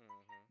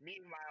 Hmm.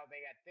 Meanwhile,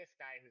 they got this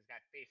guy who's got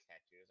face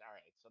tattoos. All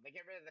right, so they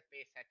get rid of the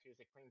face tattoos.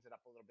 It cleans it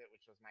up a little bit,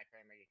 which was my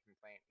primary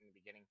complaint in the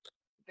beginning.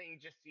 But then you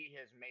just see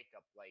his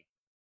makeup. Like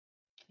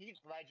Heath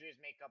Ledger's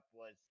makeup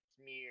was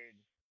smeared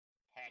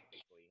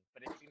tactically,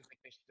 but it seems like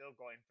they're still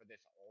going for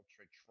this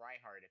ultra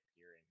try-hard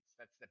appearance.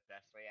 That's the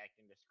best way I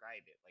can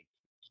describe it. Like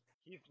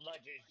Heath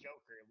Ledger's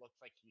Joker looks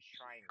like he's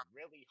trying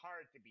really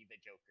hard to be the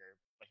Joker,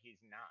 but he's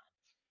not.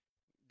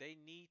 They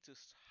need to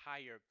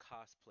hire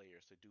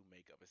cosplayers to do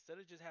makeup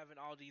instead of just having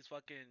all these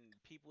fucking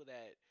people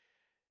that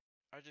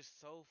are just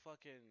so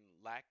fucking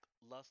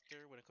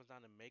lackluster when it comes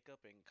down to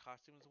makeup and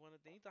costumes and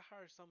whatnot. They need to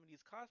hire some of these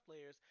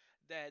cosplayers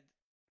that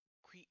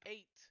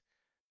create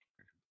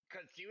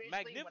Because seriously, when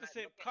I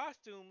magnificent look at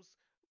costumes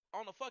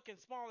on a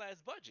fucking small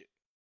ass budget.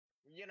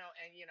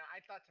 I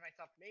thought to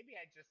myself, maybe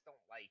I just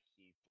don't like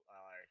Heath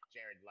or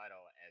Jared Leto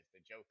as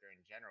the Joker in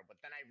general. But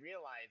then I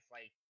realized,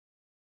 like,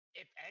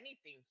 if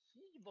anything,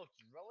 he looks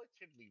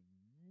relatively,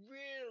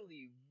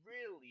 really,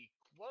 really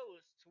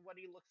close to what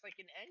he looks like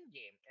in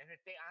Endgame. And if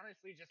they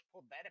honestly just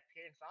pulled that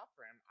appearance off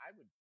for him, I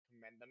would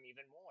commend them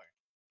even more.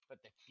 But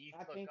the teeth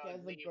I look think as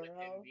a ugly with him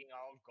girl, being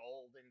all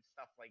gold and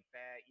stuff like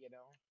that.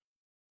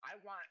 I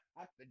want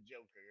I the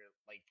Joker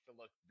to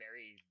look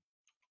very,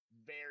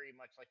 very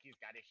much like he's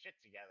got his shit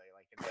together,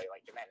 like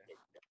in that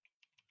picture.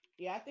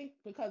 yeah, I think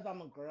because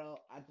I'm a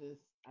girl, I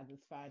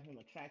just find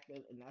him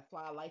attractive, and that's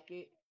why I like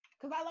it.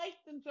 Cause I like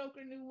the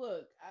Joker new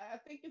look.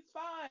 I think it's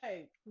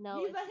fine.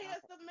 No, He's a it's not.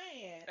 handsome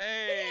man. He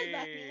is a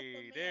handsome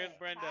Hey, there's man.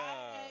 Brenda.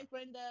 Hi,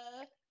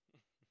 Brenda.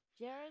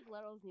 Jared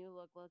Leto's new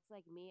look looks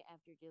like me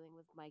after dealing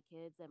with my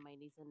kids and my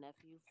niece and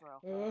nephew for a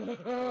whole week.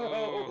 Oh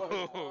my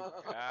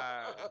Oh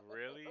God, god.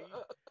 really?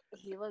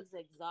 He looks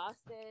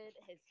exhausted.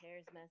 His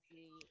hair's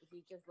messy.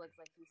 He just looks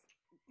like he's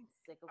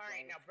sick of All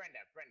right, life. now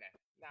Brenda.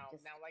 Now,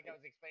 Just like I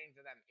was explaining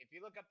to them, if you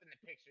look up in the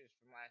pictures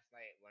from last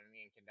night when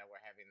me and Kendall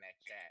were having that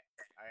chat,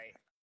 all right,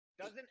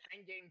 doesn't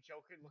Endgame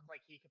Joker look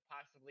like he could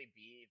possibly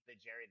be the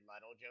Jared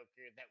Leto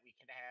Joker that we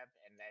could have,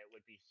 and that it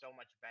would be so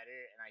much better?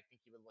 And I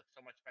think he would look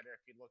so much better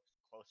if he looked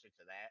closer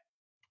to that.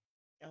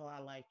 Oh, I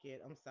like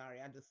it. I'm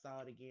sorry. I just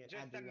saw it again. I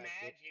Just do like it.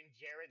 imagine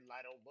Jared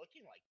Leto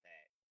looking like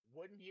that.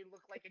 Wouldn't he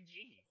look like a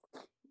G?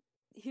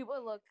 he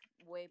would look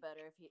way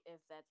better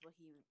if that's what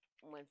he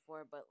went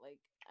for. But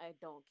like, I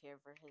don't care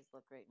for his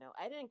look right now.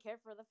 I didn't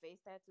care for the face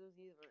tattoos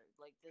either.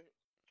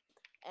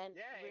 And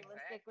Yeah,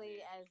 realistically,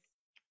 exactly. as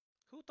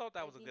Who thought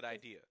that like was a he's good just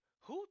idea?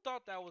 Who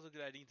thought that was a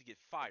good idea to get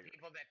The fired?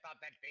 people that thought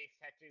that face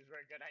tattoos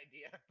were a good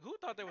idea. Who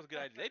thought that was a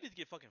good idea? They need to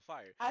get fucking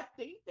fired. I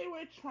think they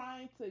were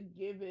trying to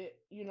give it,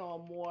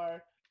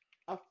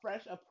 a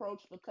fresh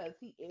approach because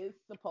he is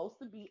supposed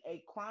to be a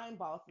crime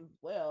boss as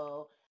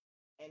well,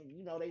 and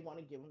they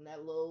want to give him that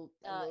little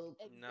thug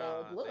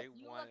Nah, exactly. they If look.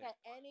 you look wanted. at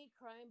any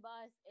crime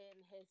boss in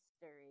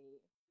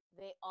history,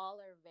 they all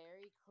are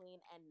very clean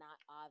and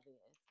not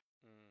obvious.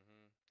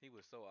 He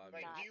was so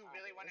Like, obvious. do Not you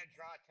really want obvious. to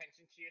draw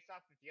attention to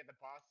yourself if you're the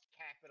boss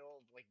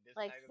capital, like this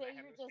Like, side of the say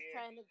you're just hemisphere?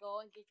 trying to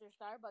go and get your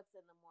Starbucks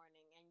in the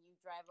morning, and you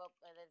drive up,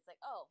 and it's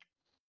like, oh,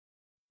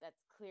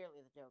 that's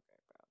clearly the Joker,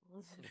 bro.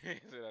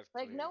 So that's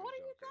Like, clearly no, the what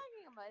are you Joker.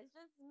 talking about? It's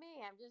just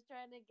me. I'm just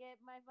trying to get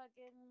my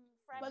fucking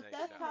But Like,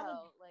 that's nah. how the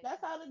frappuccino. Like,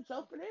 that's how the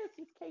Joker is.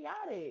 He's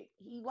chaotic.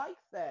 He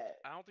likes that.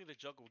 I don't think the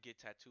Joker would get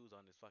tattoos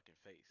on his fucking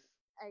face.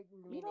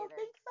 me You don't neither.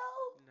 think so?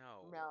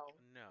 No, No.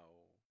 no,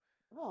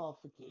 Oh,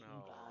 forget you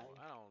no. guys.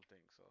 I don't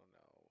think so.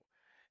 No.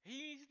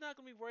 He's not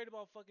gonna be worried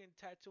about fucking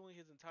tattooing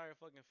his entire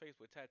fucking face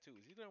with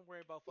tattoos. He's gonna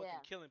worry about fucking Yeah.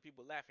 killing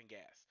people laughing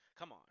gas.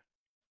 Come on.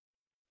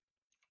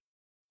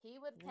 He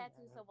would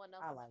tattoo Whatever. someone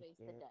I else's like face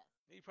to it. death.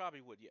 He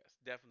probably would. Yes,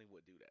 definitely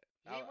would do that.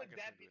 He I would can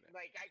see him doing definitely that.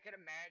 like. I could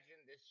imagine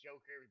this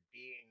Joker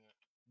being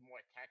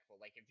more tactful.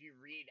 Like if you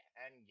read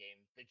Endgame,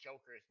 the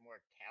Joker is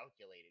more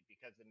calculated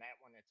because in that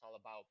one it's all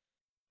about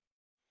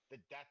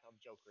the death of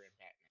Joker and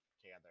Batman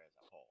together as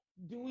a whole.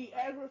 Do we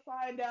Like ever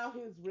find out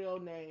his real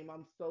name?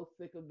 I'm so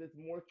sick of this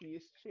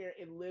Morpheus chair.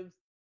 It lives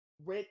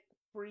rent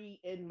free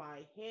in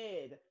my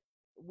head.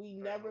 We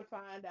Or never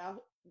find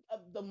out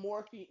the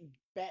Morpheus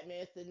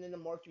Batman sitting in the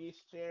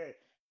Morpheus chair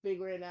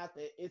figuring out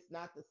that it's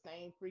not the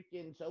same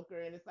freaking Joker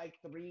and it's like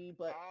three,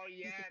 but oh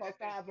he's yeah, that supposed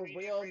to there's have a three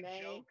real different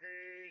name.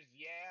 Jokers.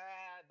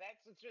 Yeah,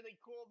 that's what's really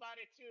cool about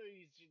it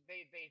too.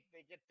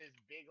 They get this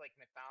big like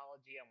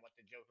mythology on what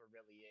the Joker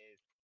really is.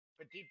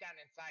 But deep down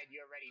inside,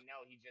 you already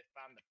know he just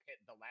found the pit,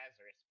 the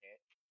Lazarus pit.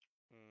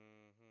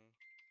 Mm-hmm.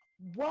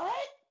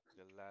 What?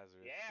 The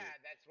Lazarus pit. Yeah,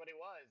 that's what it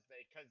was.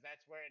 Because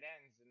that's where it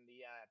ends in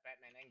the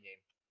Batman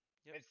Endgame.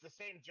 Yep. It's the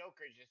same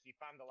Joker, just he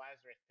found the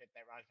Lazarus pit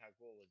that Ra's al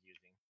Ghul was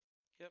using.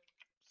 Yep.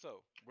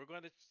 So we're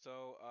going to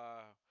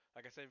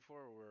like I said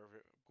before,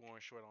 we're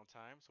going short on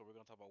time, so we're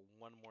gonna talk about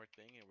one more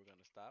thing and we're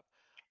gonna stop.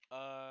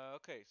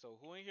 Okay, so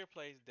who in here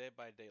plays Dead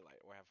by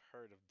Daylight or have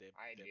heard of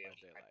I Dead do. by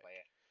I Daylight? play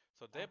it.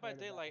 So I Dead by heard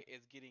about Daylight it.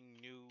 is getting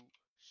new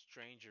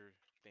Stranger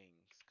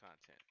Things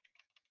content,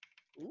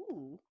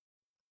 Ooh.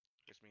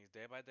 which means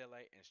Dead by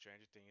Daylight and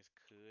Stranger Things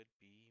could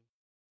be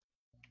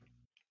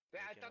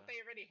Yeah, I making thought a. they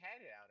already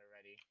had it out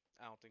already.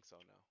 I don't think so.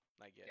 No,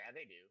 not yet. Yeah,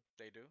 they do.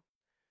 They do.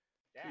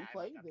 Yeah, He I'm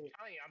plays it.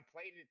 telling you, I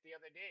played it the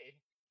other day.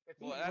 It's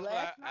Well, the that's most what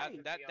Last recent I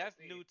piece night. of that's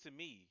DLC. new to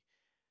me.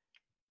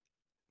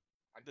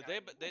 I'm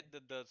telling you.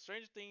 The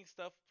Stranger Things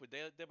stuff with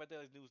Dead by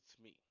Daylight is news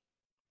to me.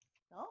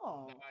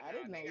 No, Oh, I no,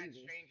 didn't they know got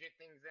either. Stranger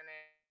Things in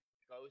it.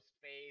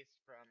 Ghostface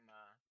from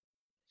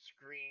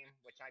Scream,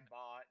 which I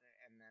bought,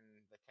 and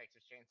then the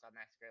Texas Chainsaw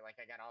Massacre. Like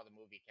I got all the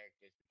movie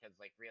characters because,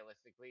 like,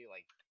 realistically,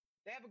 like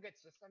they have a good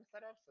system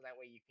set up so that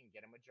way you can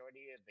get a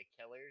majority of the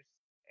killers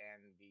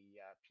and the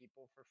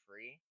people for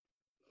free.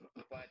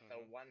 But the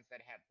Hmm. ones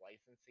that have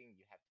licensing,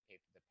 you have to pay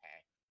for the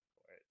pack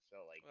for it.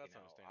 So, like, Well, that's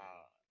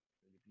understandable.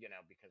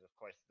 because of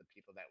course the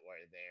people that were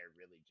there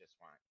really just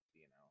want,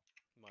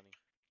 Money.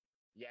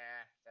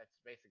 yeah, that's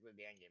basically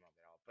the end game of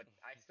it all. But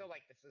I still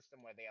like the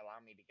system where they allow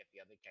me to get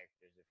the other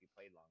characters if you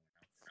play long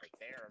enough, like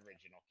their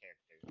original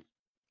characters.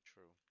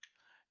 True.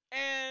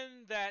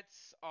 And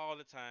that's all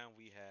the time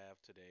we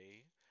have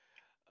today.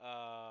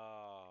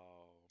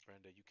 Oh,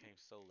 Brenda, you came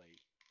so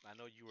late. I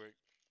know you were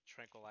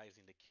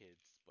tranquilizing the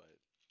kids, but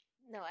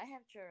No, I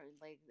have children.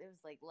 Like it was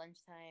like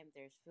lunchtime.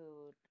 There's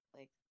food.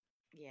 Like,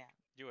 yeah.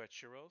 you were at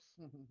churros.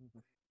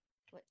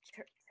 What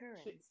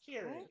churns?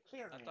 Cheering, What?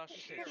 I cheering, thought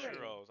she said Cheering.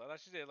 cheering, churros. I thought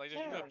she said like, you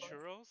have cheering.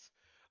 churros?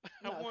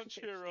 I No, want she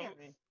said churros.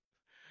 cheering.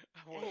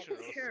 I I want had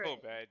churros so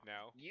churros. bad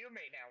now. You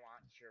may not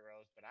want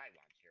churros, but I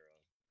want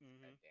churros.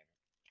 God Hmm. damn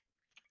it.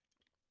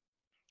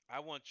 I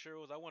want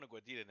churros. I want a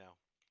gordita now.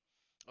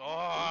 Oh,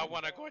 I had I Ooh.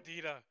 want a churros.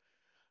 gordita.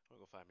 I'm gonna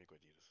go find me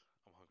gorditas.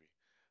 I'm hungry.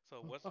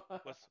 So what's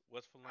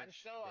for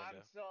lunch, I'm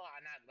Brenda? still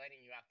not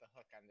letting you off the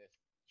hook on this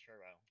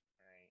churro.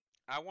 All right.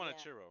 I want a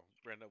Yeah. churro,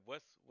 Brenda.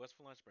 What's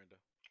for lunch, Brenda?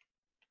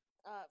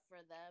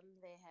 For them,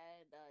 they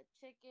had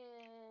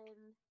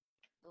chicken.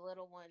 The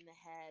little one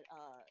had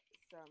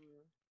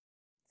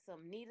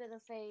some knee to the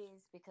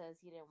face because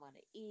he didn't want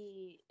to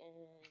eat,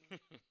 and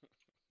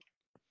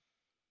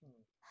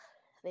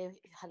they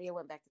Hadia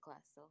went back to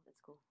class, so it's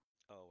cool.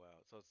 Oh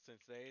wow. So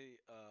since they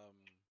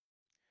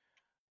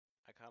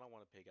I kind of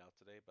want to pig out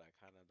today, but I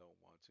kind of don't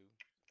want to.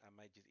 I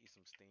might just eat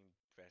some steamed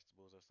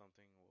vegetables or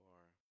something,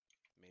 or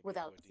maybe a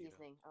Without gordita.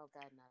 seasoning. Oh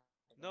God, no,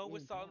 again. No,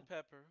 with Mm, salt God. and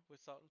pepper.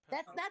 With salt and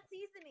That's pepper. not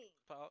seasoning.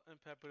 Salt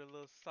and pepper, a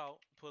little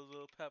salt, put a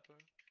little pepper.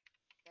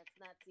 That's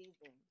not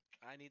seasoning.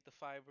 I need the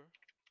fiber.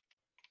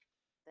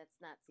 That's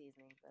not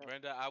seasoning. But okay.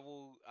 Brenda, I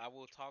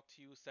will talk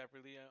to you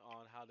separately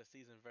on how to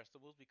season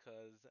vegetables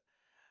because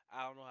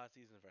I don't know how to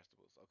season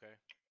vegetables. Okay,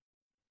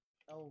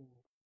 Oh,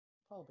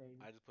 oh, baby.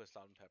 I just put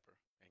salt and pepper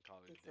and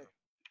call it a It's a, day.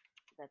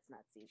 that's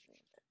not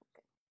seasoning. But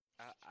okay.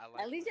 I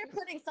At like least my. you're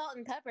putting salt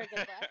and pepper.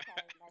 Because last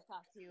time I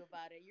talked to you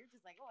about it, you're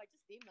just like, oh, I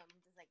just steamed them.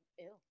 I'm just like,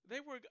 ew. They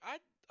were I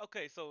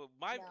okay. So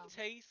my No.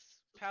 taste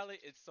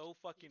palette is so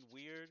fucking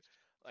weird.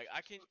 Like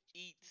I can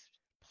eat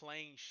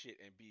plain shit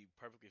and be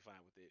perfectly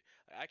fine with it.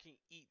 Like,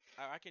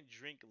 I can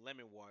drink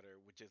lemon water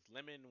with just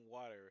lemon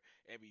water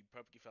and be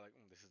perfectly fine. Like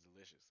this is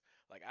delicious.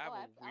 Like I Oh, have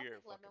a I'll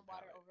weird take lemon fucking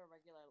water palate. over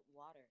regular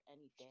water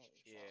any day.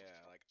 So,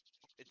 Yeah, like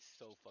it's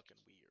so fucking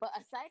weird. but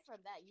aside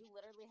from that, you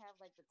literally have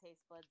like the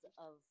taste buds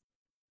of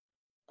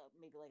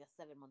maybe like a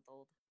 7-month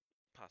old.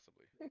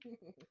 Possibly,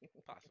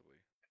 possibly.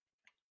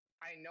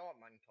 I know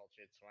I'm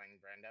uncultured swine,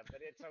 Brenda,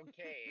 but it's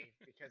okay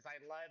because I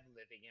love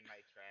living in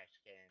my trash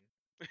can.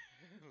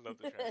 Love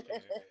the trash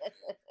can.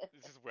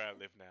 This is where I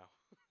live now.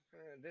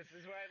 This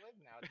is where I live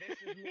now.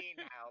 This is me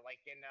now, like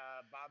in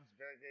Bob's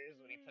Burgers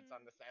when he puts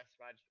on the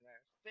Sasquatch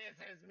mask. This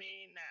is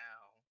me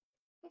now.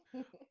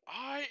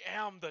 I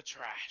am the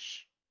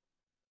trash.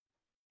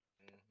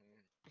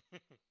 Hmm.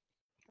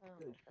 Oh my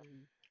Good god.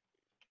 grief.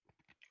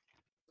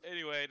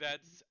 Anyway,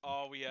 that's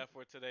all we have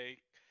for today.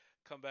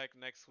 Come back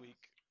next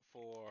week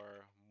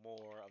for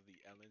more of the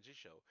LNG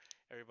show.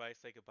 Everybody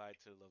say goodbye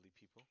to the lovely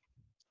people.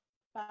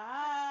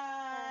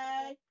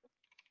 Bye.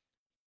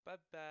 Bye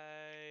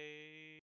bye.